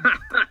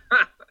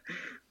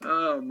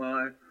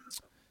my.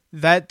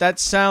 That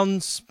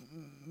sounds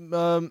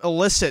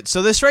illicit.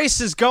 So this race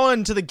is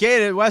going to the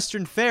gate at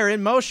Western Fair,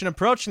 in motion,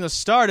 approaching the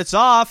start. It's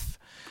off.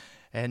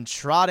 And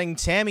trotting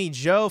Tammy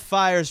Joe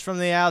fires from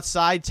the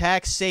outside.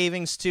 Tax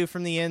Savings, 2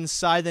 from the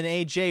inside. Then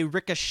AJ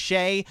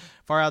Ricochet,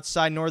 far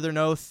outside. Northern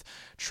Oath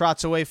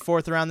trots away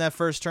 4th around that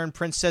first turn.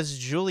 Princess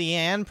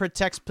Julianne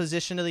protects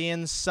position to the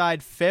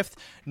inside 5th.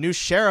 New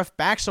Sheriff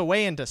backs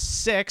away into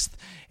 6th.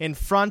 In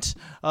front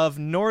of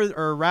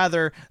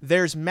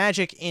There's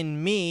Magic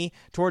in Me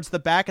towards the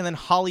back, and then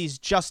Holly's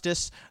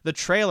Justice, the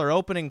trailer.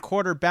 Opening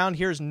quarter bound.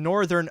 Here's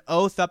Northern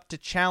Oath up to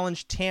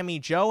challenge Tammy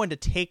Joe and to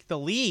take the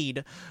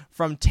lead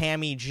from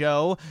Tammy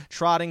Joe.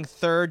 Trotting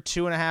 3rd,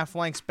 2.5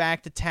 lengths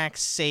back to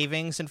Tax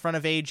Savings in front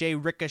of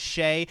AJ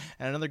Ricochet,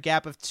 and another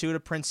gap of 2 to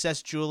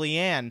Princess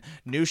Julianne.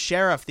 New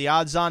Sheriff, the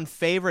odds-on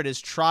favorite, is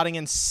trotting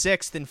in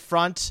 6th in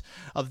front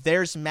of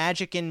There's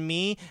Magic in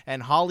Me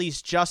and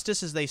Holly's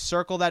Justice as they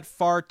circle that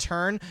far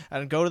turn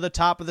and go to the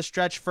top of the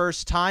stretch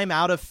first time.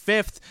 Out of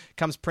 5th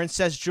comes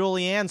Princess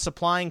Julianne,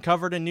 supplying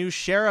cover to New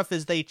Sheriff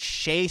as they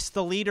chase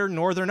the leader,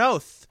 Northern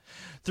Oath.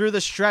 Through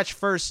the stretch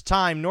first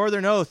time.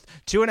 Northern Oath,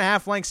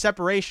 2.5 length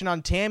separation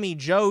on Tammy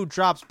Joe,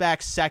 drops back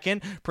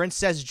 2nd.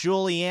 Princess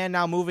Julianne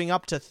now moving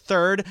up to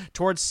 3rd,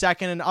 towards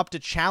 2nd and up to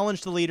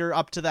challenge the leader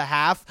up to the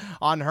half.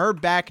 On her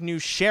back, New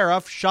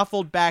Sheriff,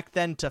 shuffled back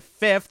then to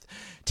 5th.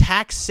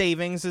 Tax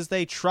Savings as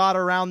they trot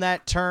around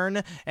that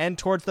turn and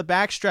towards the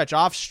backstretch.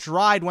 Off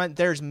stride went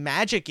There's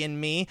Magic in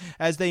Me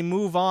as they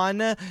move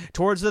on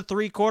towards the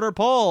 3/4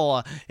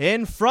 pole.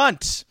 In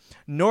front,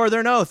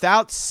 Northern Oath.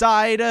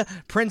 Outside,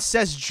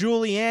 Princess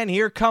Julianne.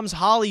 Here comes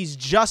Holly's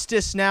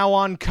Justice now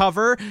on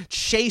cover,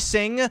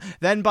 chasing.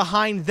 Then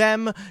behind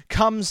them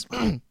comes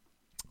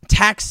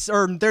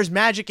There's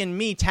Magic in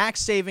Me. Tax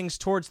Savings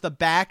towards the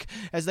back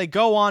as they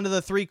go on to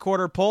the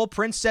 3/4 pole.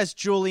 Princess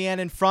Julianne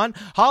in front.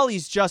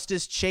 Holly's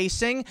Justice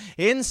chasing.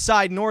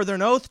 Inside,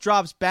 Northern Oath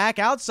drops back.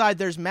 Outside,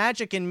 There's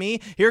Magic in Me.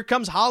 Here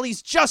comes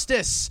Holly's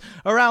Justice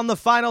around the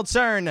final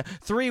turn.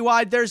 3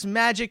 wide, There's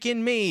Magic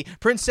in Me.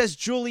 Princess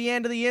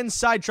Julianne to the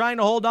inside, trying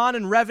to hold on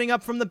and revving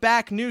up from the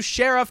back. New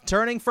Sheriff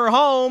turning for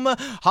home.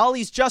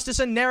 Holly's Justice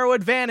a narrow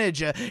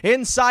advantage.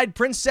 Inside,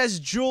 Princess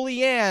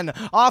Julianne.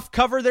 Off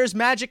cover, There's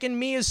Magic in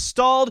Me is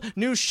stalled.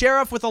 New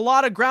sheriff with a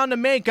lot of ground to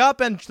make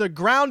up, and the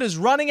ground is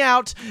running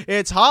out.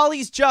 It's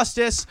Holly's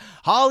Justice.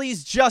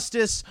 Holly's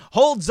Justice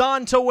holds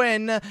on to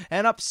win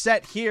an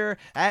upset here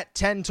at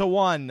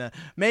 10-1.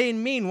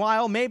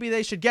 Meanwhile, maybe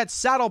they should get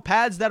saddle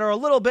pads that are a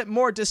little bit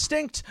more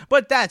distinct,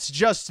 but that's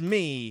just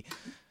me.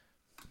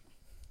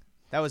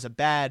 That was a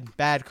bad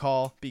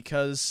call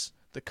because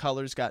the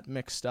colors got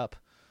mixed up.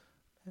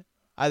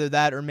 Either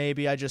that or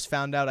maybe I just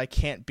found out I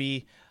can't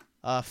be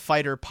a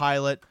fighter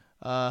pilot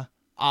a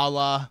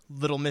la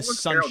Little Miss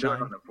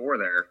Sunshine. On the 4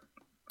 there?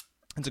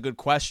 That's a good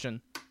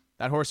question.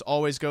 That horse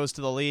always goes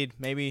to the lead.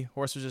 Maybe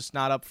horse was just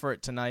not up for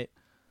it tonight.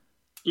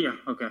 Yeah,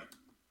 okay.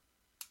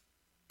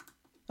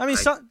 I mean,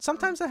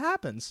 sometimes that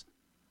happens.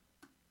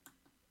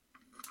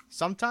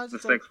 Sometimes the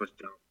it's 6 was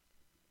junk.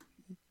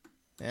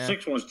 Yeah.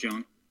 6 was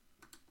junk.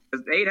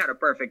 'Cause 8 had a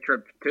perfect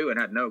trip too and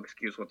had no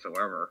excuse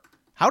whatsoever.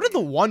 How did the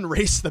 1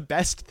 race the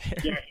best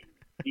there? Yeah,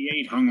 the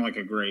 8 hung like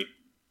a grape.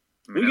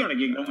 We got to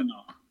get going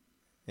now.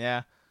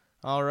 Yeah.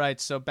 All right,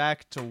 so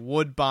back to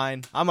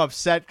Woodbine. I'm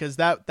upset because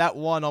that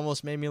 1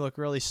 almost made me look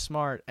really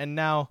smart, and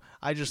now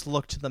I just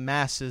look to the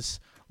masses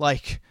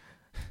like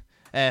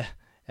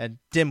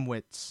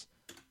dimwits.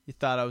 You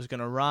thought I was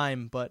going to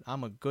rhyme, but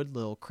I'm a good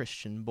little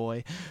Christian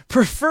boy.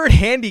 Preferred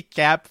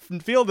handicap,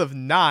 field of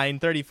 9,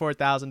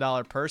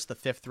 $34,000 purse, the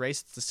 5th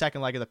race. It's the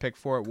second leg of the pick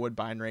 4 at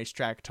Woodbine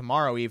Racetrack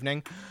tomorrow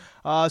evening.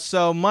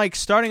 So, Mike,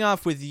 starting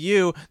off with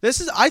you,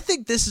 I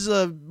think this is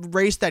a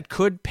race that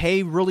could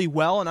pay really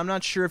well, and I'm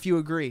not sure if you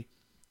agree.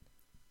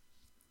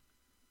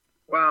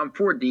 Well, I'm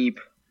 4 deep.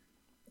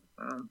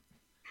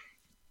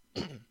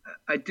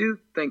 I do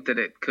think that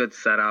it could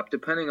set up,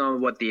 depending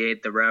on what the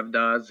 8, the Rev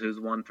does, who's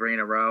won 3 in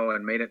a row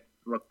and made it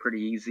look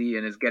pretty easy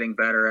and is getting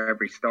better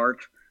every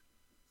start.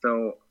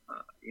 So,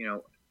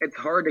 it's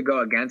hard to go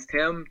against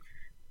him,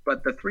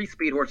 but the 3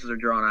 speed horses are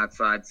drawn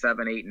outside,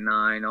 7, 8, and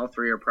 9. All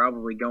 3 are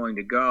probably going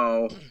to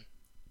go,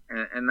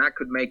 and that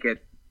could make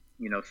it,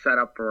 set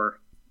up for,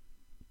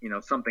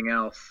 something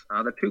else.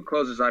 The 2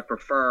 closers I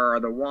prefer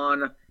are the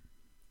 1,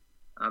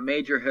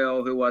 Major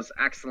Hill, who was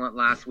excellent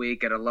last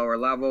week at a lower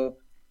level,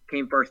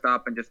 came first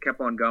up and just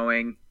kept on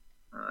going.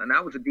 And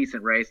that was a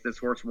decent race. This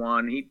horse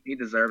won. He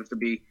deserves to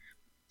be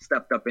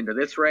stepped up into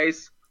this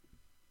race.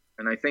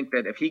 And I think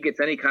that if he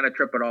gets any kind of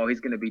trip at all, he's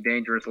going to be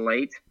dangerous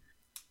late.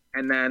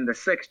 And then the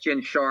 6,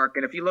 Gin Shark.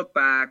 And if you look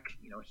back,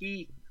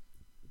 he,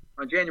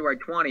 on January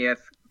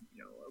 20th,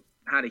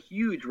 had a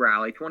huge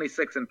rally,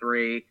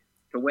 26-3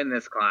 to win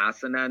this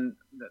class. And then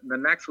the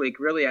next week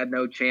really had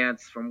no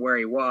chance from where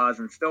he was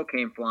and still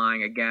came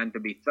flying again to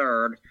be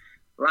 3rd.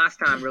 Last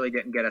time really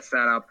didn't get a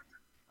setup.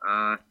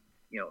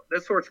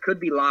 This horse could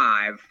be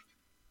live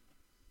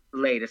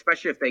late,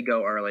 especially if they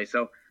go early.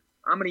 So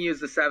I'm going to use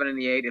the 7 and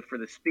the 8 for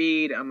the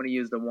speed. I'm going to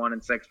use the 1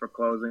 and 6 for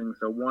closing.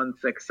 So 1,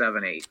 6,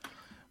 7, 8.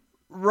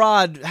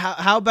 Rod,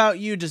 how about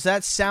you? Does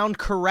that sound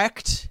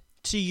correct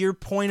to your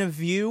point of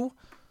view?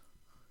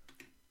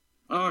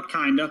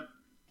 Kinda.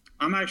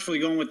 I'm actually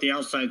going with the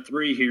outside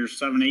 3 here,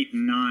 7, 8,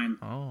 and 9.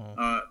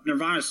 Oh.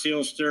 Nirvana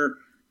Sealster,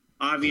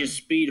 obvious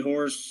speed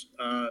horse.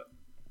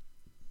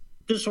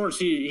 This horse,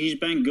 he's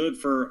been good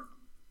for,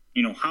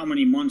 how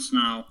many months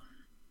now.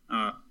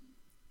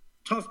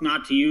 Tough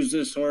not to use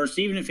this horse.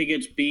 Even if he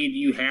gets beat,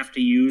 you have to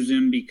use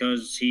him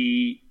because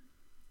he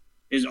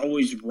is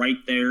always right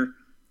there.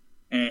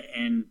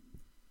 And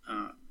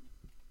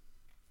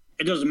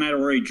it doesn't matter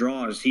where he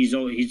draws. He's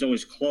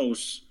always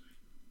close.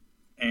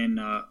 And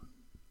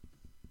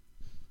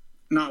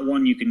not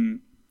one you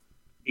can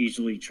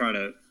easily try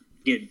to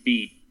get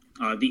beat.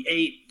 The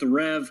 8, the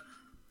Rev,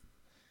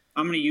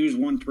 I'm going to use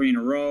 1, 3 in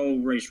a row.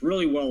 Raced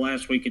really well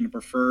last week in the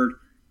preferred.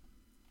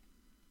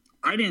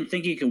 I didn't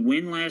think he could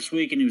win last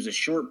week, and he was a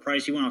short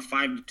price. He went off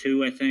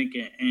 5-2, I think.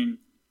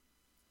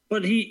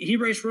 But he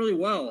raced really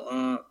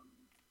well.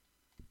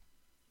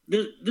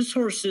 This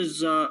horse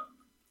is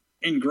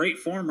in great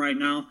form right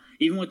now.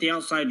 Even with the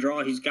outside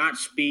draw, he's got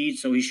speed,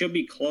 so he should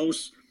be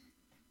close.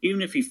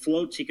 Even if he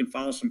floats, he can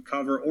follow some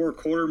cover or a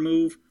quarter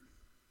move.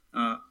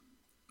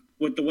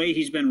 With the way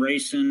he's been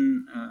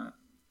racing,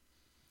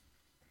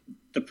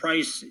 the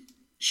price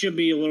should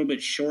be a little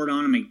bit short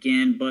on him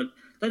again, but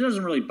that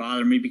doesn't really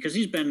bother me because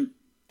he's been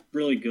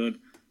really good.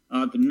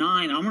 The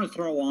 9, I'm going to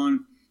throw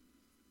on.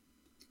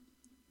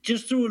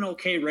 Just threw an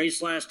okay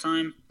race last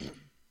time.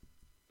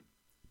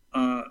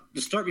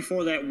 The start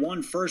before that,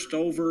 won first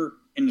over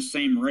in the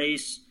same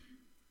race.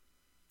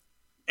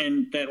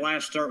 And that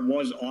last start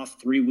was off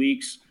 3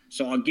 weeks,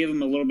 so I'll give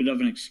him a little bit of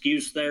an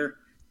excuse there.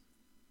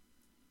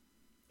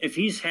 If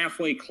he's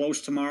halfway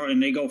close tomorrow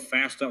and they go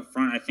fast up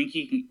front, I think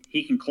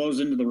he can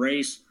close into the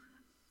race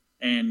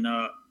and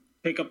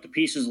pick up the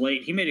pieces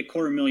late. He made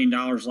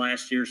 $250,000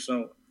 last year,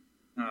 so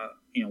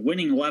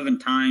winning 11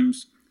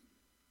 times,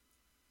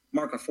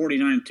 mark a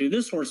 49-2.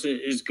 This horse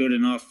is good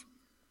enough,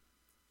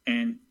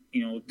 and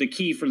the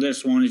key for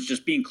this one is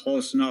just being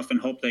close enough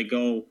and hope they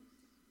go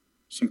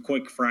some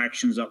quick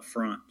fractions up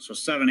front. So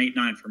 7, 8,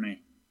 9 for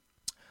me.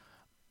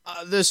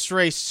 This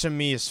race to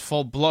me is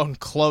full-blown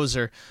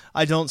closer.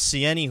 I don't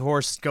see any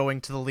horse going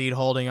to the lead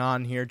holding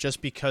on here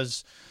just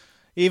because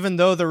even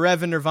though the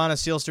Rev and Nirvana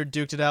Sealster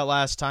duked it out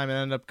last time and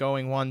ended up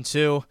going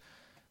 1-2.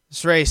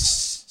 This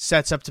race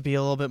sets up to be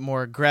a little bit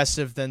more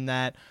aggressive than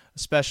that,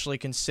 especially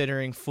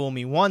considering Fool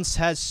Me Once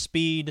has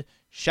speed,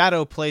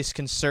 Shadow Place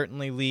can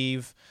certainly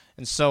leave,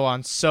 and so on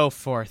and so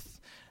forth.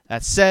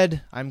 That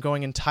said, I'm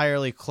going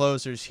entirely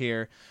closers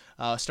here.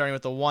 Starting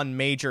with the one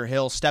Major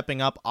Hill,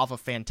 stepping up off a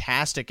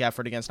fantastic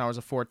effort against Hours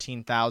of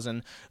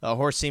 14,000. The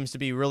horse seems to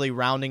be really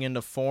rounding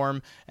into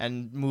form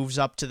and moves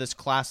up to this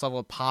class level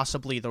at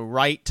possibly the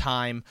right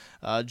time,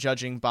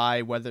 judging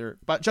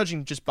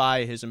just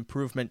by his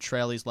improvement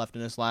trail he's left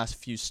in his last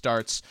few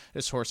starts.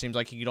 This horse seems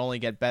like he could only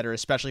get better,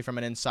 especially from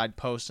an inside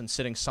post and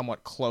sitting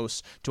somewhat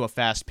close to a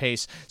fast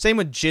pace. Same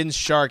with Jin's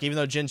Shark, even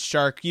though Jin's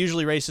Shark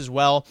usually races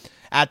well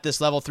at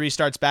this level. 3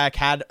 starts back,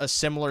 had a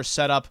similar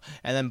setup,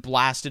 and then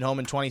blasted home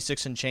in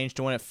 26 and change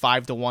to win at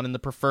 5-1 in the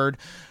preferred.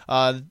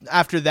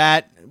 After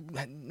that,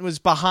 was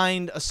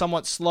behind a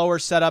somewhat slower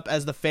setup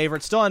as the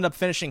favorite. Still ended up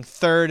finishing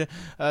third,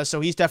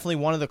 so he's definitely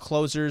one of the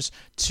closers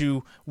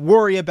to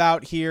worry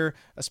about here,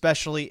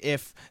 especially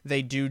if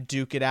they do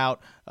duke it out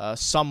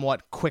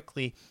somewhat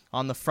quickly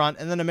on the front.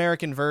 And then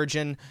American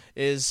Virgin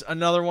is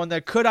another one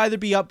that could either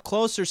be up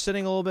close or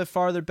sitting a little bit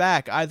farther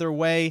back. Either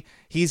way,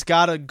 he's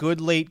got a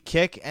good late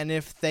kick, and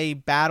if they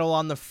battle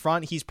on the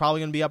front, he's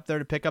probably going to be up there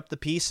to pick up the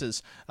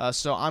pieces.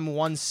 So I'm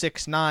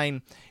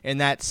 169 in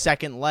that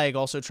second leg,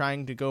 also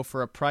trying to go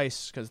for a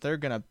price because they're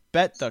going to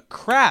bet the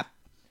crap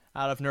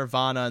out of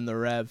Nirvana and the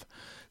Rev.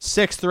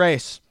 6th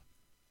race.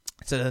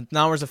 It's a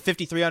numbers of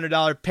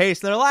 $5,300 pace.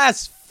 Their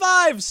last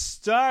 5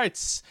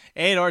 starts.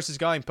 8 horses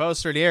going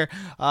posted here.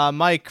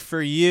 Mike,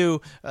 for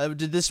you,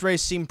 did this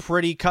race seem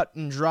pretty cut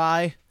and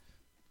dry?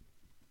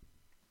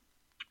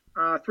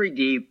 3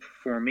 deep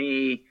for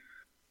me.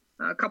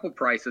 A couple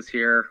prices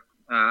here.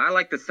 I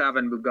like the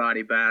 7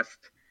 Bugatti best.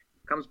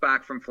 Comes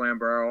back from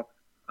Flamborough.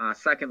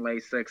 Second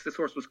Lasix. This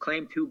horse was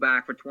claimed 2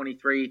 back for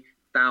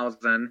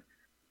 $23,000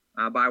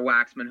 by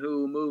Waxman,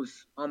 who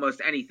moves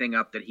almost anything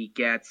up that he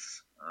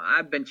gets.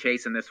 I've been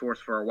chasing this horse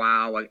for a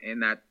while, like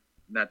in that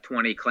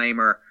 20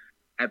 claimer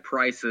at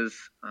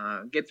prices.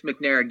 Gets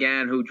McNair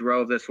again, who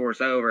drove this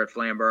horse over at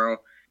Flamborough,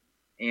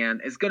 and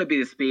it's going to be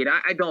the speed.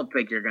 I don't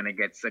think you're going to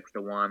get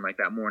 6-1 like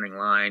that morning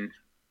line,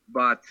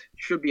 but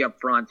should be up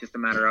front. Just a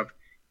matter of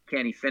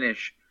can he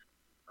finish.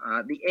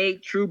 The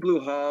 8 True Blue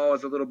Hall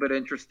is a little bit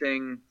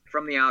interesting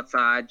from the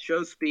outside.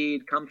 Shows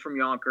speed, comes from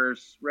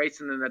Yonkers,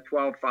 racing in the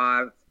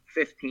 12-5,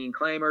 15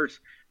 claimers.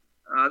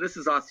 This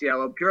is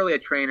Osceola, purely a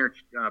trainer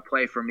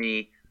play for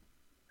me.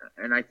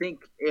 And I think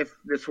if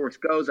this horse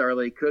goes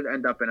early, could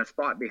end up in a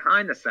spot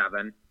behind the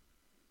 7.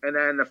 And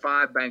then the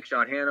 5 Bank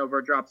Shot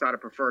Hanover drops out of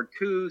preferred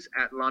 2s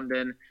at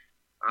London.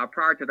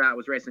 Prior to that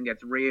was racing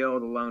against Rio,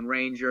 the Lone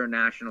Ranger,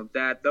 National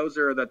Debt. Those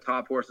are the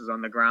top horses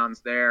on the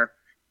grounds there.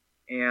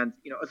 And,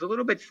 it's a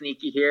little bit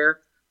sneaky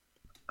here.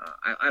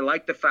 I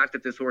like the fact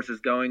that this horse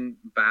is going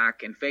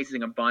back and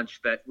facing a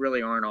bunch that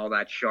really aren't all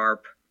that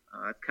sharp.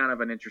 It's kind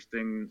of an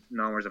interesting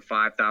numbers of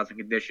 5,000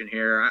 condition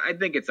here. I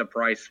think it's a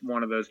price,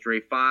 one of those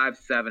 3, 5,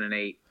 7, and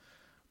 8.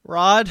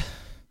 Rod,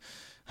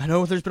 I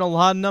know there's been a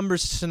lot of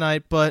numbers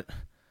tonight, but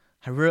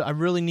I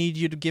really need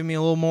you to give me a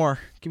little more.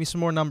 Give me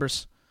some more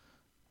numbers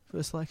for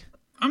this leg.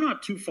 I'm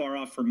not too far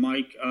off for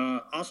Mike.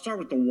 I'll start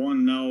with the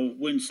 1, though.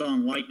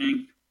 Windsong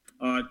Lightning.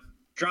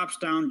 Drops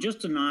down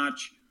just a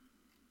notch.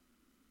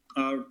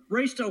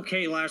 Raced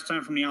okay last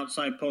time from the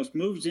outside post.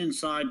 Moves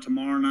inside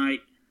tomorrow night.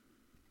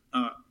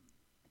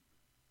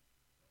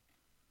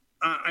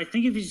 I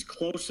think if he's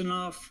close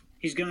enough,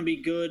 he's going to be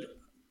good.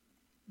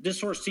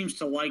 This horse seems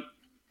to like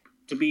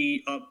to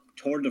be up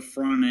toward the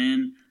front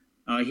end.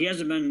 He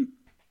hasn't been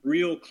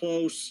real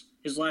close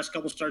his last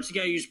couple starts. He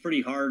got used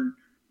pretty hard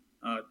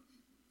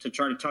to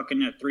try to tuck in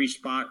that 3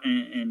 spot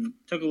and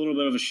took a little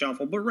bit of a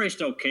shuffle, but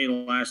raced okay the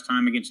last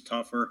time against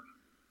tougher.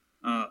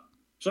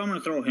 So I'm going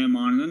to throw him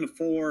on. And then the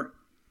 4,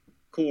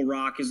 Cool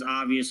Rock, is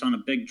obvious on a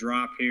big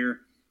drop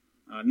here.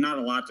 Not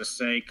a lot to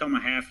say. Come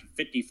a half,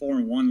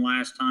 54-1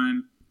 last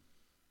time.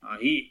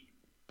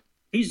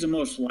 He's the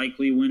most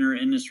likely winner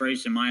in this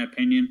race, in my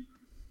opinion.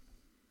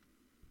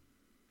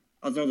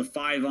 I'll throw the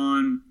 5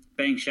 on,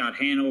 Bank Shot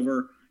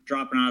Hanover,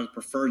 dropping out of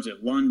the preferreds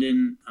at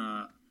London.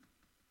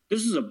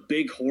 This is a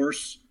big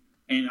horse,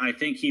 and I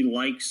think he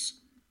likes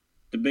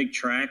the big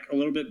track a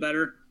little bit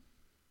better.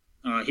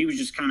 He was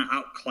just kind of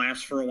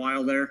outclassed for a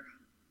while there.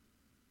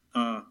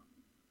 And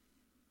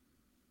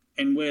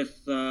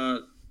with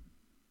the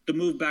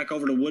move back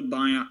over to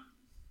Woodbine,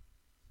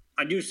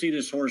 I do see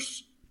this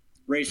horse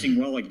racing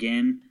well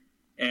again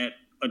at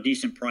a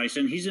decent price,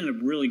 and he's in a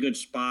really good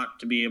spot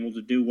to be able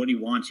to do what he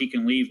wants. He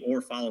can leave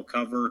or follow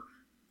cover.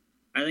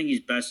 I think he's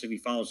best if he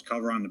follows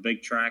cover on the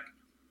big track.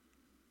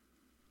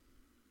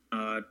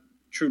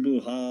 True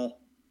Blue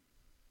Hall,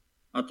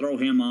 I'll throw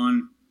him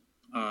on.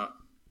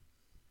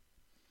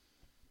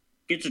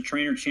 Gets a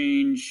trainer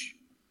change,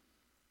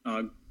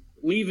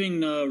 leaving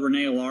the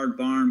Rene Allard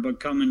barn,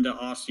 but coming to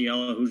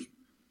Osceola, who's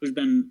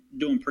been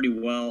doing pretty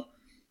well.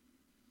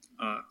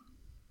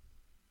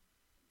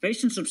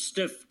 Facing some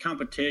stiff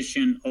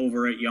competition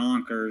over at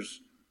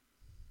Yonkers.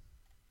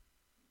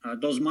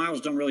 Those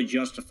miles don't really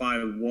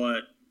justify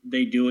what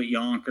they do at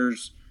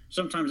Yonkers.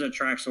 Sometimes that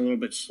track's a little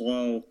bit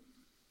slow,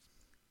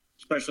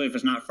 especially if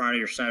it's not Friday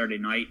or Saturday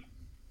night.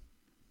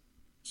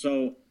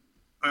 So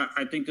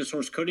I think this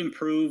horse could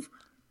improve.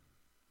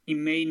 He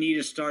may need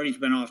a start. He's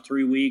been off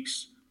 3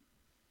 weeks.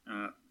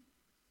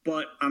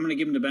 But I'm going to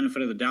give him the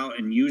benefit of the doubt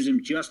and use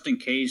him just in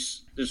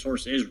case this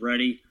horse is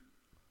ready.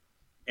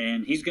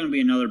 And he's going to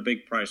be another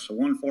big price, so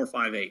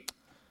 1,458.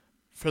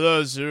 For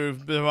those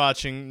who've been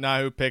watching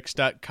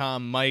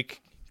NahooPicks.com,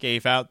 Mike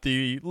gave out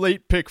the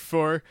late pick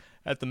 4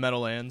 at the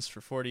Meadowlands for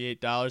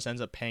 $48.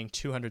 Ends up paying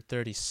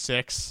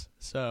 $236.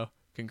 So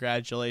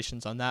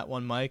congratulations on that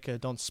one, Mike.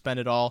 Don't spend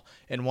it all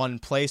in one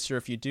place, or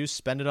if you do,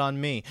 spend it on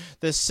me.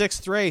 This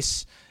 6th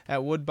race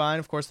at Woodbine,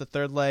 of course, the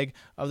 3rd leg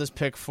of this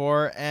pick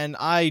 4, and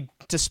I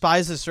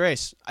despise this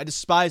race. I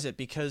despise it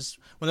because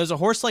when there's a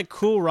horse like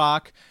Cool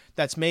Rock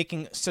that's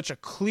making such a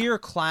clear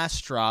class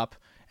drop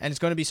and it's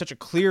going to be such a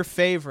clear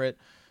favorite,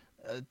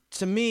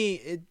 to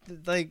me,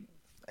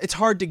 it's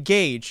hard to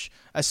gauge,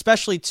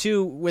 especially,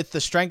 too, with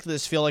the strength of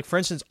this field. Like, for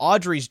instance,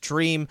 Audrey's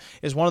Dream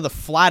is one of the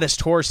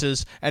flattest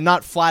horses, and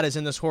not flat as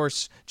in this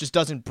horse just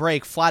doesn't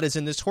break. Flat as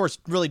in this horse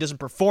really doesn't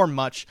perform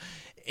much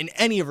in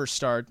any of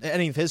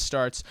his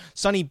starts.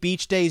 Sunny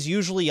Beach Day is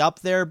usually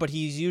up there, but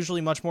he's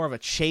usually much more of a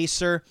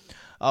chaser.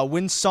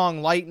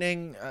 Windsong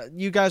Lightning,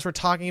 you guys were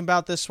talking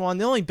about this one.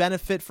 The only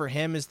benefit for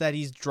him is that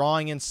he's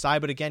drawing inside,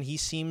 but again, he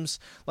seems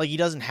like he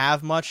doesn't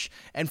have much.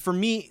 And for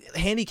me,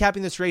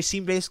 handicapping this race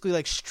seemed basically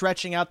like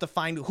stretching out to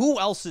find who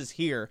else is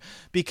here,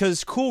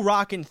 because Cool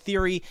Rock, in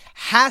theory,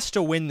 has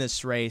to win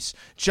this race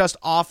just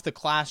off the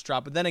class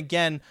drop. But then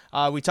again,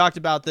 we talked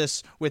about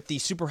this with the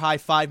super high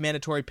 5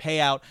 mandatory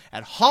payout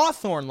at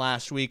Hawthorne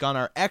last week on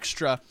our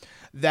extra,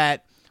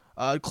 that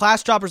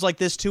class droppers like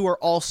this, too, are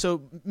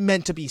also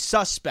meant to be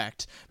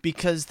suspect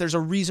because there's a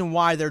reason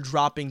why they're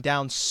dropping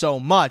down so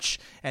much,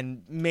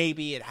 and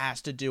maybe it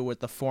has to do with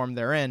the form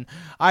they're in.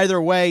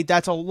 Either way,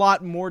 that's a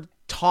lot more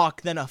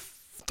talk than a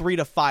 3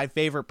 to 5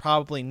 favorite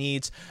probably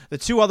needs. The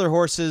 2 other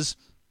horses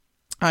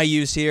I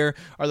use here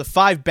are the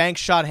 5 Bank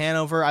Shot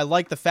Hanover. I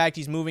like the fact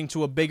he's moving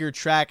to a bigger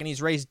track and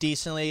he's raced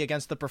decently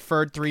against the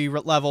preferred 3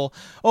 level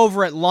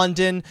over at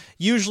London.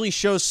 Usually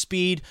shows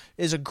speed,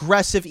 is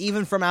aggressive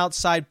even from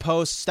outside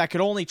posts. That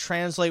could only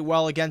translate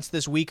well against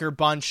this weaker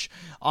bunch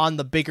on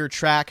the bigger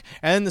track.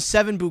 And then the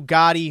 7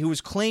 Bugatti, who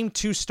was claimed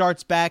 2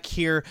 starts back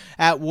here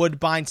at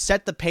Woodbine,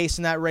 set the pace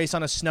in that race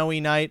on a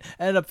snowy night,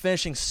 ended up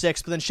finishing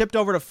 6th, but then shipped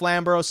over to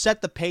Flamborough,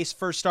 set the pace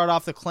first start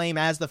off the claim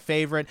as the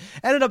favorite,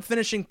 ended up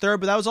finishing 3rd,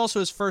 but that was also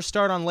his first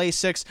start on lay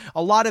 6.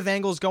 A lot of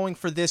angles going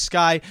for this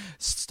guy.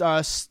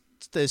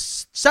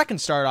 This second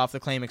start off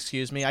the claim,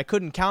 I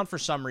couldn't count for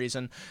some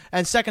reason,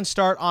 and second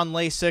start on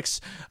lay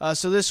 6.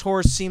 So this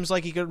horse seems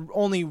like he could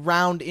only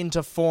round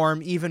into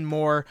form even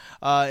more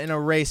in a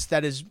race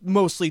that is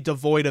mostly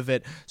devoid of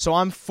it. So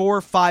I'm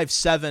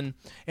 4-5-7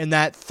 in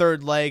that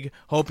 3rd leg,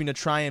 hoping to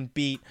try and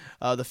beat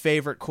the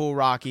favorite Cool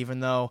Rock, even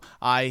though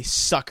I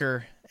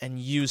sucker and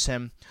use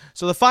him.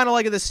 So the final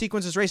leg of this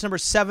sequence is race number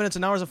 7. It's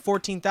an hours of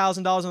 $14,000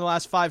 in the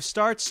last 5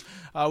 starts.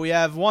 We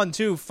have 1,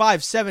 2,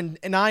 5, 7,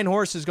 9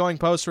 horses going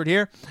postward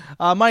here.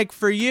 Mike,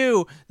 for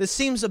you, this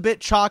seems a bit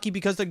chalky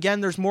because,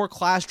 again, there's more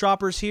class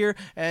droppers here,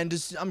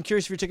 and I'm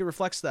curious if your ticket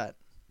reflects that.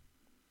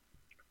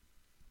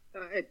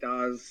 It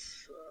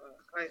does.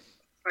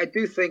 I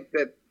do think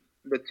that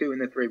the 2 and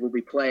the 3 will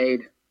be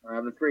played.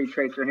 The 3,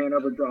 Tracer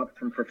Hanover, dropped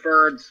from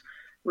preferreds.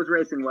 Was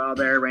racing well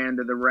there, ran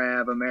to the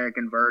Rev,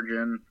 American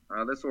Virgin.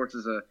 This horse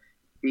is a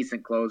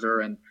decent closer,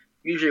 and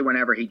usually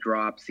whenever he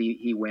drops,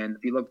 he wins.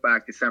 If you look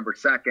back December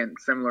 2nd,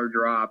 similar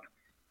drop,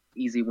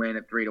 easy win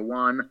at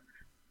 3-1.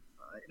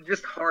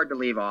 Just hard to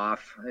leave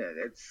off.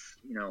 It's,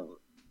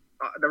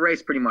 the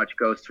race pretty much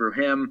goes through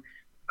him.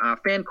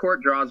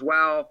 Fancourt draws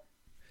well.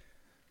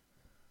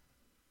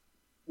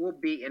 Will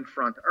be in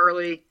front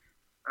early.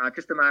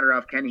 Just a matter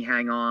of can he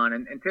hang on,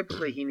 and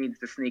typically he needs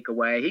to sneak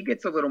away. He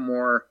gets a little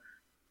more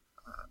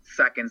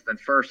seconds than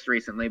first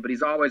recently, but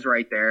he's always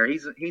right there.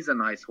 He's a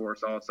nice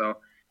horse also.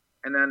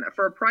 And then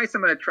for a price,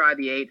 I'm going to try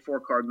the 8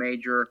 4-card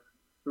major,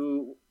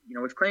 who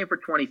was claimed for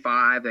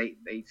 25.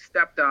 They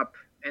stepped up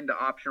into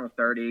optional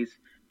 30s,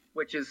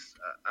 which is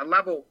a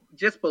level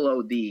just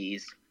below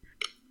these.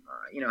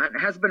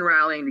 Has been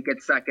rallying to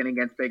get second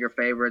against bigger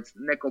favorites.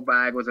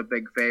 Nickelbag was a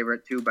big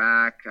favorite, 2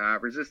 back.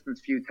 Resistance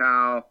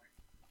Futile,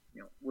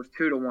 was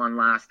 2-1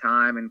 last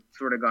time and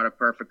sort of got a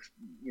perfect,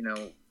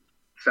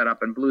 set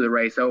up and blew the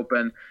race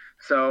open.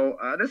 So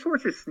this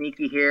horse is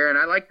sneaky here, and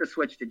I like the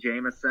switch to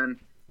Jameson.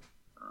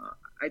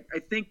 I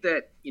think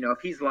that, if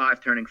he's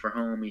live turning for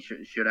home, he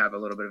should have a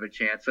little bit of a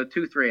chance. So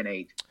 2, 3, and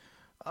 8.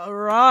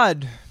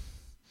 Rod.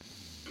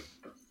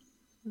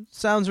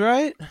 Sounds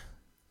right.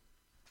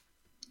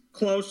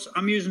 Close.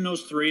 I'm using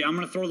those 3. I'm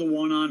going to throw the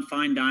 1 on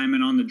Fine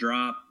Diamond on the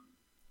drop.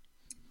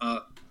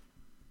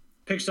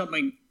 Picks up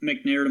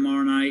McNair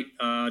tomorrow night.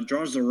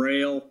 Draws the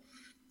rail.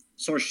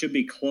 This horse should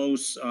be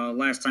close.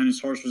 Last time this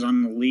horse was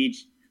on the lead,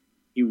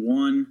 he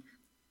won,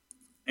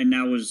 and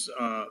that was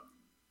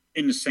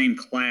in the same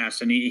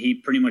class, and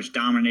he pretty much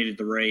dominated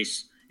the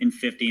race in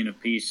 50 in a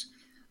piece.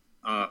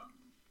 I'm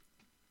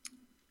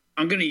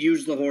going to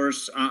use the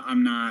horse.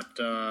 I'm not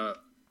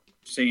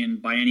saying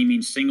by any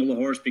means single the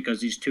horse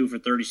because he's 2 for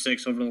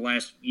 36 over the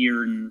last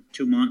year and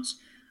 2 months.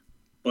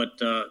 But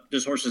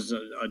this horse is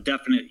a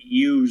definite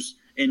use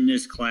in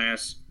this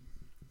class.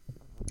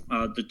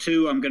 The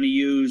 2 I'm going to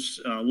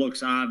use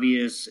looks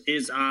obvious,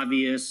 is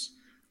obvious.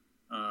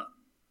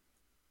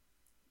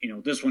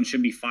 This one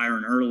should be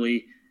firing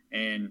early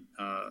and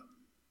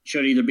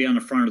should either be on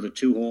the front or the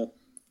 2 hole.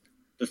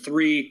 The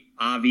 3,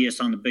 obvious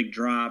on the big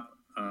drop.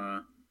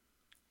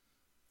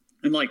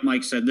 And like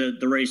Mike said,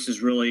 the race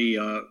is really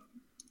going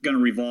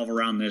to revolve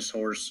around this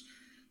horse.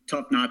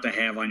 Tough not to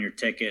have on your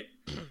ticket.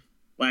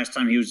 Last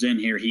time he was in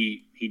here,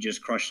 he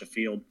just crushed the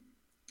field.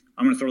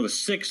 I'm going to throw the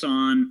 6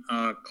 on,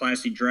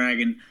 Classy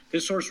Dragon.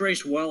 This horse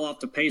raced well off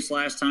the pace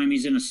last time.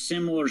 He's in a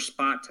similar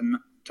spot to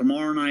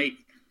tomorrow night.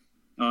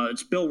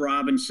 It's Bill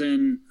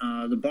Robinson.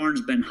 The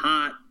barn's been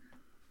hot.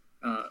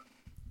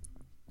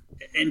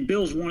 And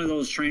Bill's one of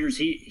those trainers.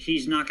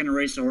 He's not going to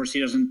race a horse he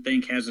doesn't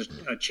think has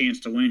a chance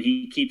to win.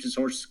 He keeps his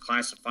horses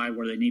classified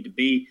where they need to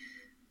be.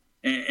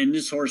 And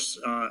this horse,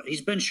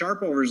 he's been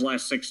sharp over his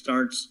last 6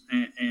 starts.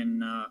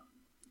 And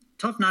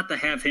tough not to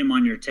have him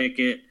on your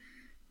ticket.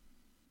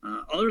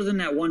 Other than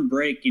that one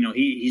break,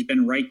 he's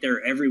been right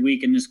there every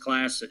week in this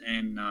class.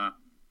 And I'm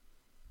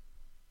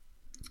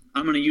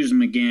going to use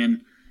him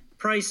again.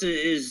 Price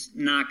is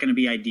not going to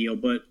be ideal,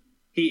 but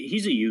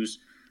he's a use.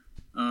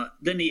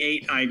 Then the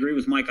 8, I agree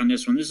with Mike on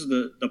this one. This is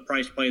the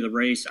price play of the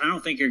race. I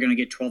don't think you're going to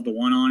get 12 to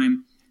 1 on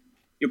him.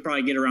 You'll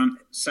probably get around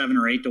 7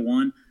 or 8 to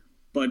 1.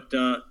 But,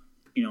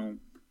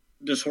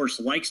 this horse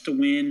likes to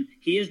win.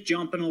 He is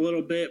jumping a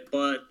little bit,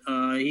 but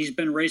he's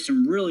been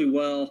racing really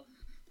well.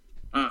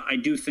 I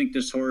do think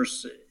this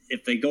horse,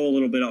 if they go a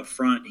little bit up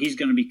front, he's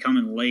going to be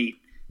coming late.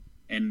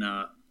 And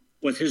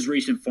with his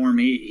recent form,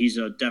 he's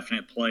a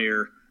definite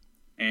player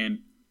and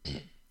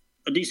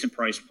a decent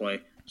price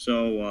play.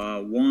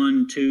 So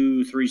 1,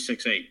 2, 3,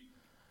 6, 8.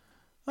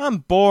 I'm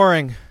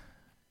boring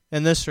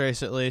in this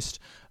race, at least.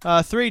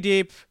 3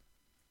 deep,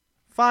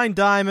 fine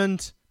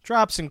diamond,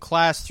 drops in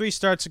class. 3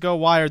 starts ago,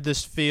 wired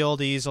this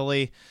field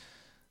easily.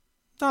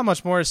 Not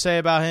much more to say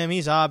about him.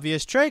 He's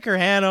obvious. Traker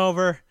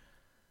Hanover,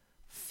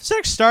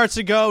 6 starts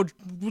ago,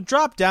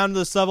 dropped down to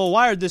this level,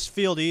 wired this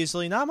field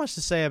easily. Not much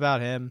to say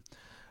about him.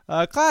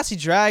 Classy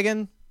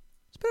Dragon,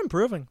 he's been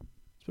improving.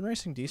 He's been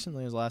racing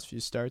decently his last few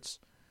starts.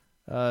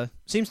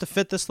 Seems to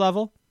fit this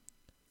level.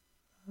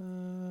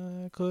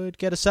 Could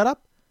get a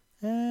setup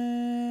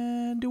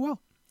and do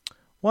well.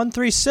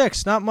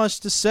 136. Not much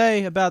to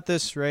say about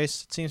this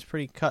race. It seems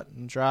pretty cut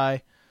and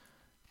dry.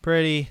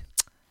 Pretty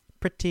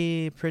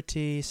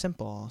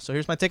simple. So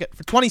here's my ticket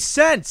for 20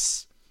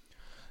 cents.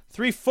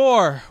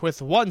 3-4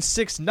 with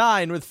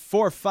 169 with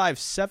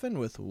 457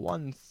 with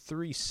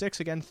 136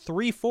 again.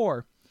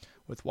 3-4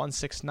 with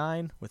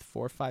 169 with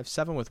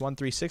 457 with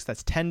 136.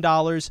 That's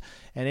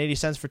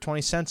 $10.80 for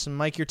 20 cents. And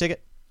Mike, your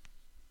ticket?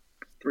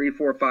 3,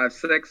 4, 5,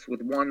 6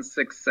 with 1,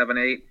 6, 7,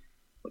 8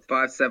 with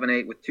 5, 7,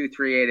 8 with 2,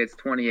 3, 8. It's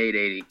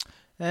 $28.80.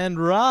 And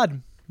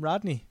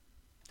Rodney.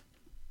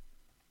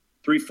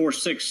 3, 4,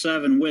 6,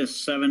 7 with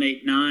 7,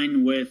 8,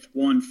 9 with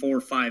 1,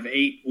 4, 5,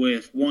 8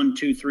 with 1,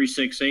 2, 3,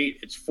 6, 8.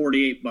 It's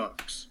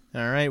 $48.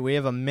 All right, we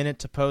have a minute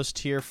to post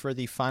here for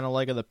the final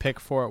leg of the pick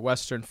 4 at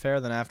Western Fair.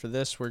 Then after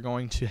this, we're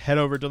going to head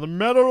over to the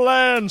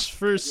Meadowlands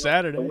for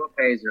Saturday. The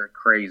pays are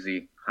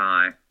crazy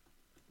high.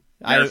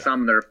 There's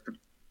some that are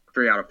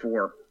 3 out of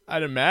 4.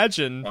 I'd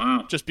imagine.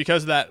 Wow. Just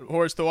because that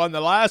horse that won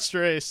the last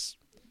race.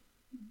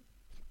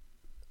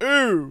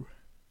 Ooh.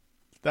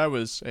 That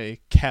was a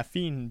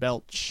caffeine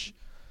belch,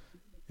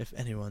 if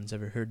anyone's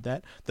ever heard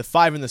that. The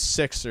 5 and the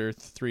 6 are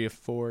 3 of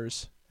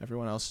 4s.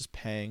 Everyone else is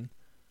paying,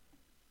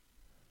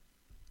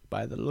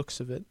 by the looks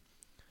of it.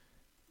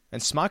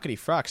 And Smockety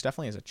Frocks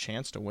definitely has a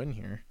chance to win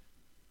here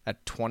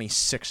at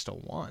 26 to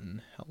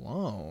 1.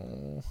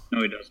 Hello.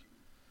 No, he doesn't.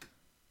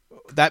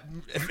 That,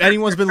 if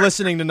anyone's been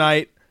listening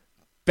tonight,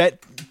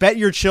 bet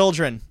your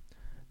children.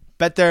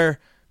 Bet their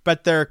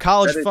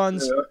college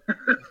funds.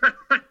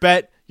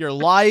 Bet your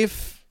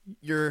life,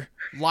 your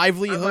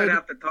livelihood. I might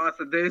have to toss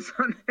a deuce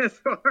on this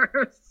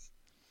horse.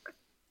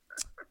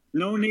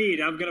 No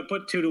need. I'm going to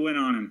put 2 to win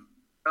on him.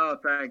 Oh,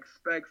 thanks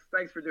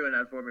for doing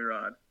that for me,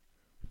 Rod.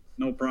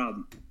 No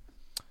problem.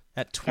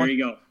 At 20. There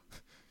you go.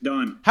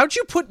 Done. How'd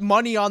you put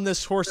money on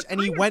this horse and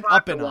he went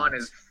up in odds?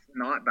 Is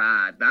not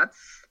bad.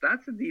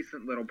 That's a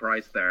decent little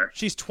price there.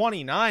 She's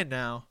 29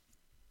 now.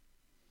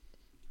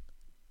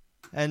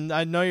 And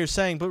I know you're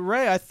saying, but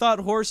Ray, I thought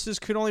horses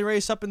could only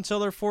race up until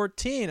they're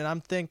 14. And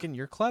I'm thinking,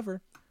 you're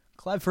clever.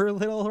 Clever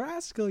little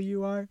rascal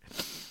you are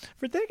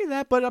for thinking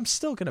that, but I'm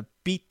still going to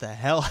beat the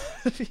hell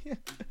out of you.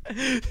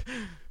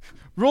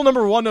 Rule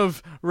number 1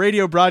 of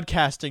radio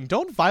broadcasting,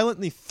 don't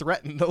violently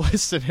threaten the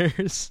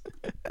listeners.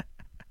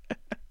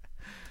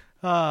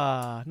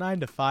 9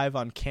 to 5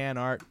 on Can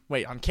Art.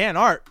 Wait, on Can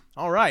Art?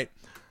 All right.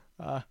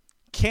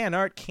 Can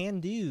Art can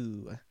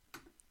do.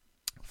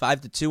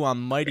 5 to 2 on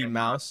Mighty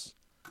Mouse.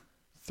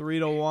 3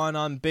 to 1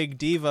 on Big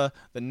Diva.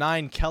 The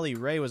 9 Kelly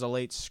Ray was a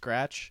late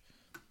scratch.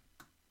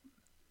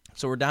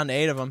 So we're down to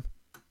 8 of them.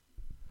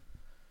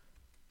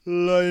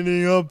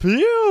 Lining up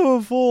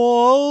here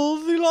for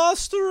the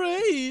last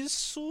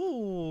race.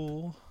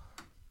 Ooh.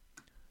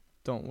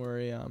 Don't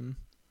worry,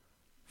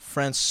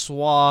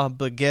 Francois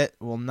Baguette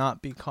will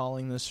not be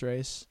calling this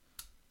race.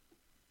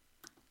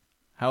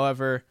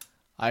 However,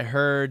 I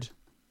heard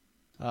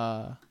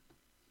that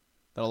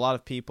a lot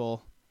of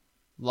people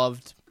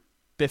loved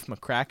Biff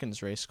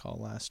McCracken's race call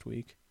last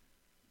week.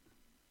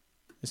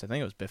 At least I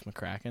think it was Biff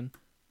McCracken.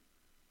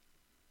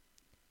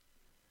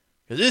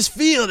 This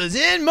field is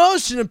in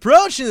motion,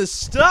 approaching the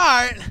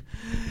start.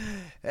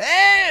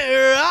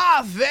 They're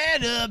off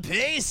and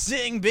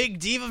pacing. Big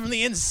Diva from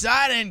the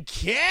inside and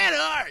Cat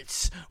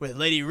Art with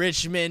Lady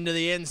Richmond to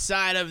the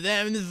inside of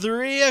them.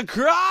 3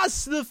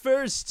 across the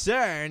first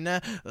turn.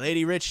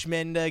 Lady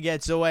Richmond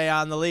gets away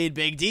on the lead.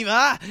 Big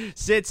Diva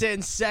sits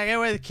in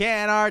second with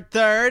Cat Art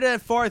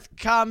third. Fourth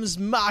comes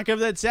Mock of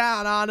the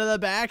Town onto the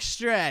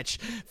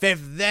backstretch.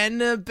 Fifth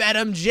then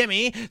Bedham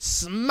Jimmy.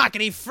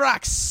 Smockety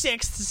Frock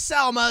sixth.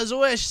 Selma's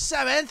Wish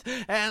seventh.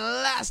 And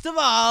last of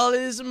all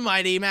is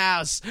Mighty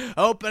Mouse.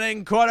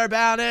 Opening quarter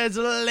bound is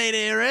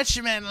Lady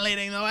Richmond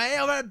leading the way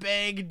over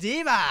Big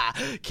Diva.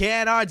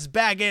 Canard's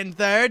back in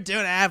third,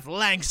 2.5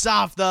 lengths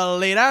off the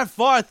leader.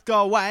 Fourth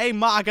away,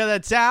 Mock of the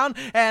Town,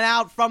 and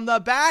out from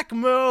the back,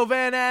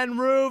 moving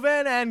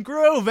and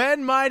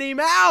grooving, Mighty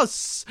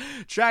Mouse.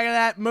 Tracking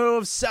that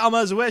move,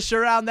 Selma's Wish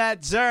around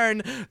that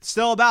turn.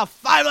 Still about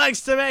 5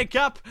 lengths to make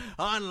up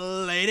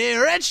on Lady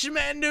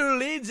Richmond, who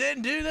leads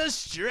into the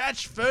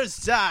stretch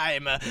first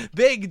time.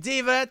 Big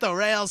Diva at the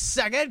rail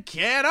second,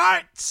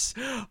 Canard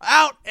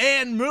out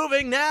and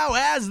moving now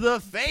as the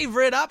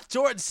favorite up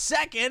towards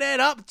second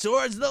and up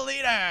towards the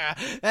leader.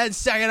 And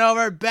second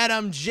over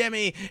Bedham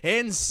Jimmy.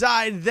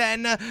 Inside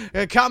then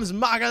comes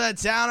Mock of the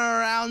Town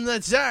around the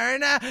turn.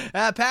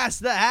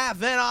 Past the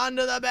half and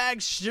onto the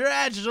back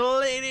stretch.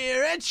 Lady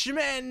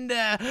Richmond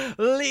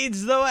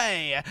leads the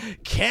way.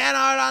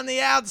 Canard on the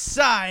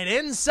outside.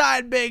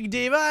 Inside Big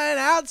Diva and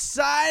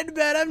outside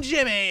Bedham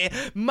Jimmy.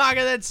 Mock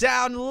of the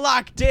Town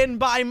locked in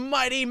by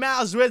Mighty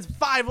Mouse with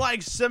 5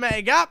 lengths to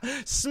make up.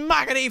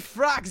 Smockety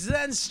Frocks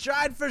then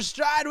stride for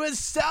stride with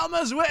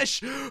Selma's Wish.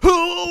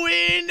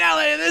 Hooey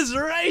Nelly, this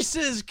race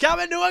is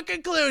coming to a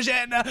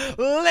conclusion.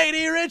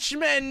 Lady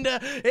Richmond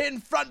in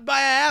front by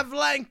a half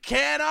length.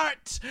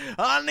 Canart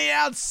on the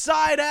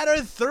outside at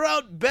her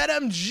throat.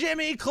 Bedham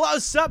Jimmy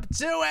close up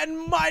to,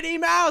 and Mighty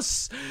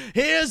Mouse.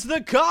 Here's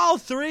the call.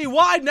 3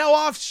 wide now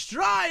off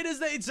stride as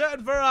they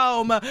turn for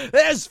home.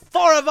 There's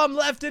 4 of them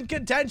left in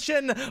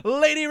contention.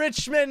 Lady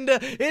Richmond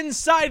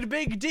inside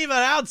Big Diva,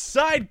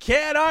 outside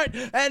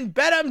Canart, and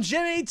Bedham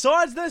Jimmy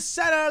towards the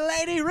center.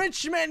 Lady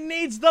Richmond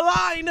needs the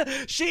line.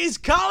 She's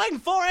calling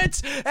for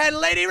it, and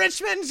Lady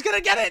Richmond's gonna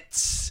get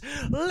it.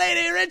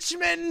 Lady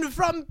Richmond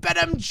from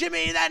Bedham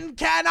Jimmy, then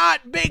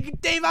Cannot.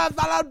 Big Diva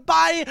followed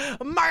by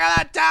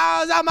Margaret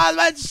Towns,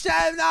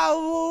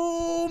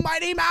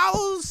 Mighty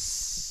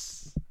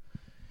Mouse.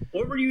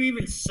 What were you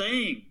even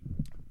saying?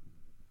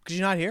 Could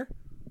you not hear?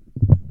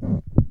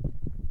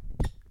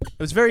 It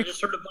was very. I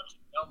just heard a bunch of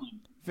yelling.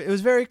 It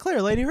was very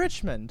clear, Lady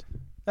Richmond.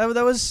 That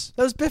was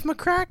Biff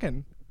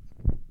McCracken.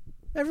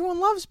 Everyone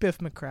loves Biff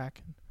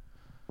McCracken.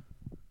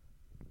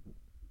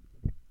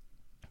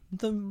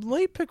 The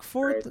late pick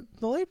 4 at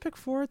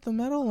the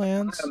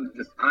Meadowlands.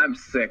 I'm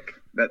sick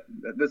that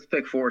this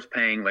pick 4 is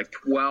paying like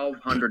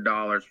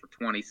 $1,200 for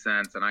 20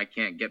 cents, and I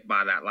can't get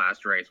by that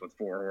last race with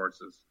 4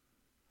 horses.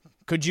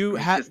 Could you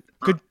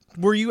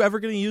were you ever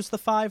going to use the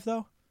 5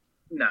 though?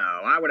 No,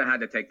 I would have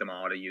had to take them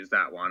all to use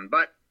that one.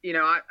 But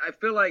I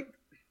feel like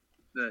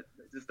the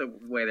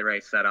way the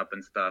race set up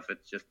and stuff,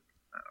 it's just,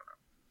 I don't know.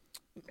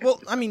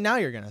 Well, I mean, now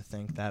you're going to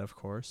think that, of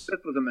course. This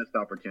was a missed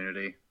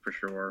opportunity, for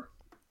sure.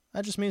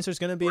 That just means there's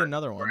going to be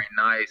another one. Very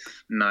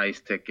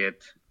nice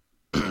ticket.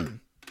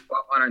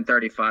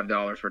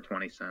 $1,235 for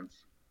 20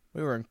 cents.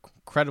 We were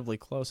incredibly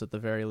close at the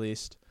very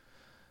least.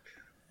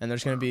 And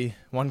there's going to be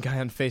one guy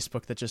on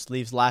Facebook that just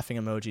leaves laughing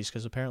emojis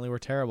because apparently we're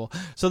terrible.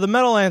 So the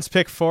Meadowlands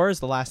pick 4 is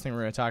the last thing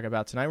we're going to talk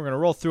about tonight. We're going to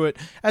roll through it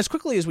as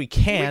quickly as we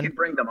can. We can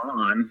bring them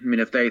on. I mean,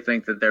 if they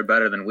think that they're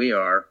better than we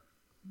are.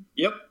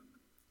 Yep.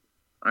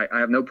 I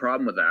have no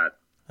problem with that.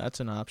 That's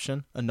an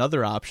option.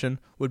 Another option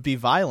would be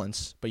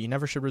violence, but you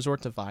never should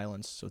resort to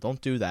violence, so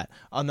don't do that.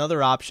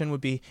 Another option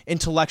would be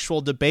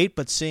intellectual debate,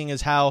 but seeing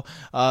as how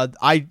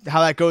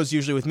that goes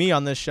usually with me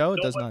on this show, it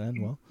does not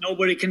end well.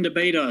 Nobody can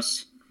debate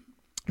us.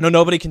 No,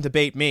 nobody can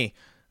debate me.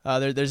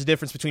 There's a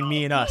difference between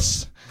me and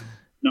us.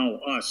 No,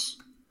 us.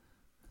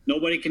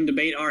 Nobody can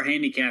debate our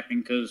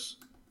handicapping because.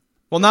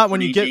 Well, not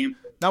when you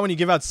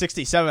give out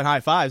 67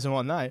 high fives in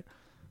one night.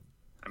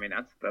 I mean,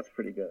 that's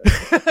pretty good.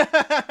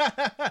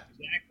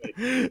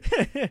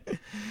 Exactly.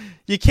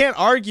 You can't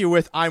argue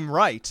with "I'm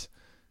right,"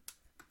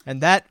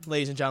 and that,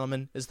 ladies and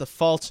gentlemen, is the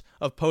fault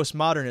of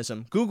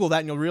postmodernism. Google that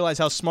and you'll realize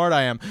how smart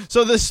I am.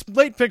 So this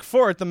late pick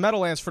 4 at the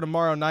Meadowlands for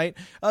tomorrow night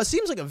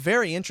seems like a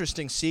very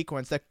interesting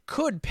sequence that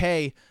could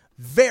pay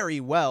very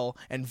well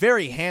and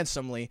very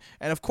handsomely.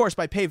 And of course,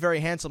 by pay very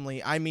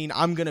handsomely, I mean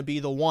I'm going to be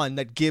the one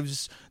that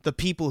gives the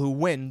people who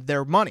win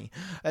their money.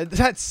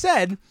 That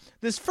said,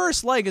 this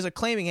first leg is a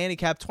claiming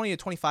handicap, $20,000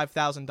 to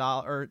 $25,000,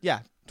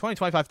 $20,000 to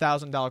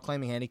 $25,000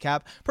 claiming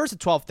handicap. Purse at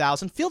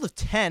 $12,000. Field of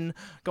 10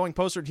 going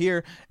posted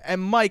here.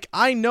 And Mike,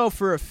 I know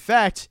for a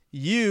fact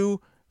you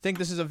think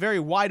this is a very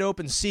wide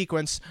open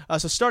sequence.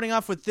 So starting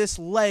off with this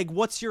leg,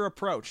 what's your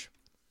approach?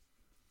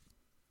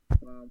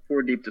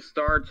 4 deep to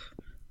start.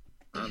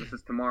 This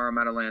is tomorrow,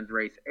 Meadowlands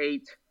race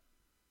 8.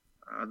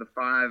 The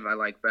 5 I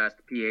like best,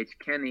 PH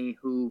Kenny,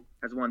 who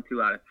has won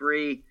 2 out of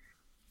 3.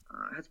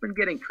 Has been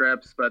getting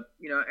trips, but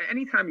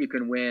anytime you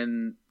can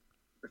win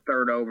the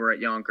third over at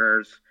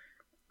Yonkers,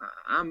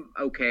 I'm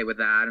okay with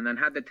that. And then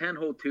had the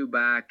 10-hole 2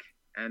 back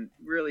and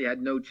really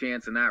had no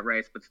chance in that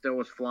race, but still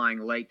was flying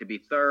late to be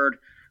third.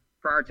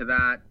 Prior to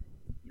that,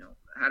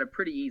 had a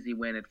pretty easy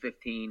win at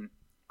 15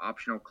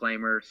 optional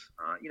claimers.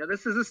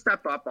 This is a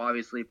step up,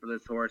 obviously, for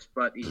this horse,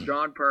 but he's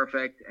drawn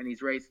perfect, and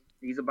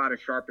he's about as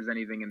sharp as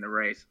anything in the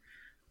race.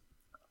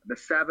 The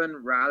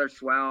 7, Rather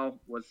Swell,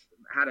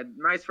 had a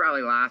nice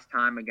rally last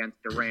time against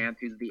Durant,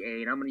 who's the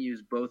 8. I'm going to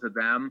use both of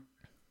them.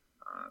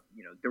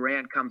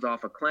 Durant comes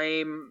off a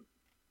claim.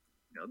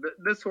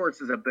 This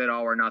horse is a bit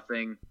all or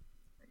nothing.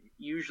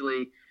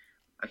 Usually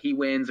he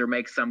wins or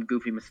makes some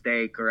goofy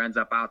mistake or ends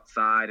up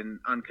outside and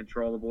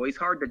uncontrollable. He's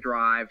hard to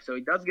drive, so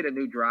he does get a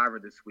new driver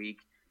this week.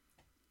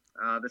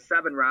 The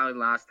 7 rallied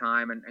last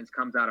time and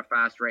comes out of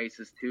fast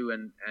races 2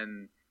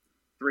 and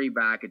 3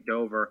 back at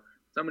Dover.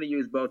 So I'm going to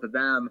use both of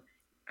them.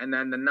 And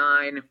then the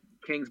 9,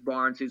 Kings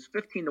Barnes, who's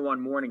 15-1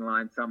 morning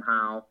line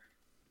somehow,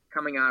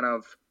 coming out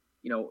of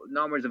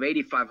numbers of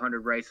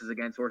 8,500 races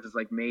against horses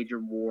like Major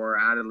War,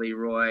 Added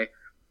Leroy.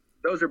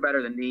 Those are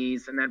better than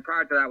these. And then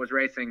prior to that was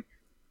racing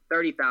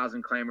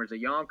 30,000 claimers at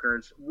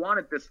Yonkers. Won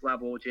at this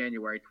level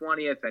January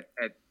 20th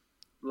at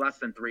less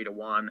than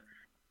 3-1.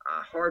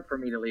 Hard for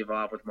me to leave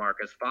off with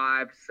Marcus.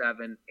 5,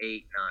 7,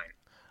 8,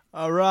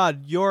 9.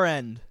 Rod, your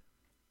end.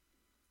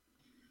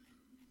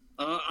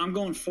 I'm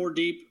going 4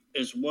 deep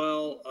as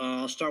well.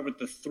 I'll start with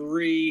the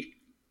 3,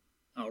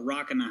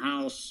 Rockin' the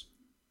House.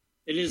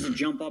 It is a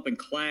jump up in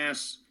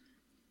class,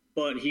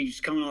 but he's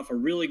coming off a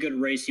really good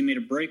race. He made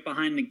a break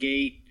behind the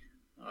gate,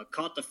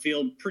 caught the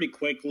field pretty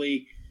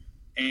quickly,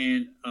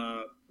 and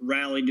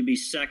rallied to be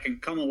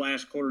second. Come the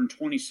last quarter in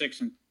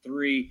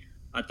 26-3.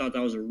 I thought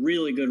that was a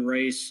really good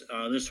race.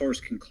 This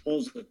horse can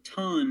close a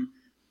ton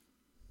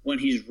when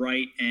he's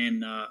right,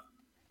 and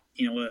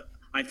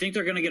I think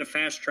they're going to get a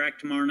fast track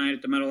tomorrow night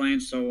at the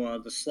Meadowlands, so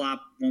the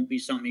slop won't be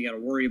something you got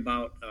to worry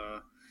about.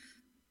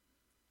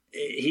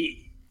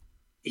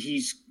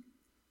 He's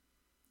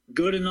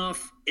good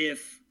enough.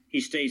 If he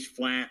stays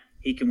flat,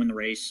 he can win the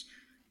race.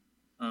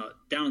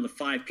 Down to the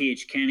 5,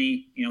 PH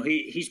Kenny,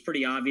 he's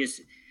pretty obvious.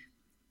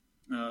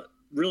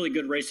 Really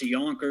good race at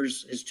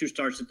Yonkers. His 2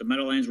 starts at the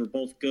Meadowlands were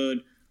both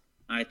good.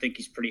 I think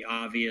he's pretty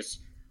obvious.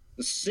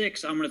 The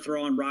 6, I'm going to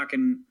throw on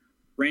Rockin'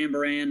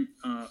 Rambaran.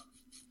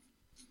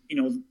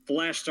 The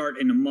last start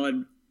in the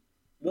mud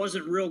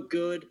wasn't real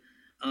good.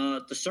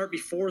 The start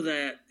before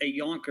that at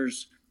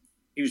Yonkers,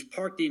 he was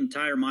parked the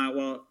entire mile.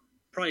 Well,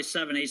 probably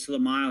 7/8 of the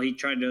mile. He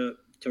tried to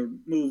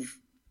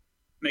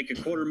make a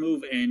quarter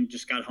move and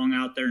just got hung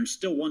out there and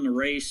still won the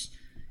race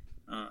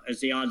as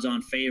the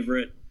odds-on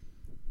favorite.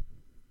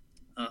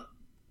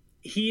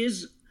 He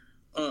is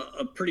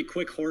a pretty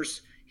quick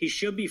horse. He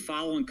should be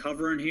following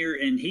cover in here,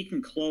 and he can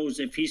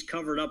close. If he's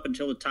covered up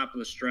until the top of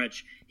the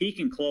stretch, he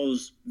can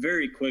close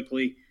very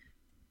quickly.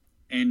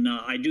 And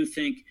I do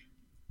think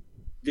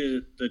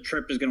the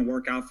trip is going to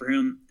work out for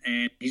him,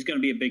 and he's going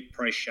to be a big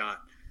price shot.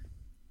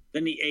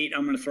 Then the 8,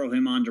 I'm going to throw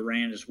him on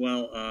Durant as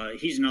well.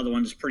 He's another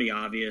one that's pretty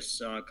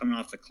obvious coming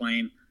off the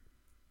claim.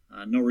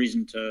 No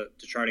reason to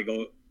try to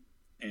go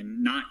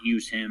and not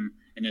use him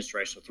in this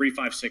race. So 3,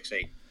 5, 6,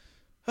 8.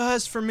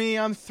 As for me,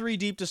 I'm 3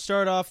 deep to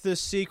start off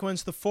this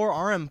sequence. The 4,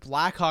 RM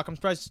Blackhawk. I'm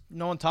surprised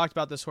no one talked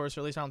about this horse,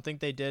 or at least I don't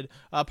think they did.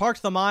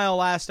 Parked the mile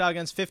last out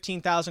against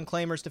 15,000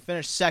 claimers to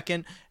finish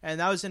second, and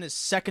that was in his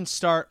second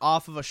start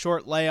off of a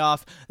short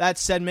layoff. That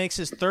said, makes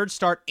his 3rd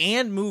start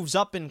and moves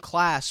up in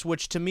class,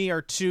 which to me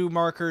are 2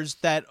 markers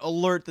that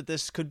alert that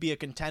this could be a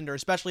contender,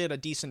 especially at a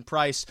decent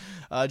price,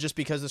 just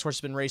because this horse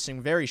has been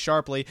racing very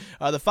sharply.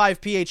 The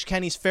 5, PH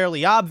Kenny's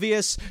fairly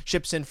obvious.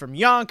 Ships in from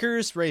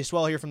Yonkers. Raced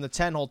well here from the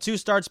 10-hole 2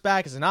 starts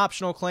back. Is an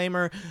optional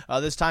claimer.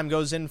 This time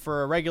goes in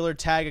for a regular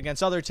tag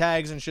against other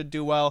tags and should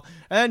do well.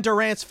 And then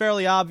Durant's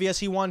fairly obvious.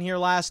 He won here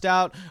last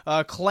out,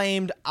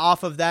 claimed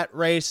off of that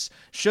race.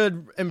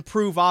 Should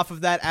improve off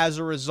of that as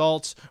a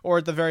result, or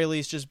at the very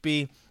least just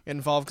be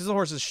involved because the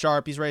horse is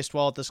sharp. He's raced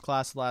well at this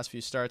class the last few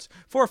starts.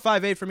 4,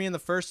 5, 8 for me in the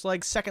first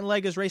leg. Second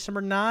leg is race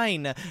number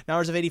 9.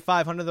 Hours of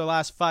 8,500 their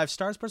last 5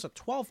 starts. Purse of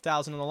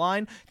 12,000 on the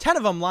line. 10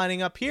 of them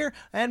lining up here.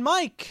 And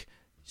Mike,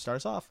 start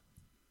us off.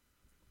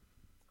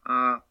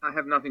 I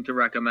have nothing to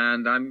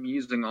recommend. I'm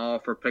using all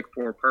for pick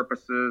 4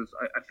 purposes.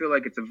 I feel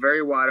like it's a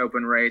very wide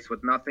open race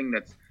with nothing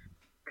that's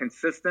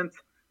consistent.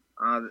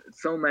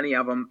 So many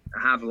of them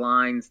have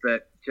lines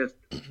that just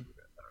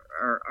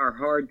are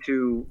hard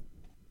to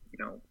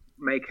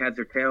make heads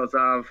or tails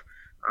of.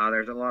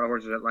 There's a lot of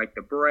horses that like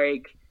to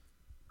break.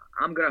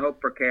 I'm going to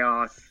hope for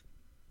chaos.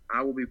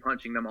 I will be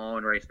punching them all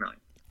in race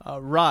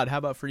 9. Rod, how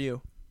about for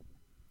you?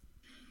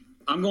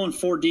 I'm going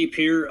 4 deep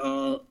here.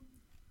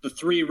 The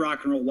 3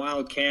 Rock and Roll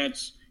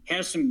Wildcats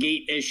has some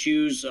gate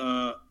issues.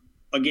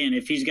 Again,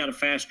 if he's got a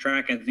fast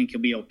track, I think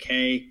he'll be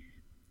okay.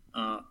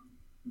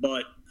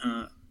 But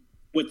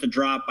with the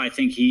drop, I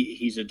think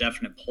he's a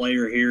definite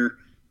player here.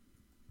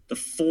 The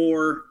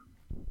 4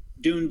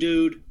 Dune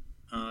Dude,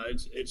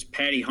 it's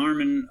Patty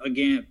Harmon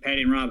again.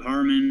 Patty and Rob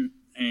Harmon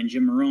and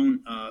Jim Marone.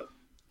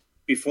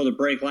 Before the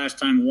break last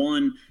time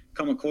won,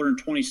 come a quarter in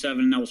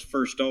 27, and that was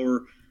first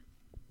over.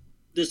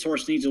 This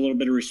horse needs a little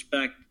bit of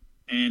respect,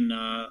 and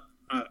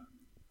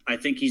I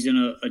think he's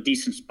in a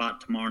decent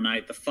spot tomorrow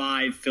night. The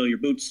 5, Fill Your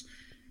Boots,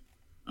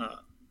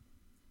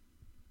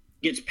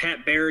 gets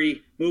Pat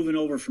Barry moving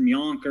over from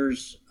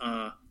Yonkers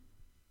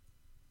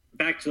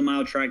back to the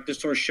mile track.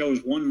 This horse shows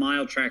 1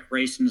 mile track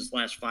race in his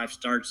last 5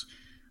 starts.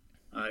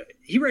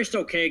 He raced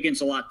okay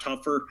against a lot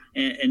tougher,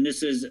 and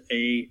this is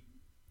a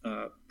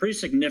pretty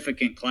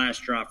significant class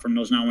drop from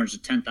those 9 winners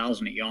to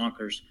 10,000 at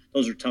Yonkers.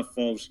 Those are tough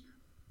foes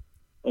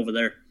over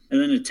there. And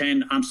then the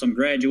 10, I'm Some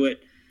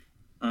Graduate.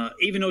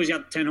 Even though he's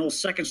got the 10-hole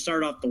second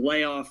start off the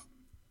layoff,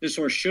 this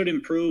horse should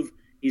improve.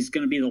 He's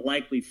going to be the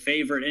likely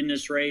favorite in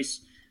this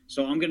race.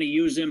 So I'm going to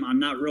use him. I'm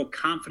not real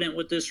confident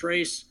with this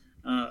race.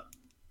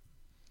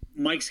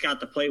 Mike's got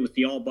to play with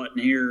the all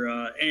button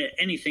here.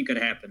 Anything could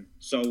happen.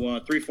 So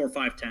 3, 4,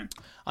 5, 10.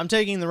 I'm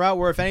taking the route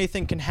where if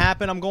anything can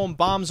happen, I'm going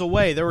bombs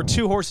away. There were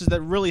 2 horses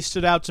that really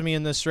stood out to me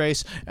in this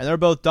race, and they're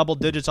both double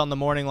digits on the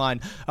morning line.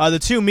 The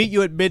 2 Meet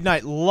You at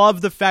Midnight. Love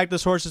the fact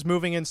this horse is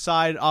moving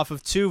inside off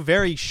of 2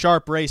 very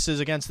sharp races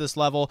against this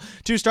level.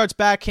 2 starts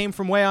back, came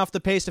from way off the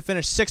pace to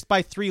finish 6th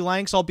by 3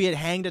 lengths, albeit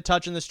hanged a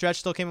touch in the stretch,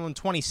 still came in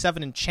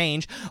 27 and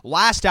change.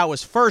 Last out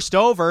was first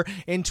over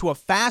into a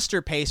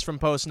faster pace from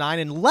post 9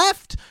 and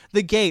left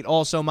the gate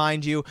also,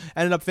 mind you.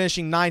 Ended up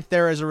finishing 9th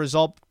there as a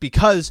result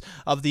because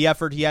of the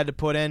effort he had to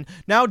put in.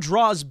 Now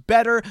draws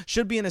better,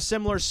 should be in a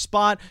similar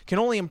spot, can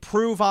only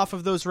improve off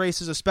of those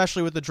races,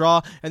 especially with the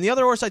draw. And the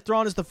other horse I throw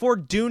on is the 4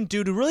 Dune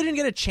Dude, who really didn't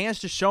get a chance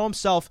to show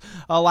himself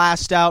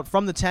last out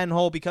from the 10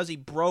 hole because he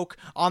broke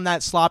on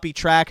that sloppy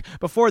track.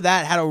 Before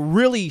that, had a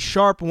really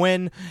sharp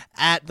win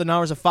at the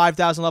numbers of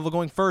 5,000 level,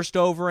 going first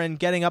over and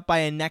getting up by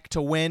a neck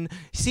to win.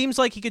 Seems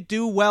like he could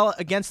do well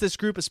against this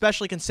group,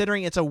 especially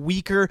considering it's a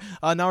weaker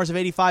numbers of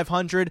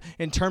 8,500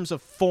 in terms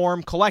of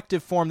form,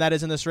 collective form that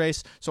is in this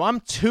race. So I'm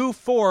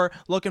 2-4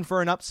 looking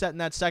for an upset in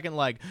that second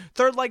leg.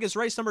 Third leg is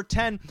race number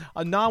 10,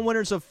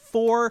 non-winners of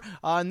 4.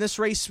 And this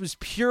race was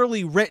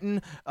purely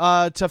written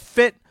to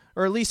fit,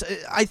 or at least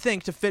I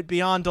think to fit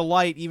Beyond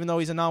Delight, even though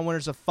he's a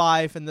non-winners of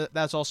 5, and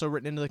that's also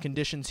written into the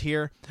conditions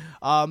here.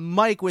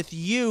 Mike, with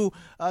you,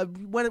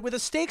 with a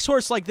stakes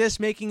horse like this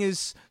making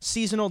his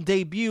seasonal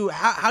debut,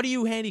 how do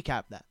you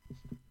handicap that?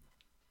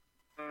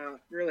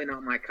 Really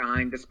not my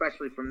kind,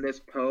 especially from this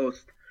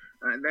post.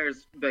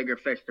 There's bigger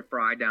fish to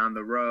fry down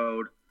the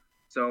road.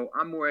 So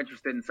I'm more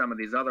interested in some of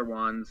these other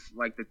ones,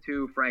 like the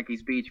 2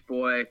 Frankie's Beach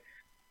Boy.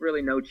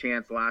 Really no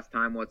chance last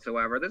time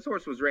whatsoever. This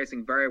horse was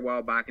racing very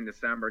well back in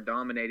December,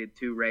 dominated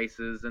 2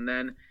 races, and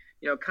then,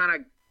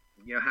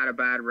 had a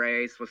bad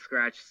race, was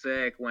scratched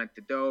sick, went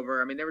to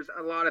Dover. I mean, there was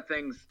a lot of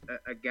things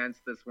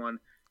against this one.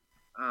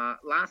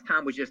 Last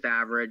time was just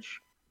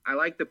average. I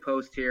like the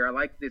post here. I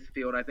like this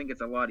field. I think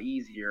it's a lot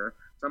easier.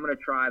 So I'm going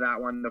to try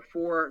that one. The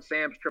 4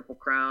 Sam's Triple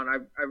Crown.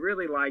 I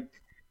really liked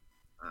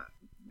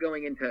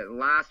going into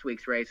last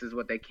week's races,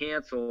 what they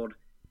canceled.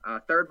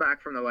 Third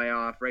back from the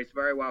layoff, raced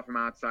very well from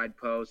outside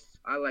posts.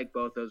 I like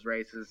both those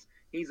races.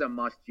 He's a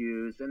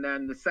must-use. And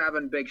then the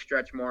 7 Big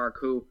Stretch Mark,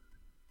 who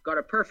got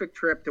a perfect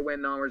trip to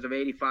win numbers of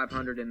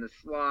 8,500 in the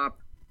slop.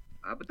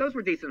 But those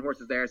were decent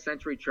horses there.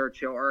 Century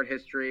Churchill, Art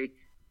History.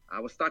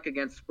 Was stuck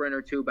against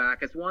Sprinter 2 back.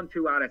 It's 1,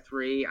 2 out of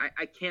 3.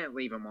 I can't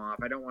leave him off.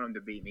 I don't want him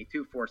to beat me.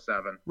 2, 4,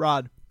 7.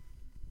 Rod.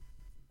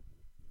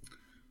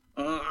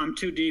 I'm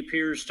 2 deep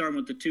here, starting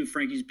with the 2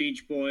 Frankie's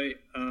Beach Boy.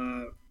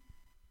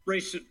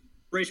 Raced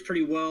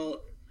pretty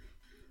well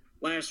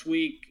last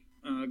week.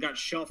 Got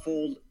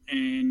shuffled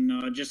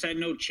and just had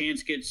no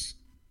chance. Gets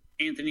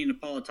Anthony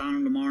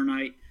Napolitano tomorrow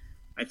night.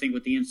 I think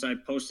with the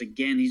inside post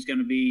again, he's going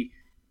to be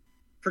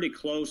pretty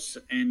close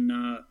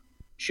and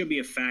should be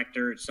a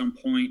factor at some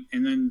point.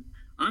 And then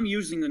I'm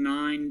using the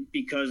 9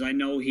 because I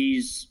know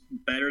he's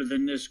better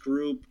than this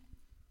group.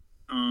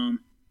 I'm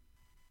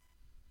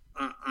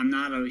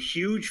not a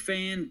huge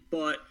fan,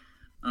 but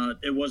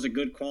it was a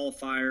good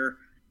qualifier,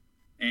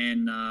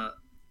 and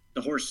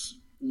the horse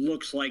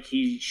looks like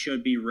he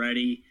should be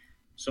ready.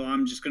 So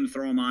I'm just going to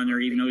throw him on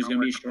there, even though he's going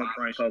to be a short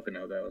price.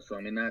 Pocono, though. So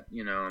I mean I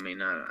don't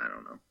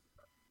know.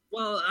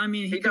 Well, I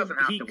mean, he doesn't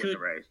have to win the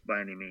race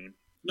by any means.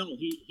 No,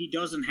 he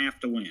doesn't have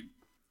to win.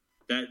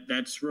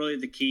 That's really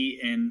the key,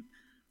 and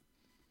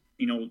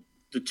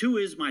the 2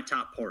 is my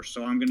top horse,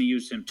 so I'm going to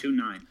use him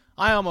 2-9.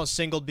 I almost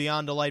singled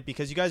Beyond Delight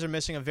because you guys are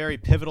missing a very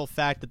pivotal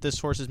fact that this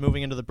horse is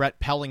moving into the Brett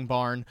Pelling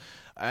barn,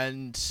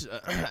 and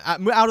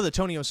out of the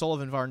Tony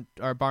O'Sullivan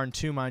barn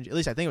too, mind you. At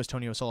least I think it was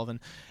Tony O'Sullivan.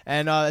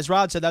 And as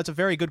Rod said, that's a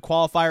very good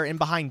qualifier in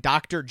behind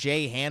Dr.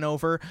 J.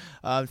 Hanover,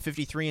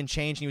 53 and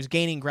change, and he was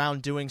gaining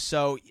ground doing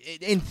so.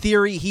 In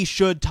theory, he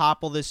should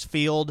topple this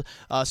field,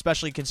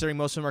 especially considering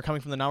most of them are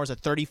coming from the numbers at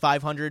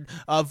 3,500.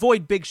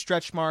 Avoid big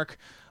stretch mark.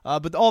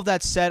 But all of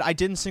that said, I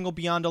didn't single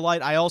Beyond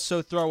Delight. I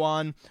also throw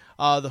on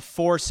the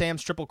 4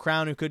 Sam's Triple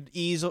Crown, who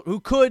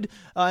could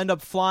end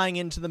up flying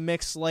into the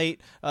mix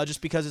late,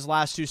 just because his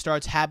last 2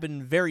 starts have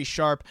been very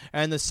sharp,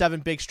 and the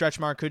 7 big stretch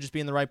mark could just be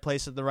in the right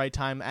place at the right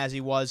time, as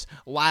he was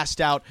last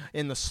out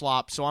in the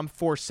slop. So I'm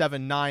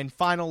 4-7-9.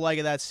 Final leg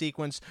of that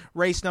sequence,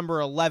 race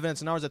number 11.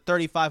 It's an hours at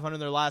 3,500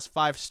 their last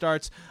 5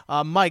 starts.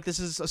 Mike, this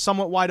is a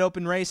somewhat wide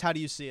open race. How do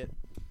you see it?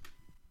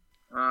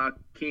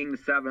 King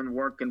 7,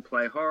 work and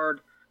play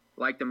hard.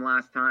 Liked him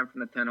last time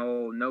from the 10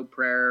 hole. No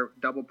prayer.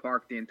 Double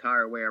parked the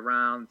entire way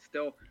around.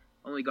 Still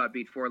only got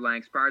beat 4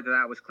 lengths. Prior to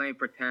that was claimed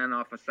for 10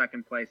 off a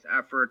second place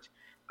effort.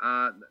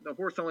 The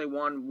horse only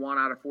won 1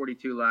 out of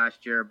 42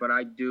 last year, but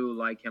I do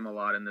like him a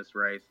lot in this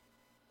race.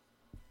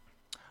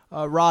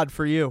 Rod,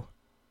 for you.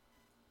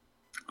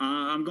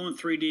 I'm going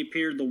 3 deep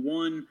here. The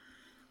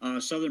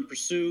 1, Southern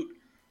Pursuit,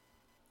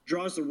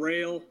 draws the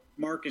rail.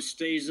 Marcus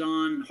stays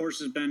on. Horse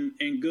has been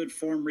in good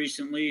form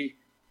recently.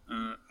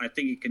 I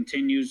think it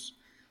continues.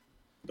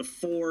 The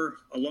 4,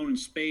 Alone in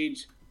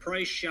Spades,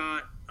 price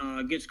shot,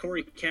 gets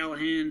Corey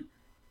Callahan,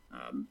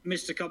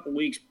 missed a couple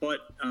weeks, but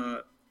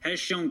has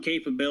shown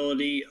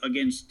capability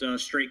against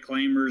straight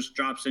claimers,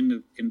 drops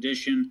into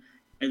condition.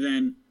 And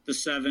then the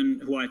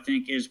 7, who I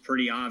think is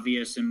pretty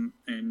obvious, and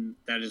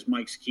that is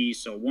Mike's Key.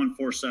 So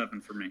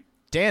 1-4-7 for me.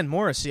 Dan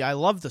Morrissey, I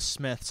love the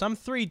Smiths. I'm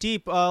 3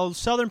 deep.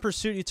 Southern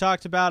Pursuit you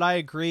talked about, I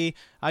agree.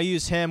 I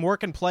use him.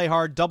 Work and play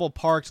hard, double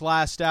parked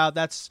last out.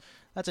 That's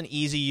an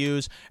easy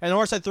use. And the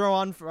horse I throw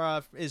on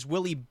is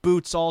Willie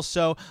Boots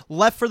also.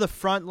 Left for the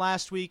front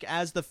last week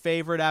as the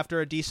favorite after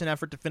a decent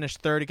effort to finish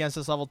 3rd against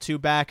this level 2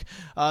 back.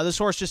 This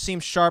horse just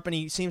seems sharp, and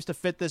he seems to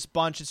fit this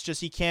bunch. It's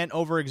just he can't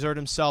overexert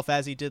himself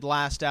as he did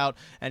last out,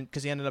 and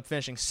because he ended up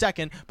finishing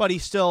 2nd, but he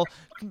still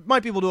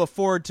might be able to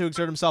afford to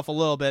exert himself a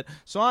little bit.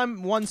 So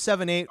I'm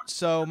 1-7-8.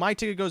 So my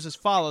ticket goes as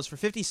follows for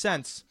 50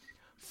 cents.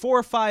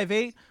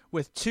 4-5-8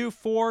 with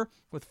 2-4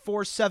 with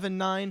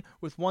 4-7-9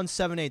 with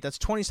 1-7-8. That's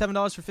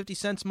 $27 for 50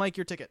 cents. Mike,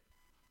 your ticket.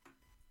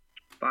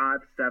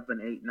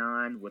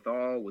 5-7-8-9 with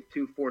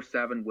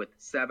 2-4-7 with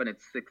 7.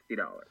 It's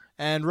 $60.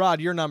 And Rod,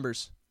 your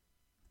numbers.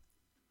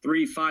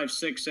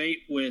 3-5-6-8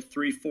 with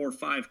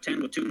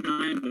 3-4-5-10 with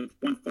 2-9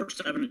 with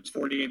 1-4-7. It's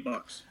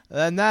 $48.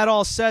 And that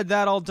all said,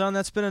 that all done.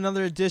 That's been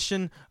another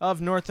edition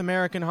of North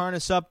American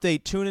Harness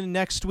Update. Tune in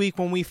next week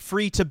when we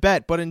free to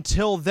bet. But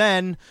until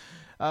then,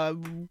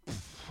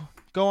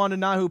 go on to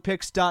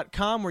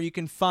NahooPicks.com where you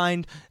can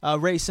find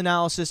race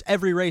analysis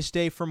every race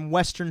day from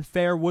Western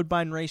Fair,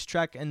 Woodbine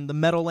Racetrack, and the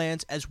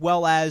Meadowlands, as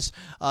well as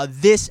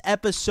this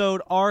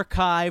episode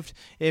archived.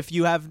 If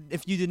you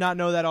did not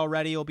know that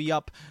already, it'll be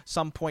up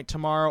some point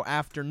tomorrow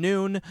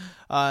afternoon.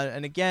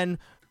 And again,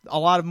 a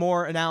lot of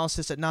more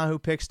analysis at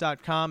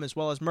NahooPicks.com, as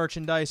well as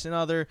merchandise and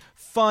other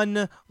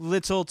fun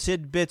little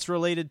tidbits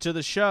related to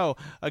the show.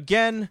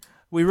 Again,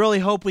 we really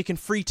hope we can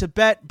free to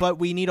bet, but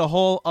we need a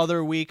whole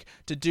other week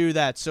to do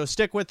that. So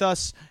stick with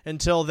us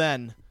until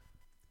then.